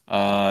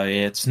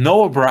 it's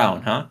Noah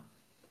Brown, huh?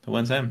 Who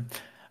wants him?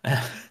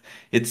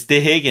 It's D.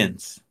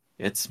 Higgins,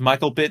 it's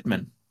Michael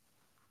Pittman.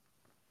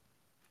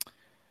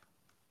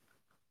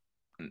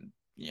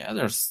 Yeah,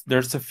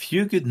 there's a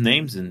few good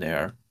names in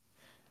there.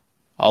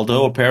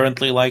 Although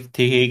apparently, like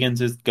T. Higgins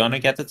is gonna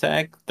get the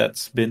tag.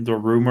 That's been the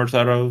rumors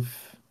out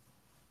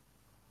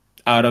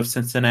of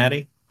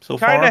Cincinnati so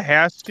Kind of far.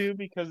 has to,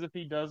 because if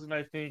he doesn't,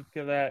 I think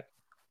that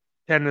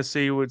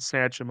Tennessee would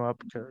snatch him up.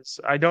 Because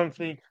I don't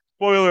think,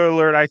 spoiler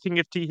alert, I think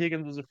if T.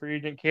 Higgins was a free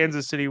agent,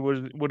 Kansas City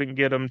wouldn't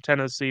get him.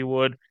 Tennessee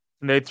would,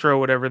 and they'd throw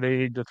whatever they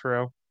need to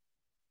throw.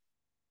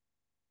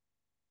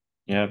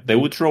 Yeah, they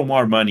would throw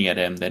more money at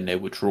him than they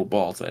would throw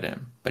balls at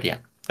him. But yeah,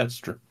 that's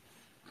true.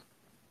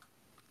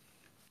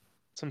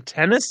 Some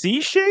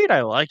Tennessee shade,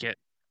 I like it.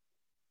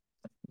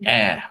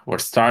 Yeah, we're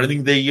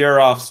starting the year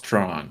off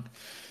strong.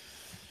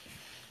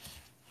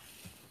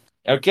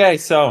 Okay,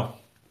 so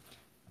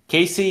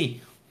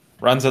KC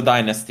runs a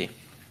dynasty.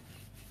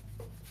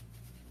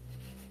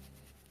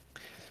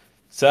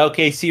 So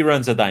KC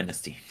runs a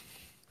dynasty.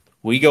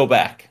 We go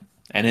back,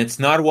 and it's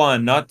not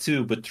one, not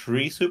two, but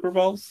three Super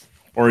Bowls?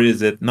 Or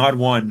is it not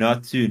one,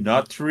 not two,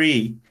 not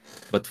three,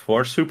 but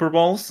four Super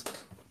Bowls?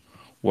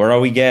 Where are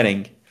we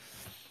getting?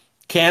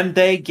 Can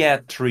they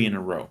get three in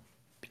a row?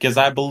 Because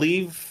I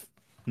believe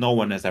no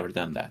one has ever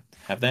done that.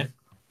 Have they?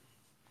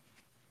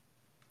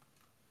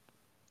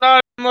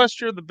 Not unless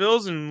you're the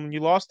Bills and you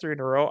lost three in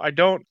a row. I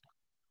don't.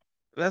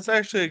 That's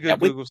actually a Yeah, good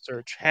Google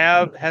search.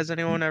 Has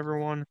anyone ever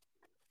won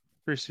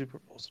three Super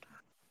Bowls?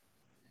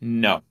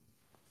 no,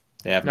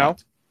 they have No,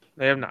 not.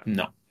 they have not.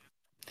 No.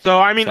 So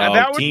I mean,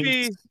 So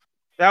teams,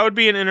 that would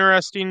be an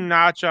interesting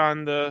notch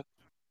on the.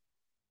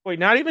 Wait,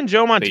 not even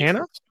Joe they,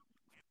 Montana?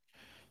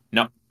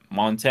 No,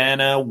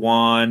 Montana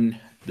won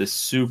the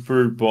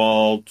Super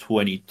Bowl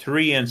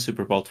 23 and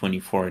Super Bowl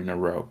 24 in a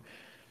row.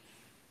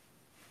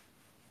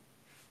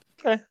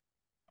 Okay,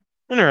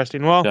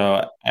 interesting. Well,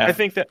 So I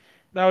think that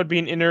would be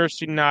an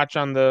interesting notch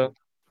on the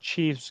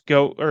Chiefs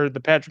goat or the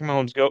Patrick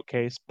Mahomes goat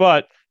case,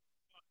 but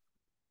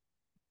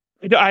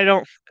I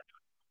don't.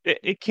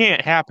 It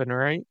can't happen,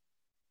 right?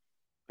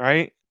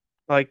 Right?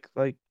 Like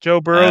Joe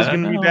I Burrow's don't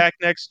going to be know. back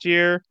next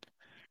year.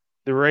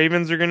 The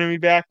Ravens are going to be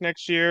back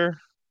next year.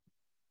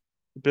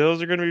 The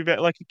Bills are going to be back.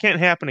 Like it can't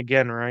happen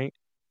again, right?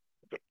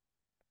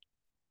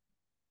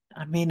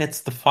 I mean,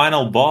 it's the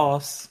final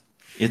boss.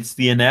 It's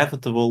the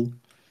inevitable.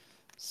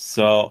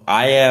 So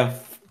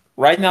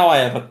right now I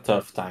have a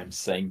tough time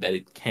saying that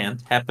it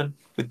can't happen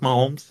with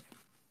Mahomes.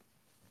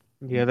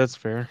 Yeah, that's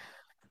fair.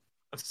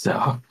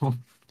 So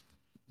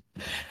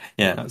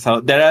yeah,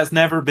 so there has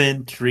never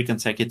been three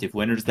consecutive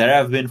winners. There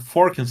have been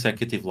four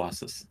consecutive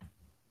losses.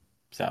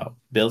 So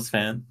Bills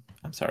fan,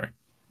 I'm sorry.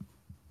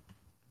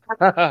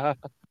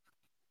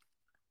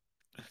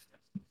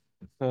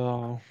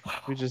 Oh,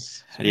 we Yeah,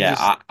 just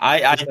I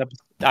this episode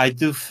I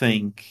do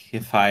think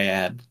if I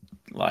had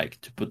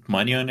like to put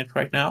money on it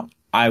right now,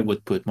 I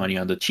would put money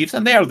on the Chiefs,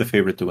 and they are the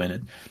favorite to win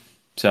it.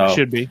 So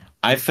should be.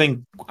 I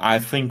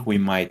think we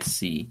might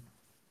see.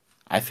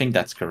 I think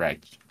that's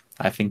correct.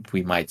 I think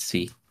we might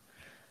see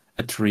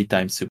a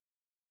three-time Super.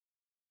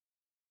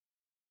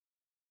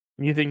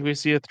 You think we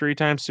see a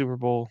three-time Super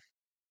Bowl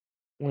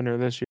winner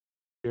this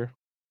year?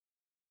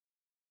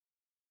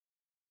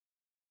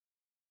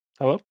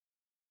 Hello?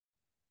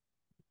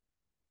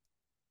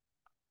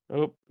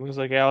 Oh, looks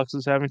like Alex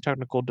is having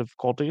technical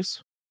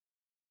difficulties.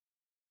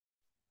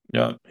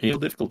 Yeah, real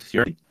difficulties. You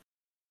ready?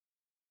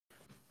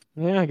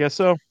 Yeah, I guess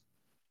so.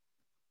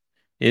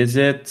 Is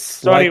it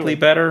So slightly anyway,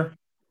 better?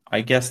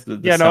 I guess the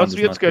yeah, no, sound is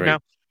it's not good now.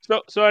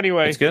 great. So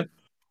It's anyway, good?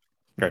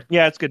 Great.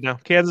 yeah, it's good now.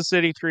 Kansas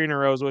City 3 in a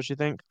row is what you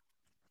think?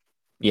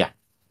 Yeah.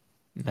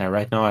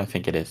 Right now I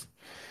think it is.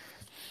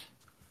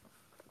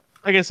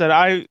 Like I said,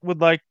 I would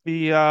like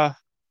the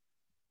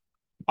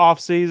off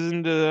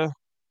season to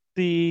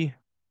see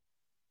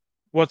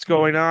what's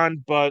going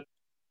on, but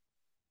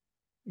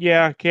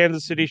yeah,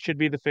 Kansas City should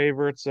be the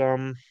favorites.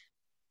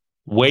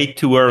 Way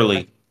too I,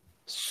 early.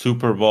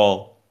 Super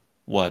Bowl.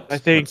 I What's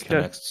think the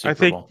next I Super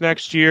think Bowl?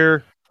 next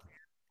year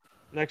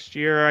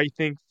I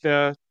think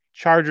the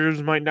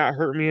Chargers might not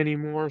hurt me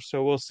anymore,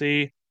 so we'll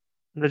see.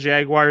 The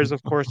Jaguars,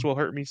 of course, will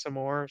hurt me some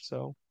more,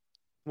 so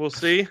we'll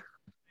see.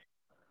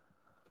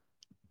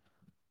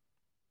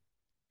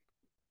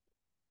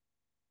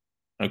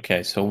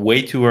 Okay, so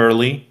way too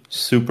early.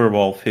 Super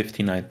Bowl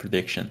 59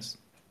 predictions.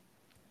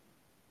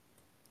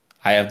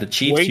 I have the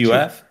Chiefs, Way you too.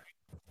 have.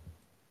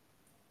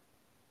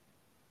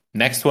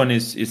 Next one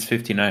is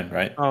 59,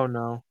 right? Oh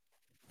no.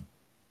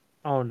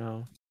 Oh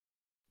no.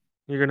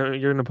 You're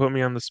gonna put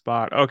me on the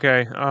spot.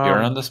 Okay.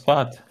 You're on the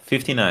spot.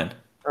 59.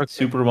 Okay.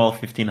 Super Bowl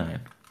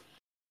 59.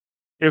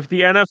 If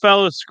the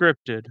NFL is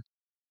scripted,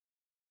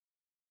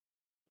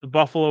 the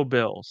Buffalo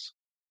Bills.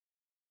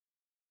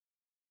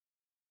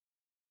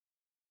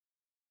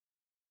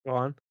 Go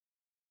on.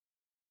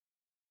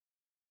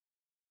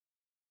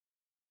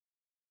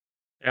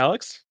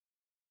 Alex?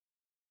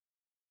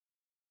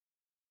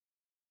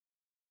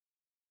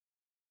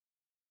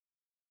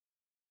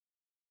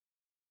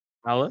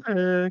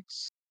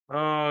 Alex.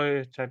 Oh,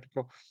 yeah,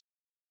 technical.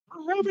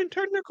 I'm having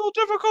technical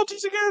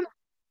difficulties again.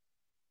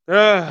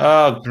 Ugh.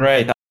 Oh,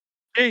 great.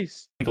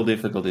 Jeez. Technical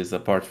difficulties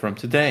apart from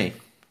today.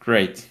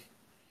 Great.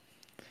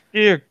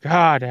 Dear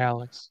God,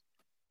 Alex.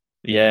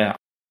 Yeah,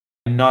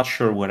 I'm not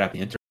sure what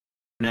happened to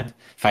the internet.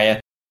 If I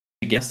had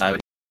to guess, I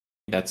would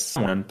think that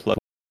someone plugged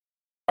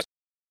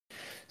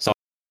some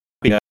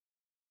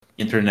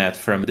internet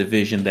from a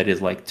division that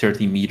is like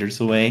 30 meters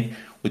away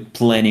with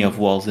plenty of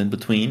walls in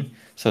between.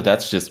 So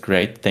that's just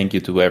great. Thank you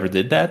to whoever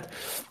did that.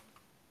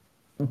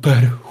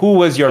 But who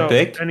was your So,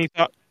 pick? any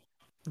thought?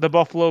 The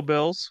Buffalo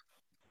Bills.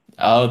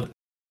 Oh, the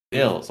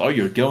Bills. Oh,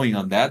 you're going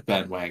on that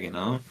bandwagon,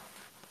 huh?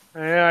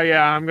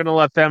 Yeah. I'm gonna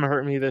let them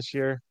hurt me this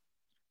year.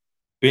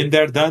 Been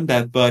there, done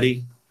that,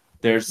 buddy.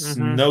 There's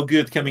Mm-hmm. no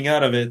good coming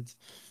out of it.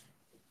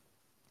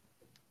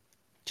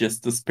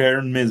 Just despair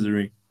and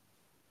misery.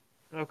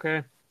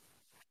 Okay.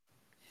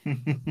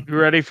 You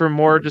ready for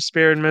more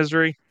despair and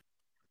misery?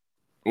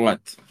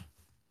 What?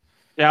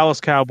 Dallas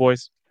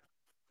Cowboys.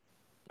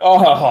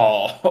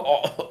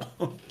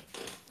 Oh,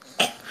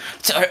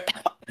 sorry,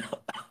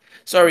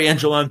 sorry,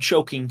 Angela, I'm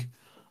choking.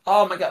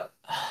 Oh my god.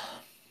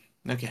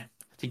 Okay,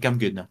 I think I'm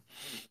good now.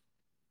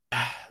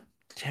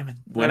 Damn it!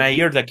 When Uh, I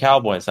hear the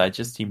Cowboys, I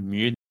just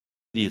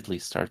immediately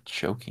start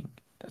choking.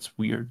 That's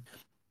weird.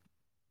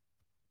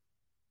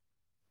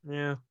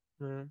 yeah.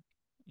 Yeah.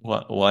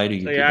 Why do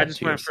you So do yeah, that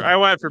to I yourself?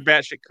 went for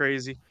batshit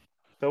crazy.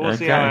 So we'll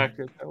see how Okay,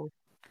 accurate that was.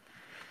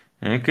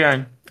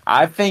 okay.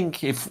 I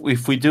think if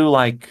we do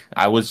like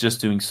I was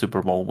just doing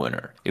Super Bowl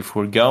winner. If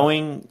we're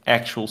going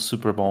actual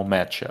Super Bowl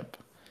matchup,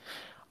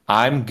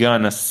 I'm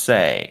gonna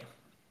say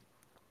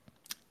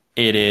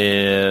it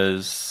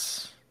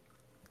is.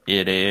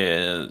 It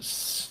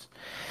is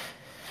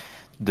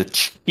The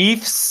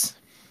Chiefs.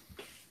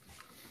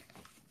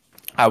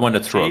 I want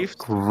to throw Chiefs?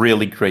 a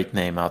really great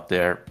name out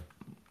there.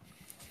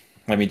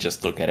 Let me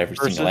just look at every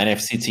single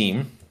Versus- NFC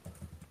team.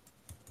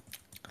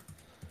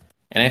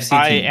 NFC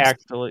I teams.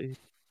 actually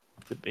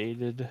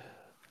debated.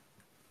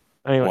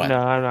 Anyway, What? no,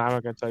 I'm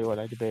not going to tell you what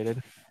I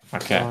debated.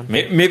 Okay. Go on.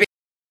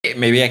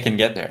 Maybe I can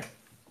get there.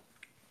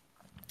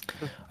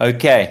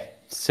 Okay,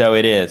 so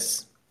it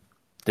is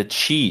the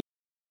Chiefs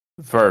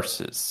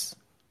versus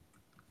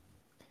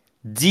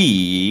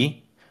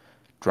the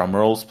drum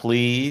rolls,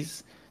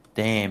 please.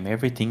 Damn,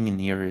 every team in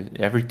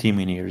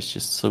here is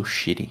just so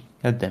shitty.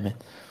 God damn it.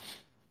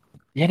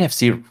 The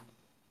NFC,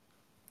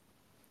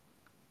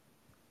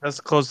 That's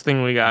the closest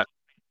thing we got.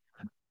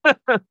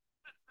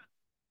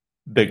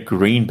 the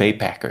Green Bay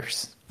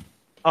Packers.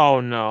 Oh,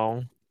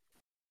 no.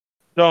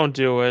 Don't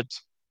do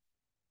it.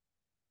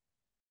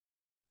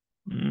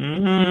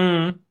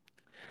 I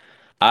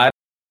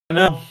don't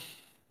know.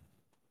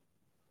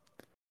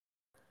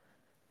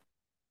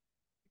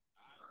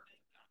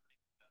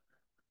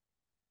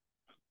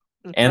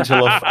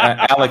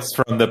 Alex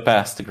from the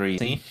past agrees.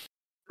 See?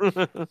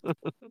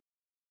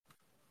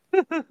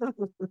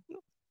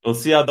 We'll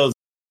see how those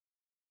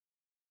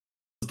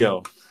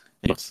go.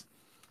 Yes.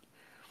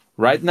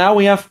 Right now,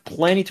 we have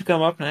plenty to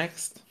come up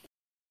next.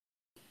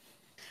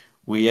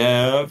 We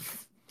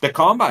have the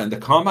Combine. The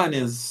Combine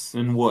is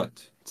in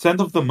what? It's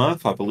end of the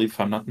month, I believe, if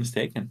I'm not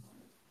mistaken.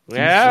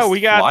 Yeah, just we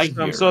got fly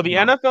some. here. So the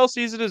NFL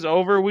season is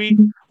over. We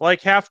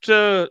have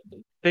to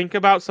think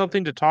about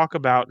something to talk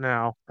about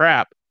now.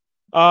 Crap.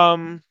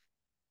 So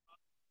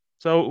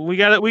we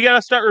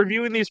gotta start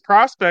reviewing these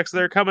prospects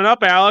that are coming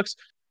up, Alex.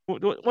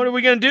 What are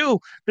we gonna do?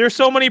 There's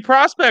so many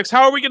prospects.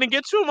 How are we gonna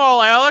get to them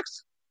all,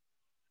 Alex?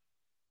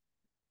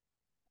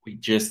 We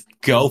just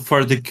go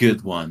for the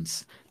good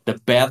ones. The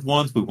bad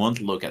ones, we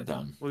won't look at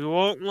them. We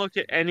won't look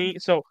at any.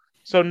 So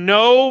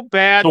no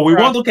bad. So we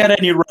won't look at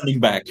any running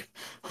back.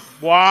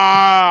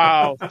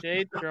 Wow,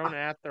 shade thrown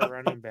at the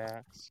running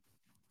backs.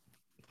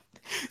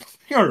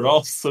 You're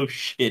all so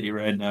shitty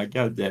right now.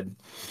 God damn.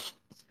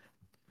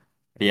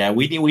 Yeah,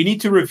 we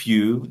need to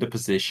review the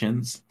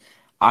positions.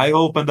 I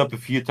opened up a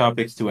few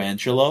topics to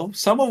Angelo,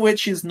 some of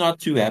which he's not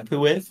too happy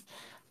with.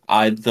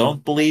 I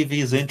don't believe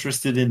he's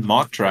interested in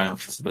mock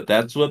drafts, but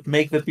that's what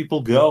make the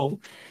people go.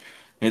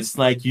 It's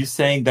like you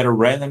saying that a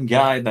random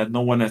guy that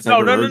no one has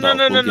ever heard of will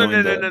go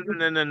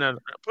in the... No.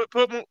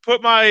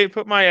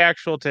 Put my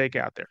actual take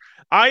out there.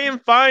 I am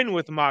fine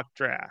with mock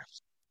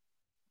drafts.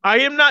 I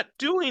am not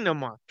doing a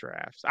mock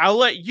draft. I'll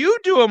let you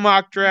do a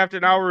mock draft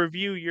and I'll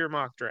review your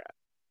mock draft.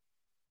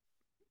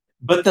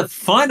 But the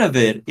fun of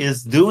it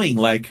is doing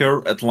I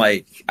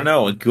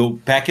know, go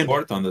back and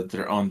forth on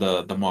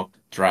the mock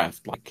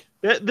draft.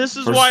 This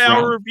is first why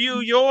I'll round. review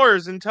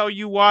yours and tell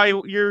you why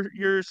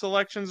your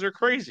selections are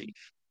crazy.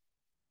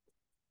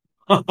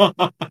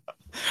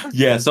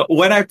 Yeah, so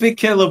when I pick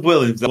Caleb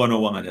Williams at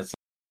 101, it's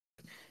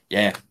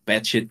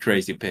batshit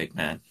crazy pick,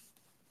 man.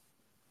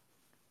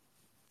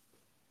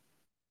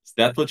 Is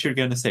that what you're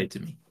gonna say to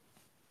me?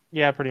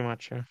 Yeah, pretty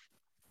much. Yeah.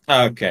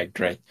 Okay,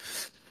 great.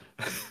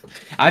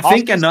 I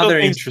think another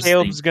interesting.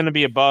 Caleb's going to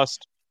be a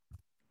bust.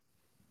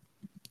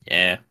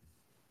 Yeah.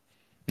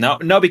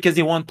 No, because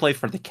he won't play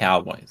for the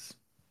Cowboys.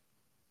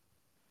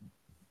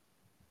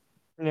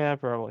 Yeah,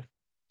 probably.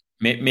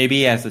 Maybe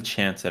he has a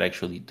chance at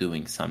actually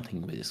doing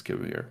something with his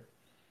career.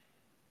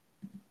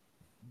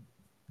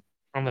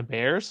 On the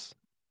Bears?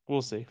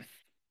 We'll see.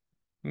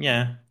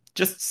 Yeah,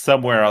 just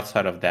somewhere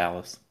outside of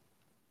Dallas.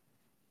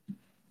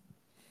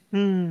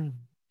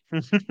 Something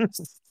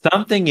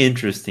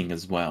interesting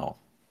as well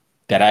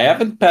that I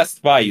haven't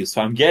passed by you,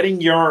 so I'm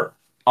getting your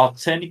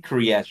authentic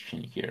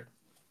reaction here.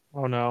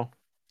 Oh no.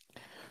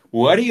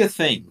 What do you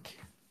think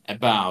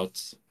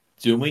about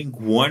doing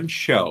one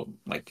show,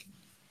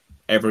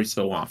 every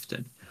so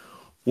often,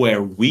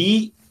 where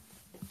we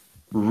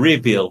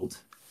rebuild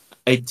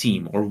a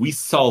team or we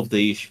solve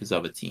the issues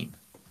of a team?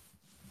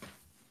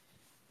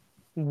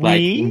 What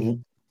we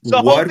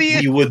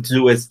would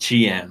do as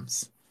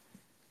GMs.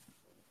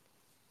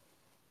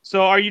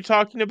 So are you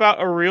talking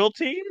about a real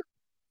team?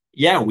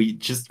 Yeah, we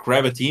just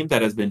grab a team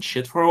that has been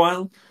shit for a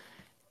while,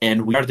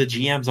 and we are the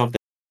GMs of the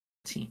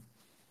team.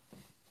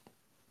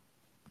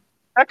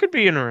 That could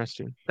be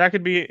interesting.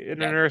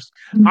 Interesting.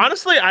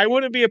 Honestly, I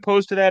wouldn't be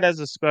opposed to that as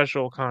a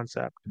special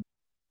concept.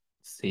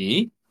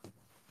 See?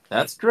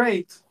 That's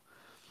great.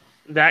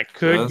 That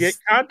could get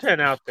content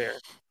out there.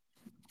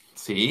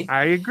 See?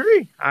 I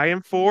agree. I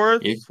am for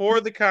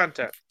the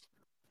content.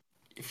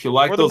 If you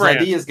like those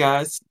ideas,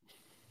 guys,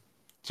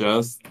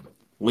 just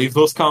leave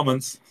those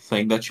comments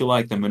saying that you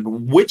like them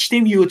and which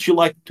team would you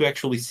like to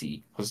actually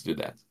see. Let's do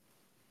that.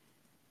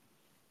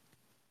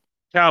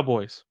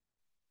 Cowboys.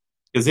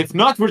 Because if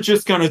not, we're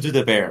just going to do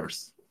the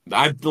Bears.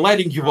 I'm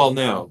letting you all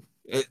know.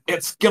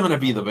 It's going to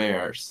be the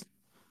Bears.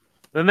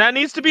 Then that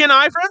needs to be an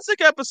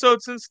iForensic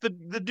episode since the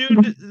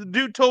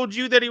dude told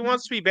you that he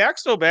wants to be back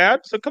so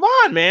bad. So come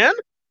on, man.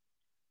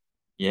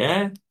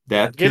 Yeah,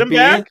 that get could him be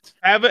back.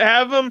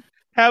 It.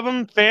 Have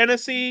him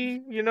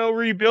fantasy,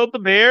 rebuild the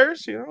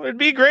Bears. It'd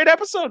be a great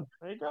episode.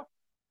 There you go.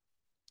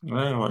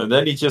 Well, and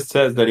then he just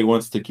says that he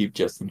wants to keep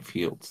Justin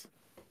Fields,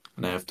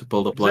 and I have to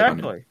pull the plug on him.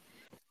 Exactly.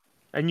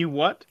 And you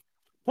what?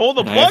 Pull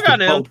the And I have plug to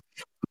on him.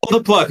 pull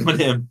the plug on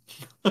him.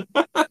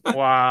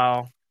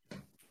 Wow.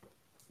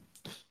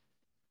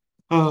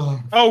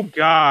 Oh, Oh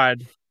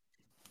God.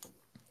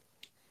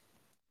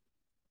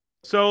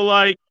 So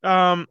like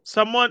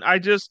someone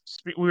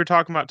we were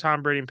talking about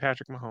Tom Brady and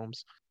Patrick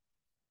Mahomes.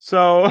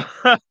 So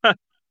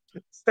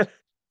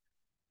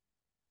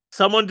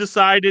someone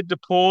decided to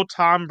pull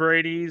Tom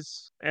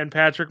Brady's and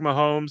Patrick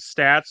Mahomes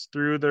stats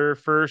through their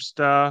first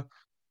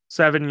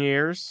 7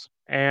 years.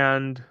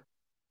 And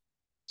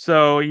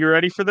so you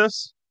ready for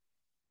this?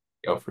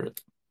 go for it.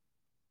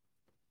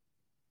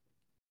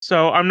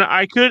 So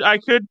I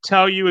could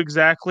tell you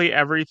exactly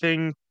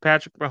everything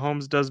Patrick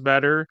Mahomes does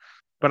better,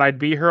 but I'd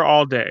be here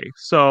all day.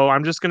 So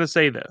I'm just gonna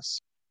say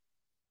this.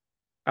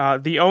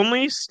 The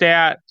only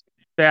stat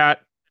that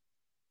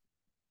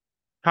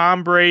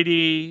Tom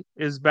Brady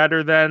is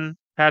better than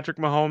Patrick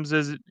Mahomes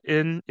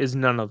is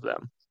none of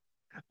them.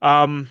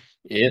 Um,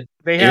 It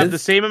they have the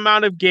is same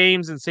amount of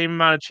games and same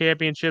amount of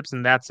championships,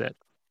 and that's it.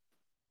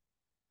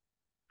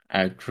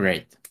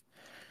 great.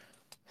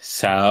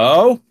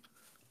 So,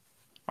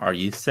 are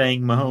you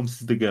saying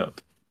Mahomes is the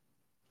GOAT?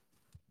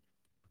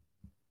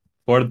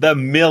 For the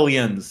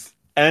millions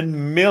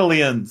and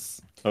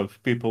millions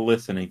of people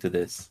listening to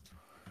this.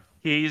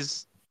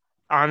 He's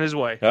on his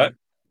way. Okay.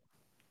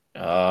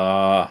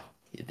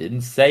 He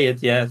didn't say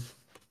it yet.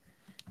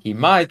 He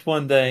might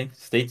one day.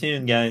 Stay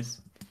tuned,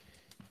 guys.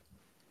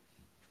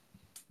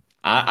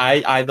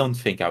 I don't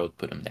think I would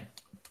put him there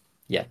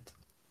yet.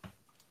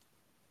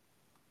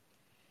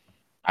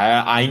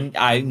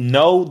 I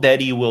know that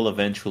he will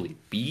eventually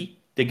be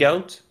the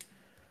GOAT,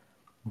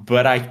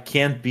 but I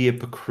can't be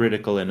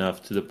hypocritical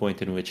enough to the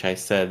point in which I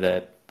said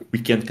that we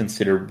can't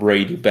consider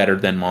Brady better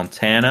than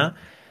Montana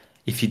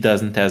if he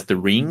doesn't have the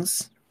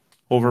rings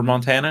over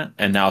Montana,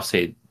 and now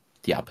say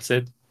the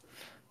opposite.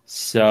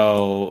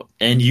 So,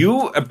 and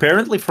you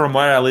apparently, from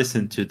what I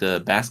listened to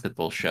the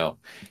basketball show,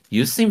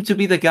 you seem to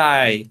be the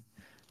guy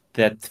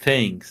that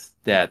thinks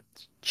that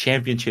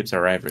championships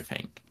are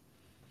everything.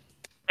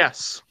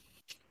 Yes.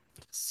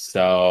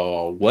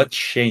 So, what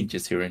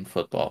changes here in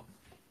football?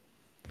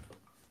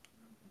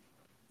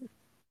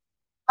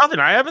 Nothing.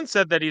 I haven't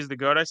said that he's the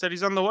GOAT. I said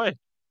he's on the way.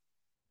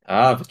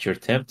 But you're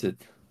tempted.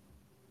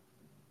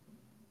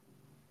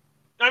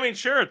 I mean,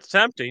 sure, it's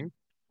tempting.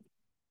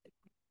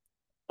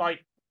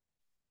 Like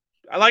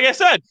I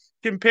said,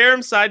 compare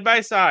them side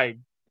by side.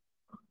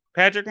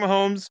 Patrick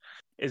Mahomes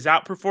is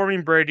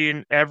outperforming Brady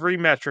in every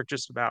metric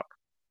just about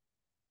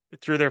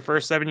through their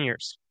first 7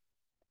 years.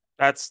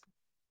 That's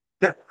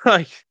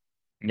like,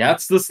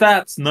 That's the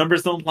stats.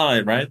 Numbers don't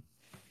lie, right?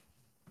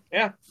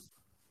 yeah.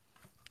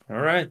 All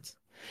right.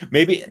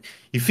 Maybe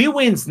if he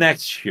wins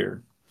next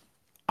year,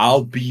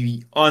 I'll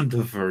be on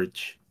the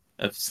verge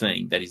of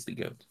saying that he's the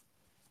GOAT.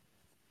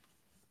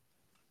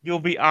 You'll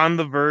be on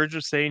the verge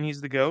of saying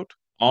he's the GOAT.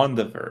 On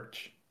the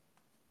verge.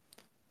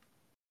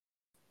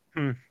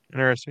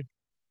 Interesting.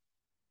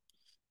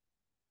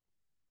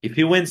 If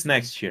he wins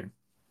next year,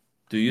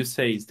 do you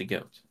say he's the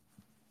GOAT?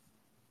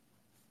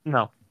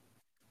 No.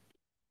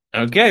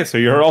 Okay, so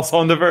you're also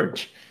on the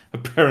verge,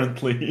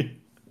 apparently.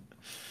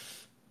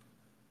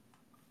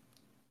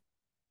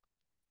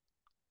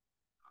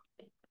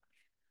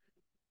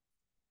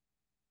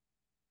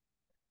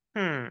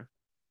 Hmm.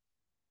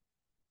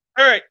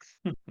 All right.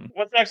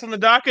 What's next on the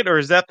docket, or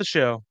is that the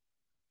show?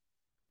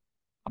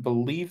 I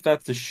believe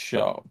that's the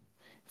show,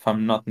 if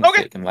I'm not Okay.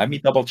 mistaken. Let me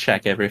double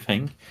check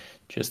everything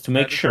just to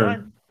make That is sure.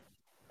 fine.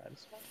 That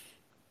is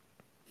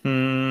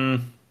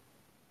fine.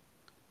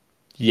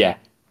 Yeah,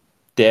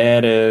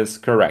 that is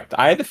correct.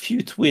 I had a few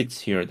tweets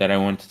here that I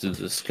wanted to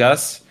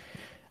discuss,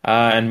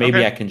 and maybe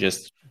Okay. I can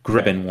just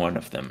grab in one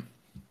of them.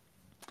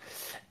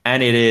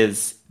 And it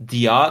is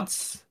the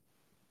odds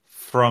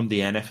from the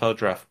NFL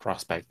draft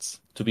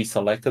prospects to be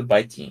selected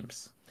by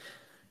teams.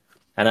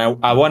 And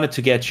I wanted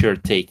to get your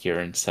take here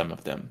on some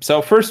of them.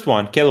 So, first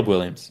one, Caleb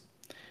Williams.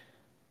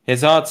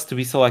 His odds to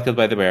be selected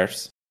by the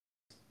Bears,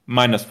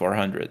 minus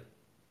 400.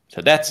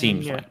 So that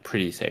seems Yeah. like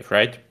pretty safe,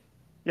 right?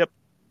 Yep.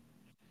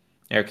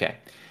 Okay.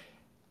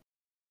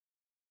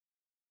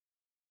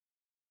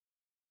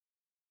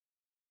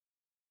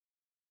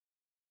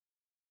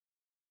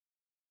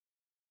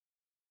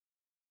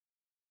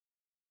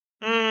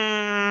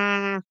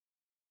 Mm,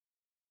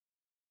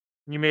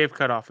 you may have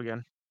cut off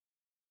again.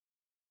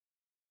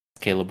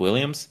 Caleb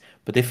Williams,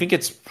 but I think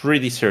it's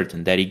pretty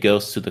certain that he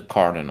goes to the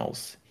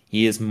Cardinals.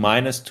 He is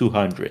minus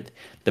 200.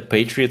 The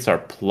Patriots are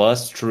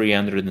plus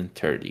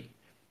 330.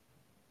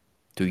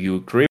 Do you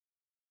agree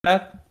with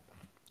that?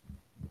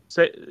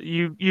 Say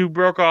you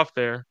broke off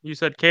there. You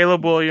said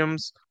Caleb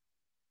Williams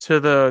to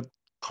the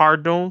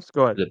Cardinals.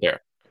 Go ahead. The Bears.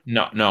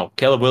 No.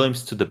 Caleb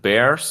Williams to the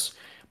Bears.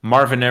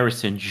 Marvin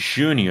Harrison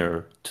Jr.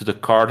 to the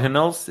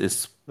Cardinals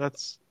is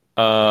That's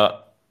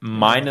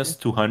minus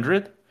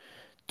 200.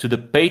 To the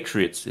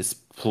Patriots is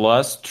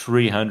plus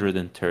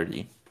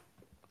 330.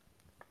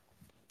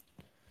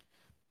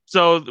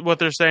 So what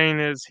they're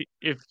saying is,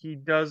 if he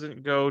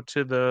doesn't go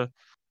to the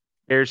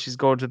Bears, he's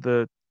going to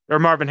the or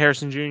Marvin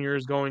Harrison Jr.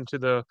 is going to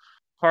the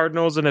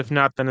Cardinals, and if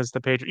not, then it's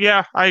the Patriots.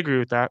 Yeah, I agree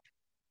with that.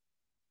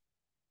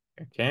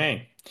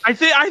 Okay. I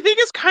think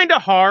it's kind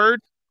of hard.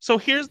 So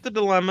here's the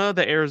dilemma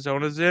that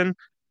Arizona's in.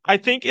 I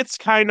think it's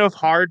kind of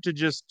hard to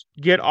just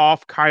get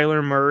off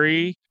Kyler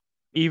Murray,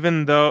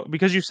 even though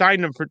because you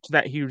signed him for to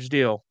that huge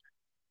deal.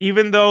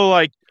 Even though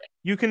like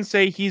you can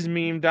say he's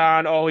memed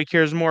on, oh, he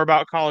cares more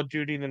about Call of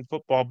Duty than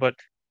football, but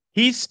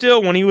he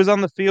still, when he was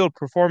on the field,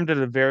 performed at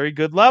a very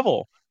good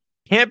level.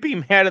 Can't be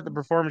mad at the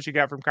performance you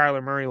got from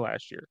Kyler Murray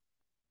last year.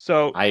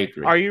 So, I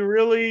agree. are you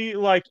really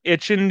like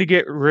itching to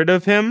get rid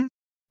of him?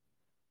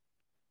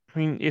 I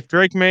mean, if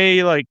Drake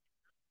May like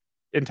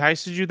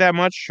entices you that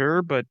much,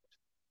 sure, but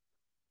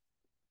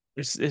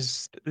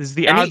is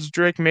the And odds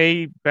Drake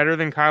May better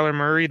than Kyler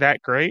Murray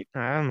that great?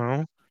 I don't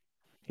know.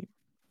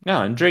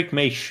 no, and Drake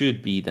May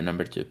should be the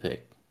number 2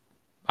 pick.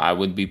 I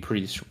would be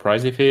pretty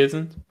surprised if he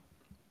isn't.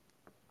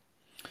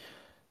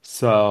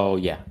 So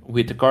yeah,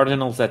 with the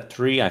Cardinals at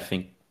 3, I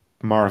think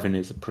Marvin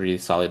is a pretty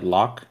solid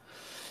lock.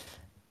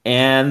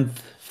 And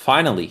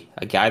finally,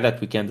 a guy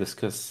that we can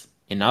discuss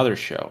in another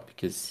show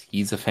because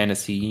he's a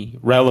fantasy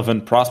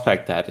relevant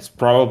prospect that is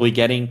probably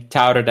getting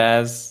touted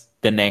as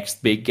the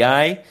next big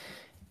guy.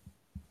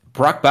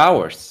 Brock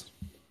Bowers.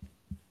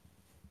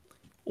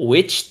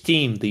 Which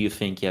team do you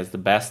think he has the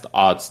best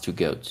odds to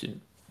go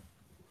to?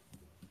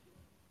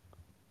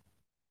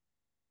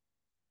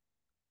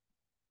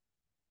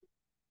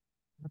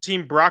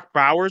 Team Brock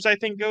Bowers, I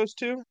think, goes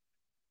to.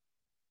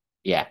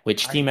 Yeah,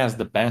 which I team has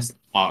the best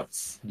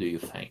odds, do you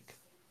think?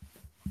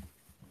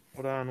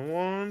 Hold on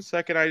one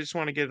second. I just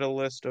want to get a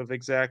list of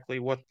exactly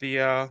what The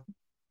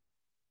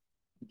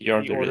the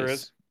order order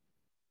is. is.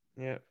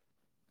 Yeah.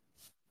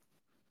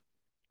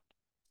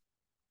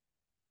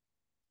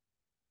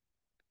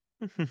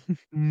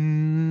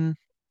 Mm,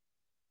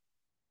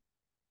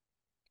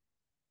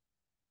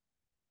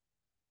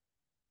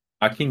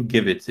 I can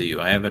give it to you.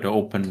 I have it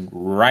open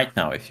right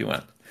now if you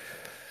want.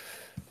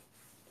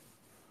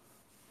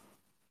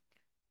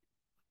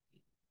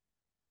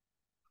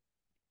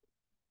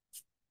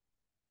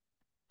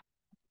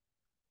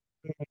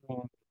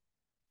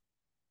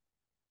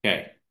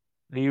 Okay.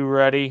 Are you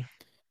ready?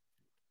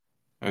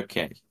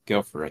 Okay,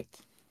 go for it.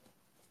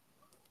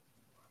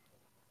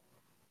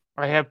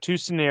 I have two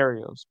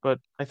scenarios, but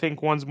I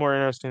think one's more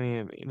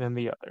interesting than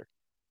the other.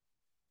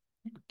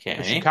 The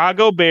Okay.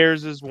 Chicago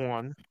Bears is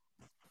one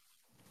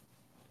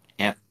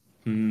At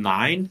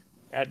 9.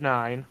 at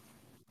 9,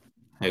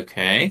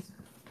 Okay.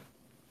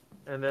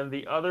 and then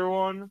the other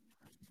one,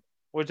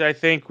 which I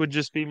think would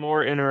just be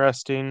more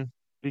interesting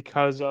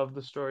because of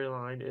the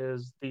storyline,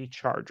 is the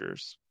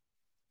Chargers.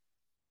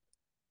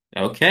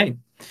 Okay.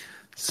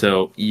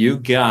 So you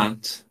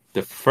got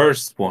the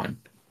first one.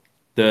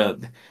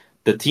 The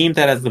the team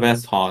that has the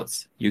best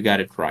odds. You got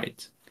it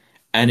right.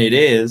 And it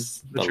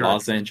is The the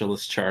Los Chargers.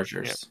 Angeles Yep.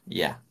 Chargers.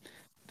 Yeah.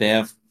 They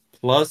have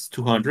plus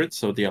 200,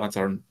 so the odds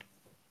are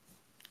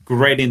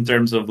great in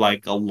terms of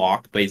like a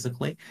lock,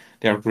 basically.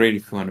 They are great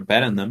if you want to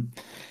bet on them.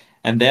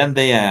 And then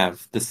they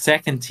have the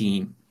second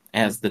team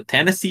as the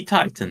Tennessee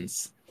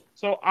Titans.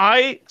 So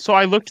I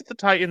looked at the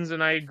Titans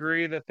and I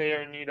agree that they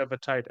are in need of a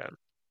tight end.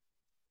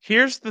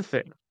 Here's the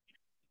thing.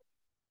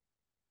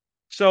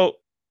 So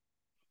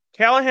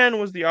Callahan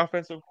was the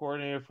offensive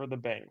coordinator for the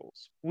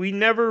Bengals. We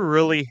never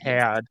really Yes.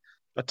 had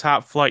a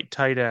top flight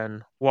tight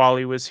end while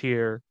he was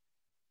here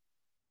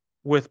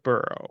with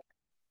Burrow.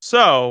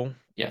 So,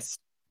 Yes.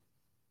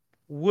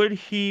 would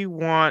he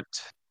want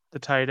the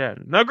tight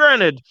end? Now,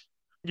 granted,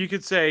 you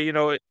could say,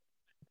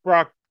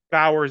 Brock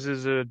Bowers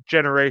is a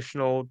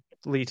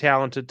generationally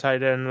talented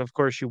tight end, and of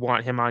course, you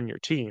want him on your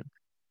team.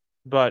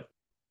 But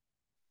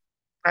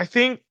I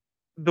think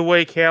the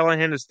way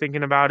Callahan is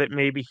thinking about it,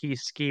 maybe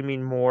he's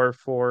scheming more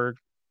for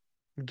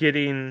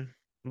getting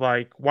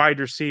like wide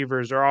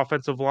receivers or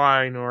offensive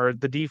line or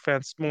the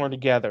defense more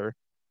together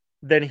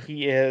than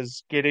he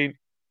is getting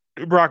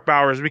Brock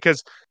Bowers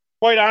because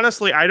quite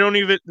honestly, I don't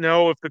even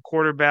know if the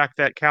quarterback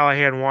that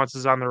Callahan wants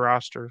is on the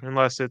roster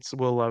unless it's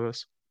Will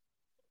Levis.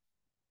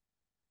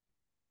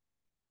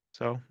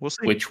 So we'll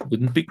see. Which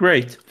wouldn't be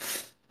great.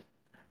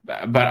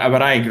 But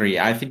I agree.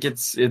 I think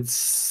it's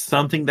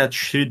something that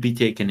should be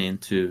taken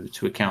into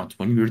account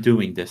when you're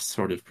doing this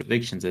sort of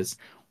predictions is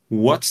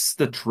what's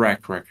the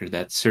track record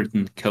that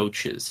certain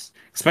coaches,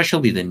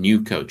 especially the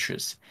new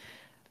coaches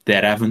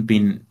that haven't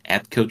been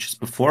head coaches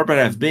before but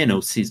have been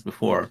OCs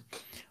before,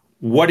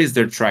 what is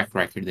their track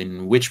record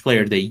and which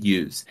player they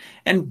use?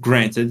 And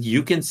granted,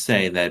 you can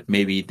say that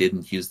maybe he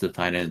didn't use the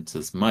tight ends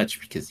as much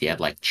because he had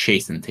like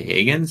Chase and T.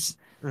 Higgins,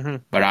 Hmm.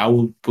 but I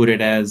would put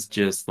it as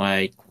just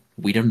like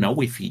we don't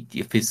know if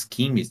his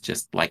scheme is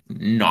just like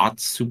not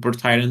super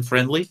tight end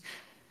friendly.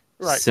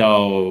 Right.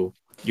 So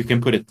you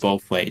can put it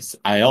both ways.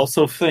 I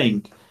also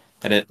think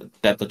that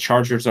the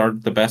Chargers are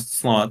the best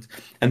slot,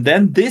 and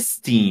then this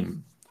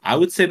team. I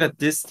would say that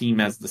this team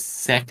has the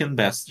second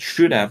best,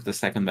 should have the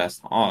second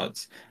best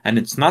odds, and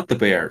it's not the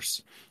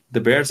Bears.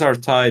 The Bears are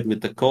tied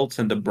with the Colts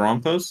and the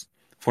Broncos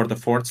for the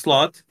fourth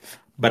slot,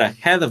 but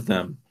ahead of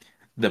them,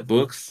 the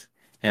books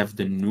have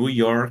the New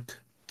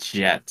York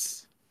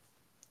Jets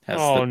as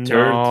Oh the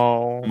third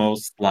no.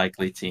 most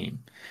likely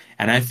team.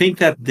 And I think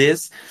that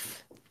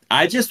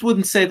I just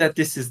wouldn't say that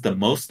this is the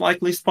most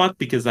likely spot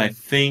because I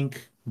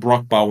think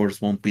Brock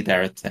Bowers won't be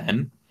there at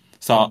 10.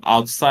 So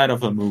outside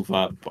of a move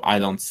up, I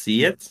don't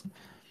see it.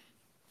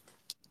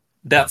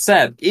 That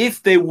said,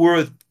 if they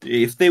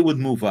would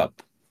move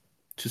up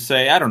to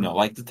say, I don't know,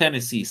 like the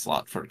Tennessee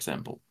slot, for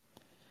example,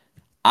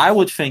 I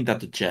would think that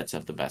the Jets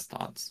have the best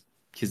odds.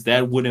 Because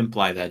that would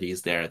imply that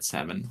he's there at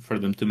 7 for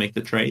them to make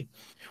the trade.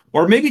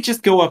 Or maybe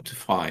just go up to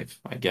 5,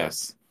 I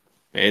guess.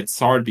 It's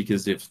hard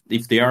because if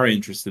they are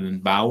interested in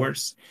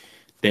Bowers,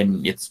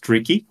 then it's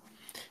tricky.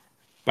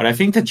 But I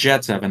think the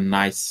Jets have a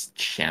nice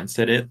chance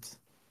at it.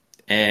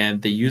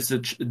 And the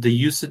usage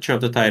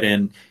of the tight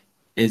end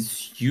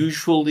is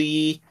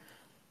usually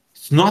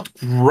it's not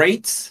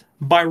great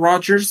by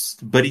Rodgers,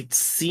 but it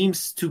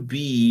seems to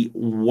be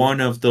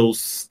one of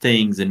those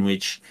things in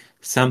which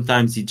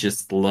sometimes he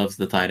just loves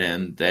the tight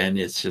end and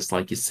it's just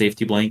like his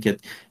safety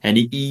blanket. And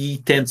he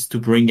tends to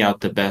bring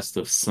out the best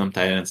of some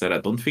tight ends that I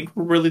don't think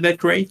were really that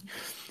great.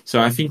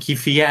 So I think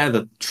if he had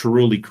a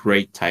truly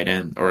great tight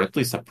end, or at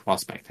least a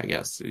prospect, I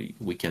guess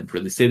we can't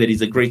really say that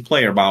he's a great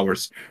player,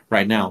 Bowers,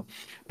 right now.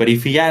 But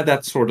if he had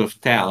that sort of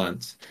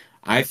talent,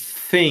 I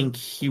think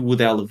he would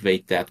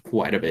elevate that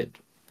quite a bit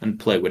and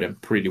play with him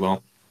pretty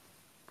well.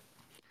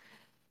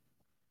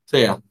 So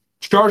yeah,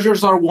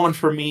 Chargers are 1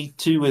 for me.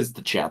 2 is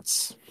the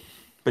Jets.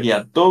 But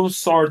yeah,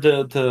 those are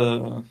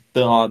the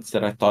odds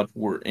that I thought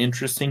were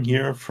interesting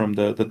here from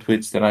the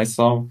tweets that I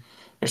saw.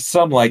 There's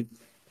some like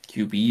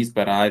QBs,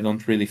 but I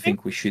don't really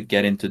think we should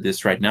get into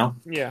this right now.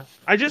 Yeah.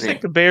 I just Yeah.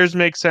 think the Bears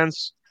make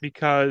sense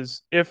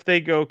because if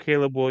they go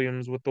Caleb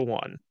Williams with the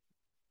 1,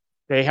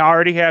 they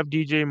already have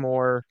DJ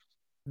Moore.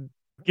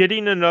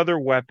 Getting another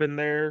weapon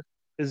there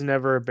is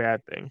never a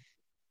bad thing.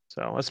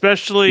 So,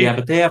 especially Yeah,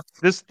 but they have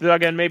this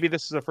again, maybe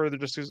this is a further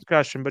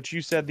discussion, but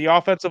you said the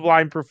offensive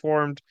line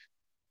performed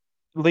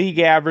league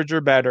average or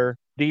better.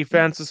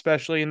 Defense,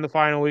 especially in the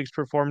final weeks,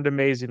 performed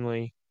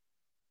amazingly.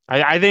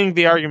 I think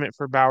the argument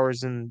for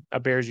Bowers in a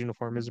Bears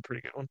uniform is a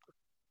pretty good one.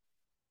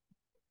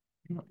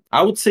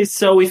 I would say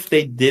so if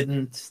they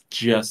didn't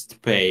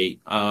just pay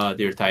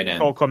their tight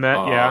Cole end,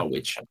 Kmet, yeah.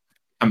 which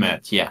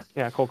Ahmed, yeah.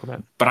 Yeah, Cole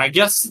Kmet. But I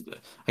guess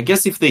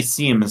if they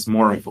see him as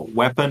more of a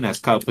weapon, as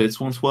Kyle Pitts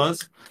once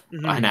was,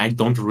 and I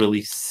don't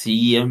really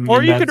see him Or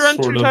in you that could run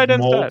sort two of tight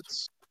end mold.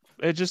 sets.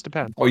 It just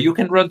depends. Or you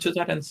can run to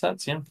that end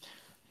sets, yeah.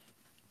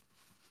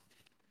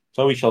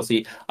 So we shall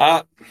see.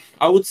 I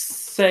would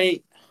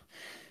say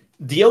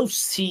the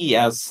OC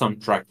has some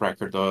track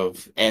record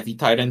of heavy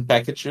tight end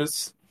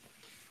packages,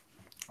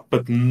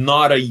 but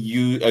not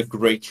a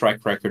great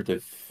track record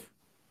of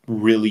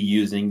really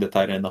using the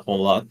tight end a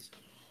whole lot.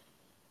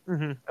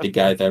 The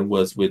guy that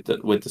was with the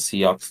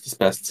Seahawks this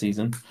past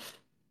season.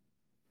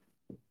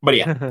 But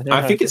yeah,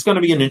 I think it's going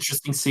to be an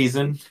interesting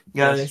season,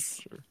 guys.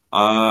 Yes, sure.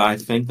 I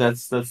think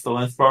that's the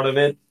last part of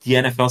it. The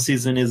NFL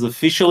season is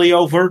officially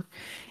over,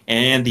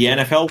 and the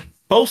NFL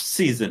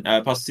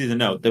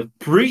the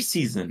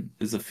preseason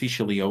is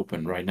officially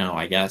open right now,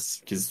 I guess,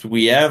 because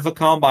we have a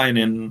combine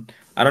in,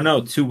 I don't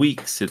know, 2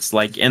 weeks. It's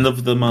like end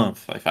of the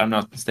month, if I'm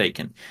not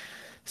mistaken.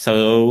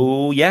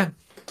 So yeah,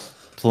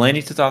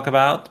 plenty to talk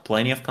about,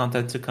 plenty of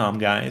content to come,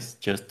 guys.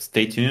 Just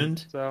stay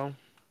tuned. So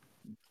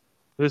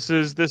this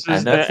is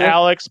And the that's it.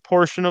 Alex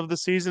portion of the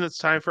season. It's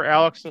time for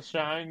Alex to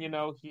shine. You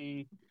know,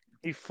 he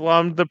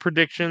flummed the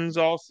predictions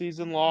all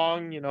season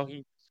long. You know,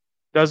 he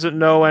doesn't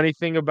know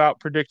anything about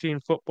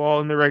predicting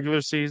football in the regular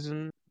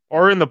season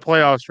or in the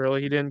playoffs,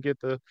 really. He didn't get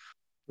the,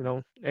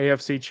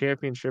 AFC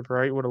championship,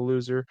 right? What a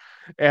loser.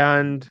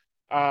 And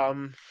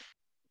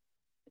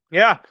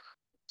yeah.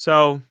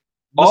 So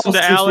Oh, listen to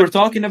since we're Alex.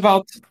 talking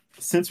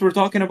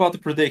about the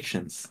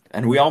predictions,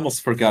 and we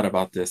almost forgot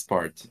about this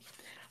part.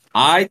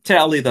 I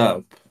tallied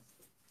up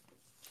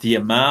the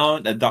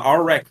amount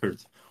our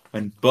record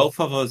when both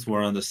of us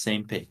were on the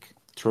same pick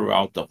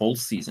throughout the whole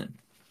season.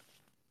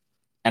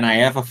 And I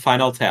have a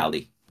final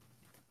tally.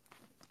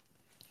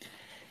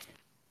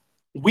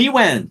 We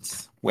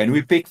went when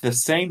we picked the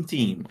same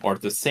team or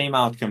the same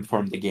outcome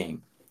from the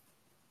game.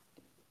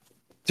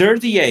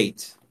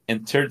 38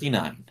 and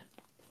 39.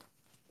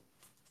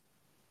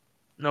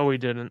 No, we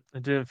didn't.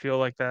 It didn't feel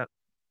like that.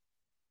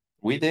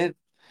 We did.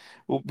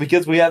 Well,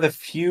 because we had a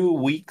few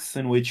weeks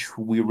in which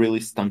we really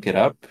stunk it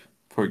up.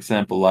 For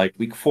example, like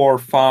week 4,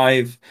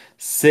 5,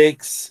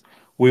 6,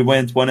 we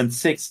went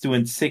 1-6,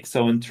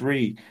 2-6,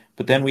 0-3.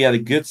 But then we had a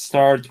good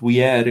start. We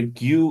had a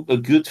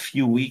good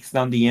few weeks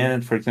down the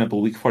end. For example,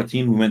 week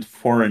 14 we went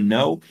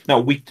 4-0. No,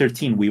 week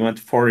 13 we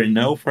went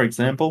 4-0. For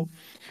example,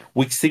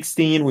 week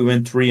 16 we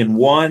went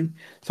 3-1.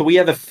 So we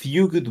had a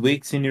few good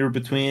weeks in here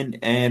between,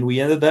 and we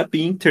ended up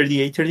being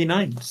 38,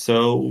 39.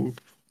 So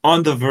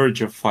on the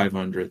verge of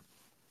 500.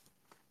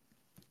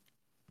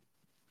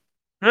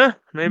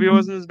 Maybe it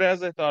wasn't as bad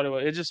as I thought it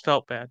was. It just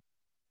felt bad.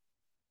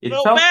 It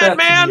Felt felt bad, bad to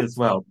man! me as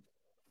well.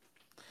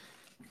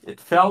 It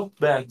felt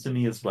bad to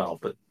me as well,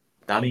 but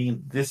I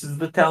mean, this is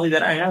the tally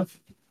that I have.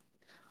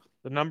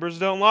 The numbers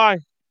don't lie.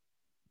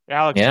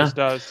 Alex Yeah. just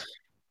does.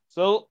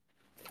 So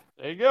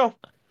there you go.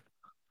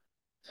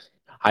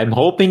 I'm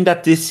hoping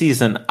that this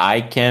season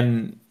I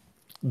can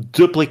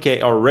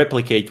duplicate or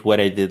replicate what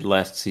I did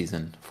last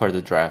season for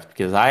the draft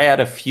because I had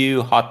a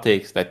few hot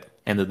takes that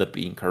ended up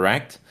being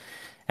correct,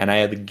 and I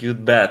had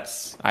good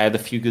bets. I had a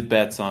few good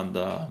bets on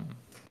the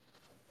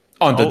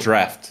Oh,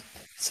 draft.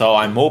 So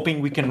I'm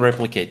hoping we can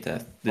replicate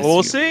that this we'll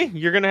year. see.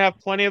 You're gonna have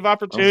plenty of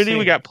opportunity.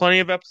 We see. got plenty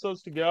of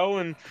episodes to go,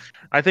 and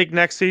I think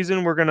next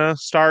season we're gonna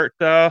start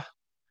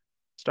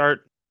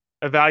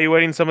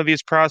evaluating some of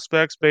these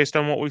prospects based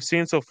on what we've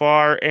seen so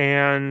far.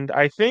 And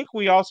I think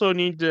we also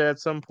need to at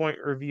some point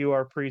review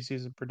our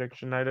preseason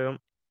prediction. I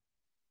don't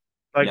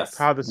like Yes,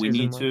 how the we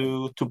season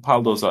need went. to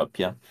pile those up.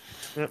 Yeah.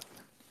 Yep.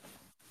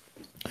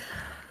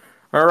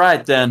 All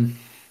right then.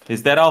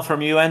 Is that all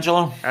from you,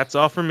 Angelo? That's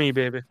all for me,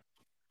 baby.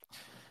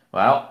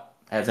 Well,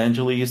 as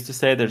Angela used to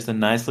say, there's a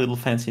nice little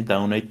fancy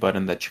donate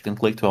button that you can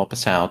click to help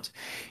us out.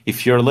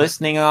 If you're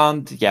listening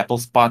on the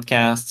Apple's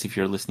podcasts, if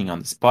you're listening on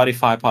the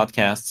Spotify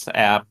podcasts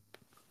app,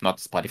 not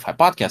the Spotify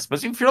podcast,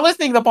 but if you're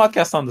listening to the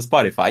podcast on the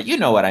Spotify, you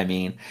know what I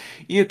mean.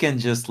 You can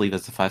just leave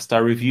us a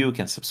 5-star review. You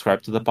can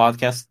subscribe to the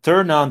podcast.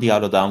 Turn on the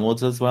auto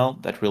downloads as well.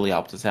 That really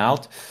helps us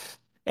out.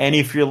 And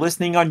if you're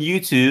listening on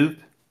YouTube,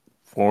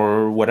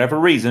 for whatever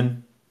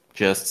reason,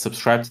 just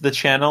subscribe to the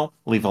channel,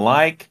 leave a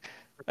like,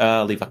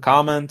 leave a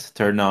comment,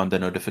 turn on the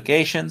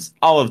notifications,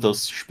 all of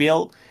those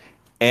spiel,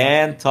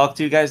 and talk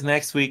to you guys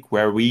next week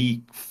where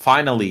we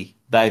finally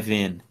dive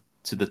in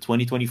to the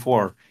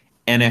 2024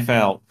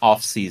 NFL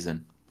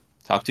offseason.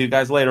 Talk to you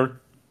guys later.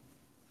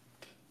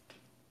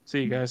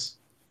 See you guys.